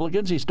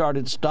Republicans. He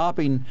started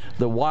stopping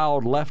the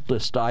wild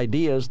leftist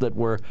ideas that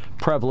were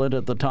prevalent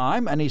at the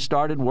time, and he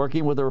started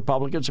working with the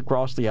Republicans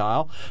across the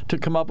aisle to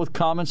come up with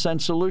common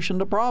sense solution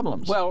to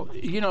problems. Well,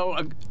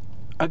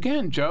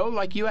 again, Joe,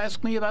 like you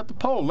asked me about the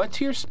poll, let's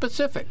hear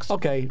specifics.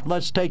 Okay,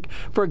 let's take,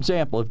 for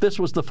example, if this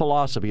was the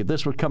philosophy, if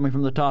this was coming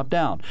from the top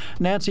down,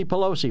 Nancy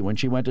Pelosi, when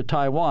she went to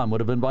Taiwan, would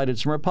have invited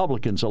some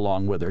Republicans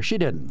along with her. She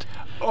didn't.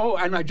 Oh,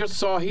 and I just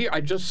saw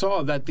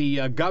that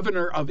the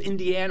governor of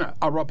Indiana,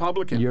 a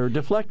Republican. You're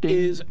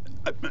deflecting.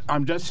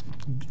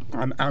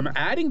 I'm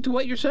adding to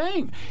what you're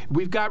saying.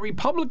 We've got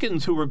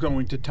Republicans who are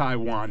going to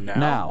Taiwan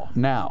now,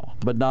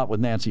 but not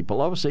with Nancy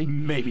Pelosi.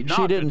 Maybe not.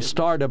 She didn't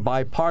start a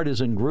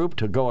bipartisan group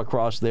to go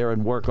across there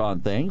and work on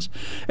things.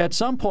 At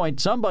some point,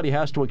 somebody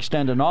has to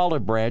extend an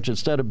olive branch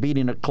instead of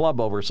beating a club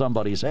over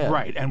somebody's head.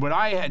 Right, and what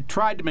I had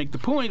tried to make the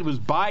point was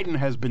Biden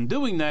has been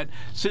doing that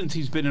since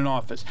he's been in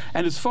office.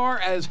 And as far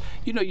as,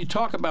 you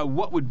talk about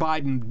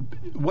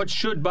what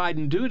should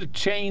Biden do to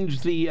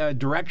change the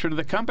direction of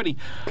the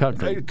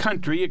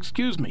country,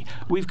 excuse me.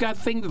 We've got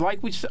things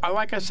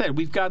like I said,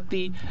 we've got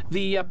the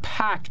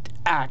PACT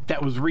Act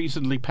that was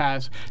recently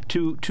passed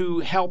to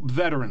help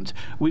veterans.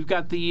 We've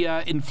got the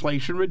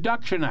Inflation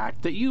Reduction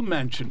Act that you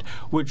mentioned,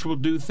 which will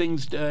do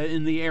things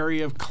in the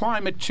area of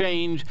climate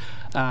change,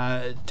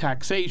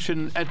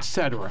 taxation,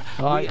 etc.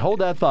 All right, hold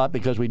that thought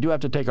because we do have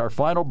to take our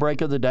final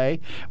break of the day.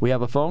 We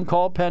have a phone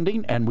call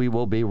pending, and we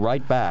will be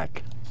right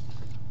back.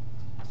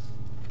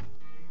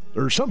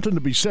 There's something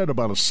to be said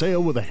about a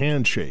sale with a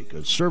handshake,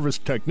 a service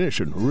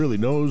technician who really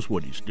knows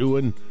what he's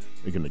doing.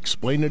 They can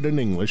explain it in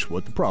English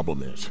what the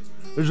problem is.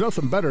 There's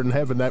nothing better than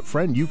having that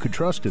friend you could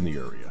trust in the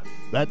area.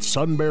 That's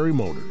Sunbury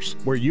Motors,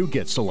 where you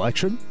get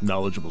selection,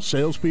 knowledgeable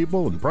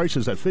salespeople, and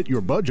prices that fit your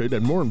budget,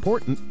 and more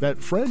important,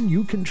 that friend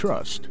you can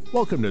trust.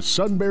 Welcome to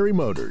Sunbury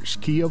Motors,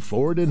 Kia,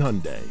 Ford, and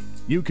Hyundai.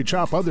 You could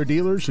shop other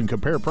dealers and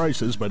compare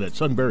prices, but at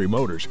Sunbury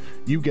Motors,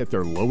 you get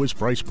their lowest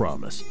price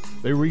promise.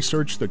 They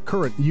research the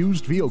current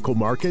used vehicle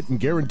market and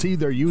guarantee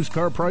their used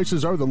car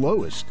prices are the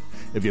lowest.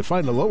 If you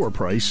find a lower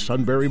price,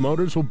 Sunbury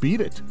Motors will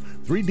beat it.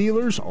 3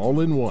 dealers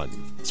all in one.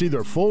 See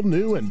their full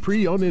new and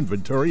pre-owned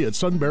inventory at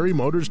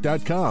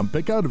sunburymotors.com.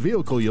 Pick out a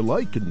vehicle you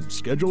like and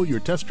schedule your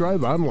test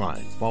drive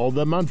online. Follow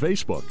them on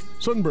Facebook.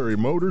 Sunbury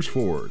Motors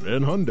Ford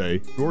and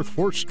Hyundai, North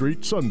 4th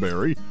Street,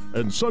 Sunbury,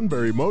 and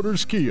Sunbury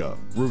Motors Kia,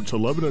 routes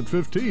 11 and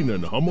 15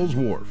 in Hummel's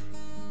Wharf.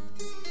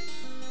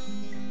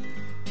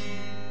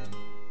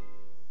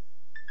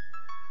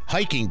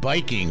 Hiking,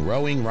 biking,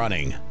 rowing,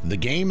 running. The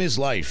game is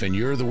life, and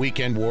you're the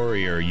weekend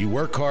warrior. You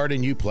work hard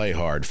and you play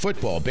hard.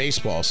 Football,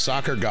 baseball,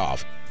 soccer,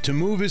 golf. To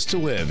move is to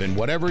live, and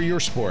whatever your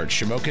sport,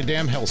 Shamokin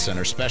Dam Health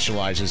Center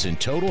specializes in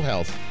total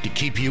health to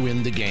keep you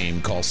in the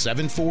game. Call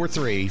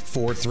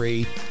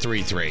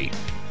 743-4333.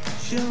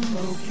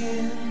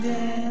 Shamokin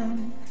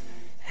Dam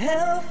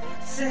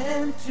Health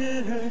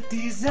Center,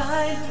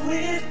 designed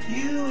with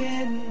you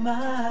in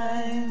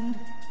mind.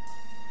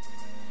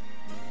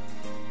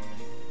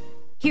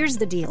 Here's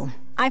the deal.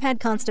 I've had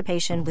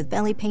constipation with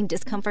belly pain,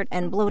 discomfort,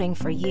 and bloating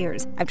for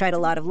years. I've tried a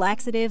lot of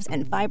laxatives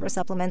and fiber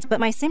supplements, but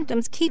my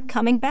symptoms keep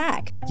coming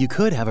back. You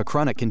could have a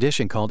chronic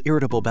condition called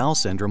irritable bowel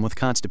syndrome with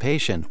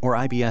constipation, or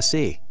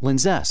IBS-C.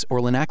 Linzess, or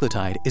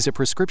linaclotide, is a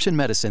prescription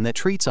medicine that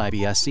treats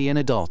IBS-C in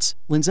adults.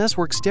 Linzess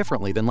works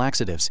differently than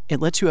laxatives.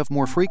 It lets you have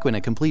more frequent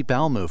and complete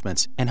bowel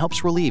movements and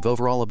helps relieve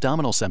overall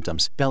abdominal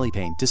symptoms, belly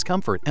pain,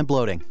 discomfort, and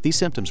bloating. These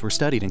symptoms were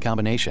studied in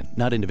combination,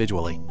 not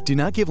individually. Do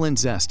not give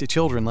Linzess to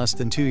children less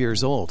than 2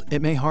 years old.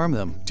 It may harm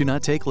them. system. Do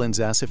not take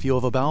Linzess if you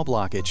have a bowel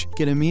blockage.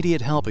 Get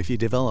immediate help if you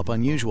develop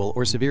unusual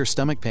or severe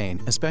stomach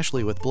pain,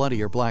 especially with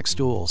bloody or black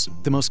stools.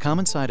 The most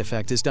common side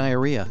effect is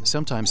diarrhea,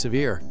 sometimes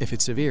severe. If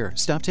it's severe,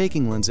 stop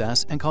taking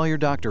Linzess and call your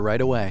doctor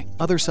right away.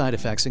 Other side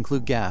effects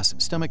include gas,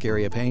 stomach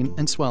area pain,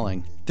 and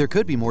swelling. There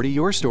could be more to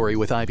your story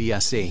with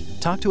IBS-C.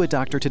 Talk to a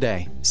doctor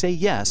today. Say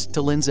yes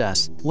to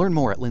Linzess. Learn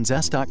more at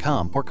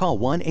linzess.com or call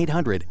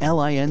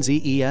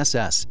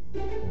 1-800-LINZESS.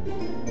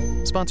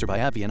 Sponsored by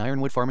AbbVie and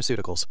Ironwood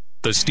Pharmaceuticals.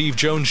 The Steve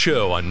Jones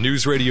Show on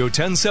News Radio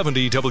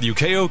 1070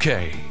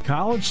 WKOK.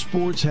 College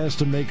sports has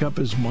to make up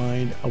his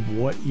mind of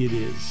what it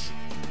is.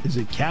 Is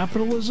it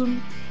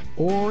capitalism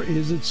or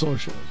is it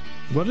socialism?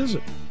 What is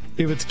it?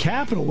 If it's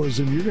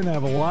capitalism, you're going to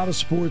have a lot of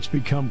sports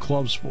become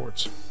club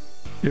sports.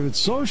 If it's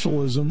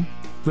socialism,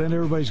 then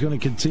everybody's going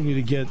to continue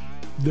to get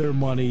their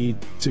money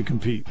to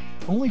compete.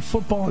 Only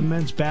football and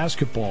men's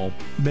basketball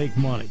make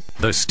money.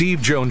 The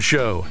Steve Jones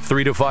Show,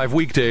 3 to 5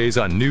 weekdays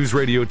on News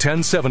Radio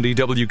 1070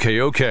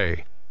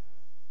 WKOK.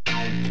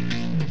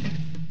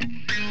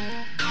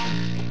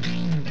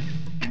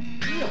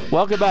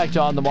 Welcome back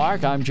to On the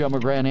Mark. I'm Joe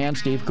McGranahan.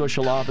 Steve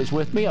Kushaloff is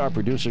with me. Our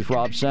producer's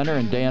Rob Center,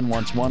 and Dan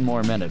wants one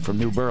more minute from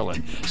New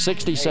Berlin.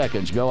 60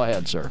 seconds. Go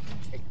ahead, sir.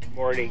 Good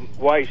morning.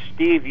 Why,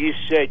 Steve, you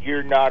said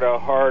you're not a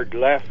hard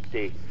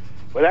lefty.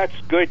 Well, that's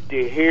good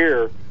to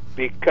hear,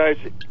 because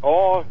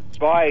all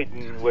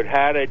Biden would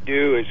have to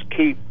do is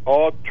keep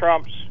most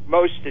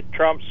of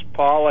Trump's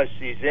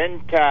policies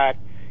intact,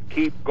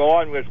 keep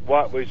going with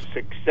what was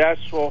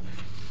successful,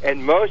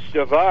 and most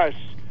of us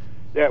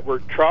that were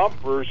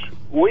Trumpers,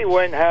 we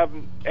wouldn't have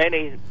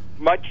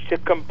much to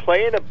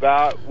complain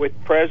about with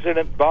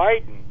President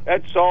Biden.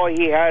 That's all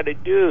he had to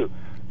do.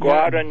 Go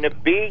out on the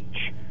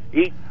beach,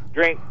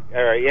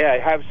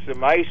 have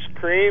some ice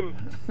cream,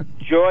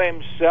 enjoy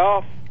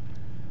himself,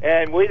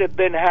 and we'd have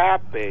been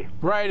happy.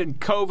 Right, and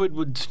COVID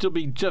would still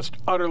be just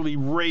utterly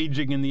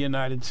raging in the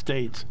United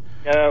States.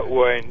 No, it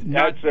wouldn't.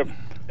 That's a myth.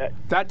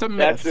 That's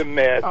a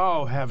myth.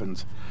 Oh,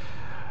 heavens.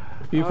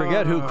 You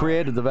forget who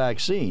created the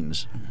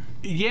vaccines.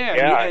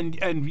 Yeah.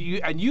 And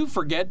you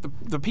forget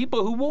the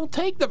people who won't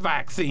take the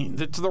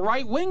vaccines. It's the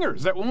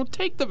right-wingers that won't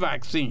take the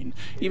vaccine,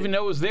 even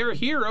though it was their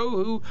hero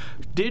who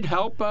did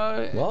help.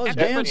 Well, as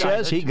Dan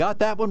says, he got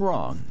that one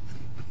wrong.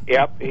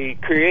 Yep, he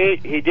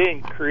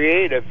didn't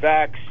create a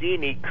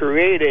vaccine. He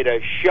created a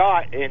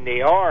shot in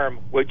the arm,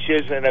 which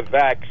isn't a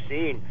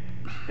vaccine.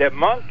 The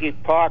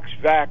monkeypox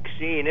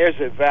vaccine is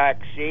a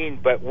vaccine,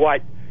 but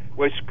what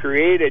was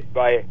created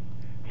by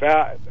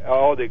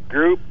the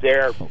group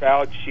there,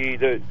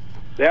 Fauci,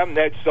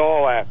 that's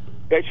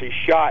a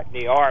shot in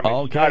the arm.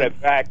 It's not a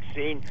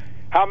vaccine.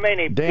 How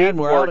many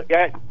people are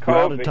getting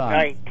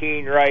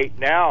COVID-19 right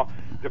now?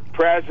 The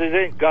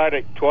president got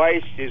it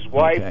twice. His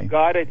wife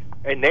got it.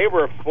 And they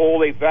were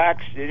fully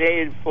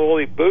vaccinated,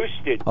 fully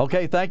boosted.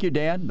 Okay, thank you,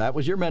 Dan. That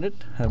was your minute,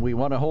 and we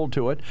want to hold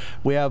to it.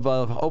 We have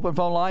open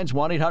phone lines,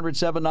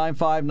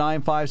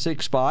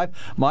 1-800-795-9565.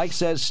 Mike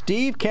says,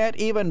 Steve can't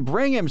even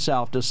bring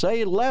himself to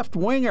say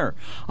left-winger.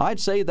 I'd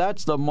say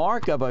that's the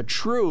mark of a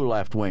true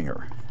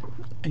left-winger.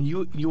 And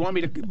you want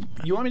me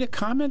to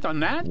comment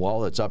on that?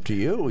 Well, it's up to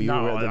you. You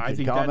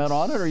can comment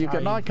on it, or you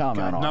cannot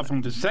comment on it.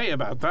 Nothing to say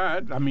about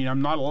that. I mean,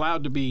 I'm not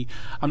allowed to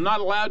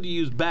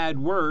use bad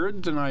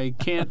words, and I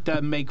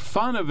can't make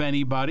fun of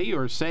anybody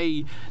or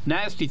say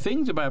nasty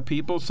things about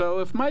people. So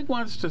if Mike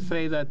wants to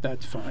say that,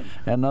 that's fine.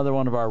 Another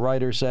one of our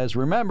writers says,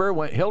 remember,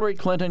 when Hillary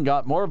Clinton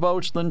got more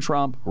votes than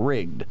Trump,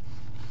 rigged.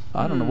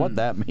 I don't know what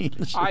that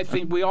means. I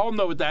think we all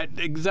know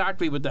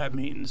exactly what that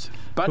means.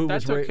 But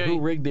that's okay.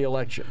 Who rigged the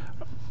election?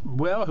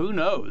 Well, who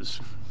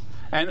knows?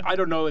 And I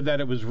don't know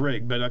that it was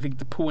rigged, but I think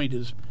the point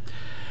is.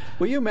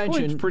 Well, you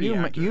mentioned.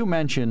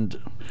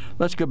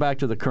 Let's go back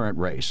to the current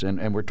race,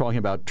 and we're talking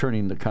about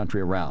turning the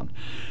country around.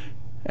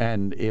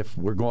 And if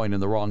we're going in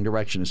the wrong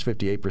direction, as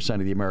 58%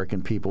 of the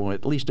American people,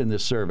 at least in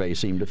this survey,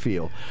 seem to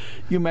feel.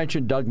 You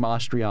mentioned Doug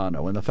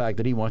Mastriano and the fact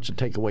that he wants to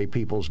take away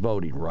people's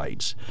voting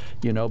rights,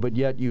 but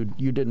yet you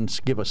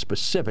didn't give a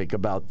specific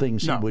about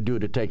things he would do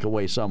to take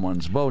away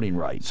someone's voting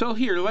rights. So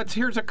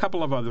here's a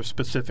couple of other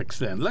specifics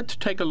then. Let's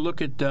take a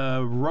look at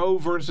Roe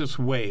versus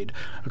Wade.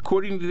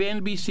 According to the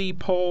NBC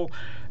poll,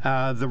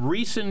 the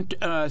recent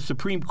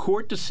Supreme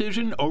Court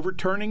decision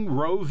overturning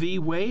Roe v.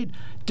 Wade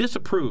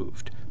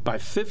disapproved by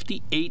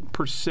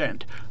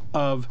 58%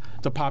 of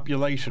the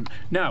population.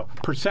 Now,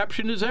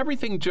 perception is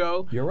everything,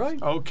 Joe. You're right.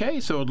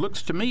 Okay, so it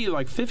looks to me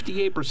like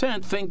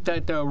 58% think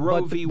that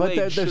Roe v. Wade should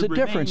remain. But there's a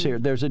difference here.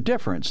 There's a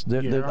difference.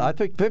 I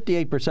think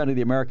 58% of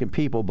the American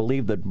people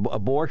believe that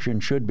abortion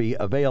should be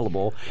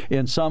available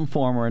in some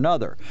form or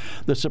another.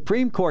 The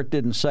Supreme Court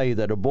didn't say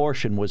that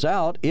abortion was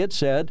out. It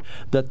said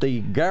that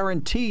the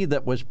guarantee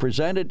that was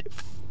presented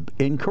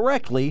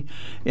incorrectly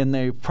in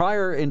the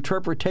prior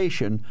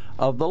interpretation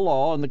of the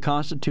law and the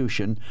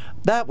Constitution,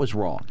 that was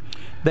wrong.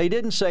 They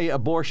didn't say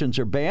abortions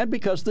are banned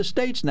because the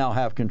states now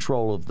have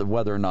control of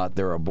whether or not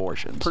they're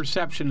abortions.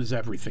 Perception is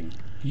everything.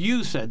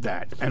 You said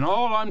that. And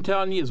all I'm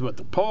telling you is what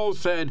the polls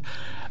said.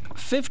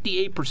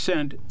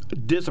 58%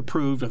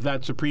 disapproved of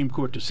that Supreme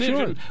Court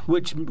decision,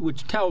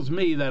 which tells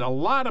me that a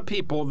lot of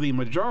people, the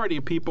majority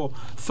of people,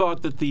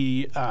 thought that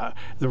the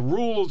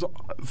rules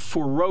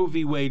for Roe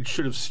v. Wade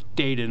should have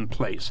stayed in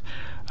place.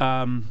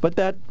 But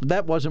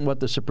that wasn't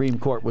what the Supreme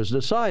Court was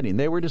deciding.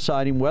 They were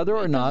deciding whether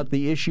or not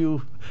the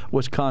issue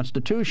was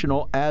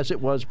constitutional as it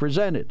was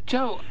presented.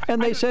 Joe,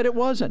 and they said it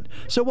wasn't.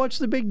 So what's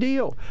the big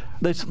deal?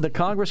 The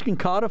Congress can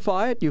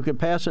codify it. You can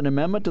pass an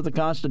amendment to the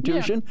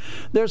Constitution.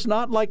 Yeah. There's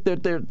not like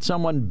that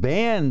someone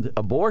banned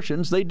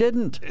abortions. They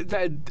didn't.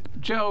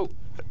 Joe,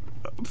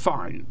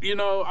 fine.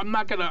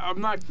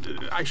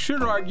 I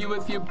should argue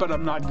with you, but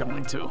I'm not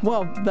going to.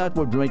 Well, that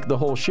would make the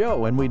whole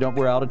show, and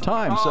we're out of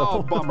time.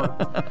 Oh, bummer.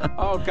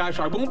 Oh, gosh,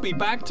 I won't be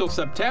back till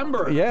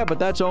September. Yeah, but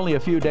that's only a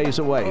few days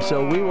away.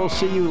 So we will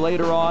see you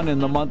later on in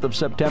the month of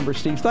September.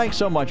 Steve, thanks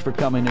so much for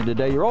coming in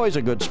today. You're always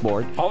a good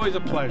sport. Always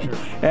a pleasure.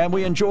 And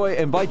we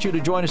invite you to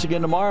join us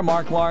again tomorrow.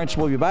 Mark Lawrence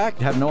will be back.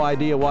 Have no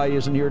idea why he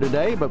isn't here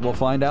today, but we'll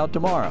find out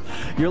tomorrow.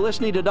 You're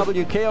listening to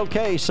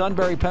WKOK,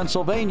 Sunbury,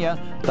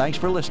 Pennsylvania. Thanks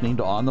for listening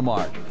to On the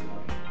Mark.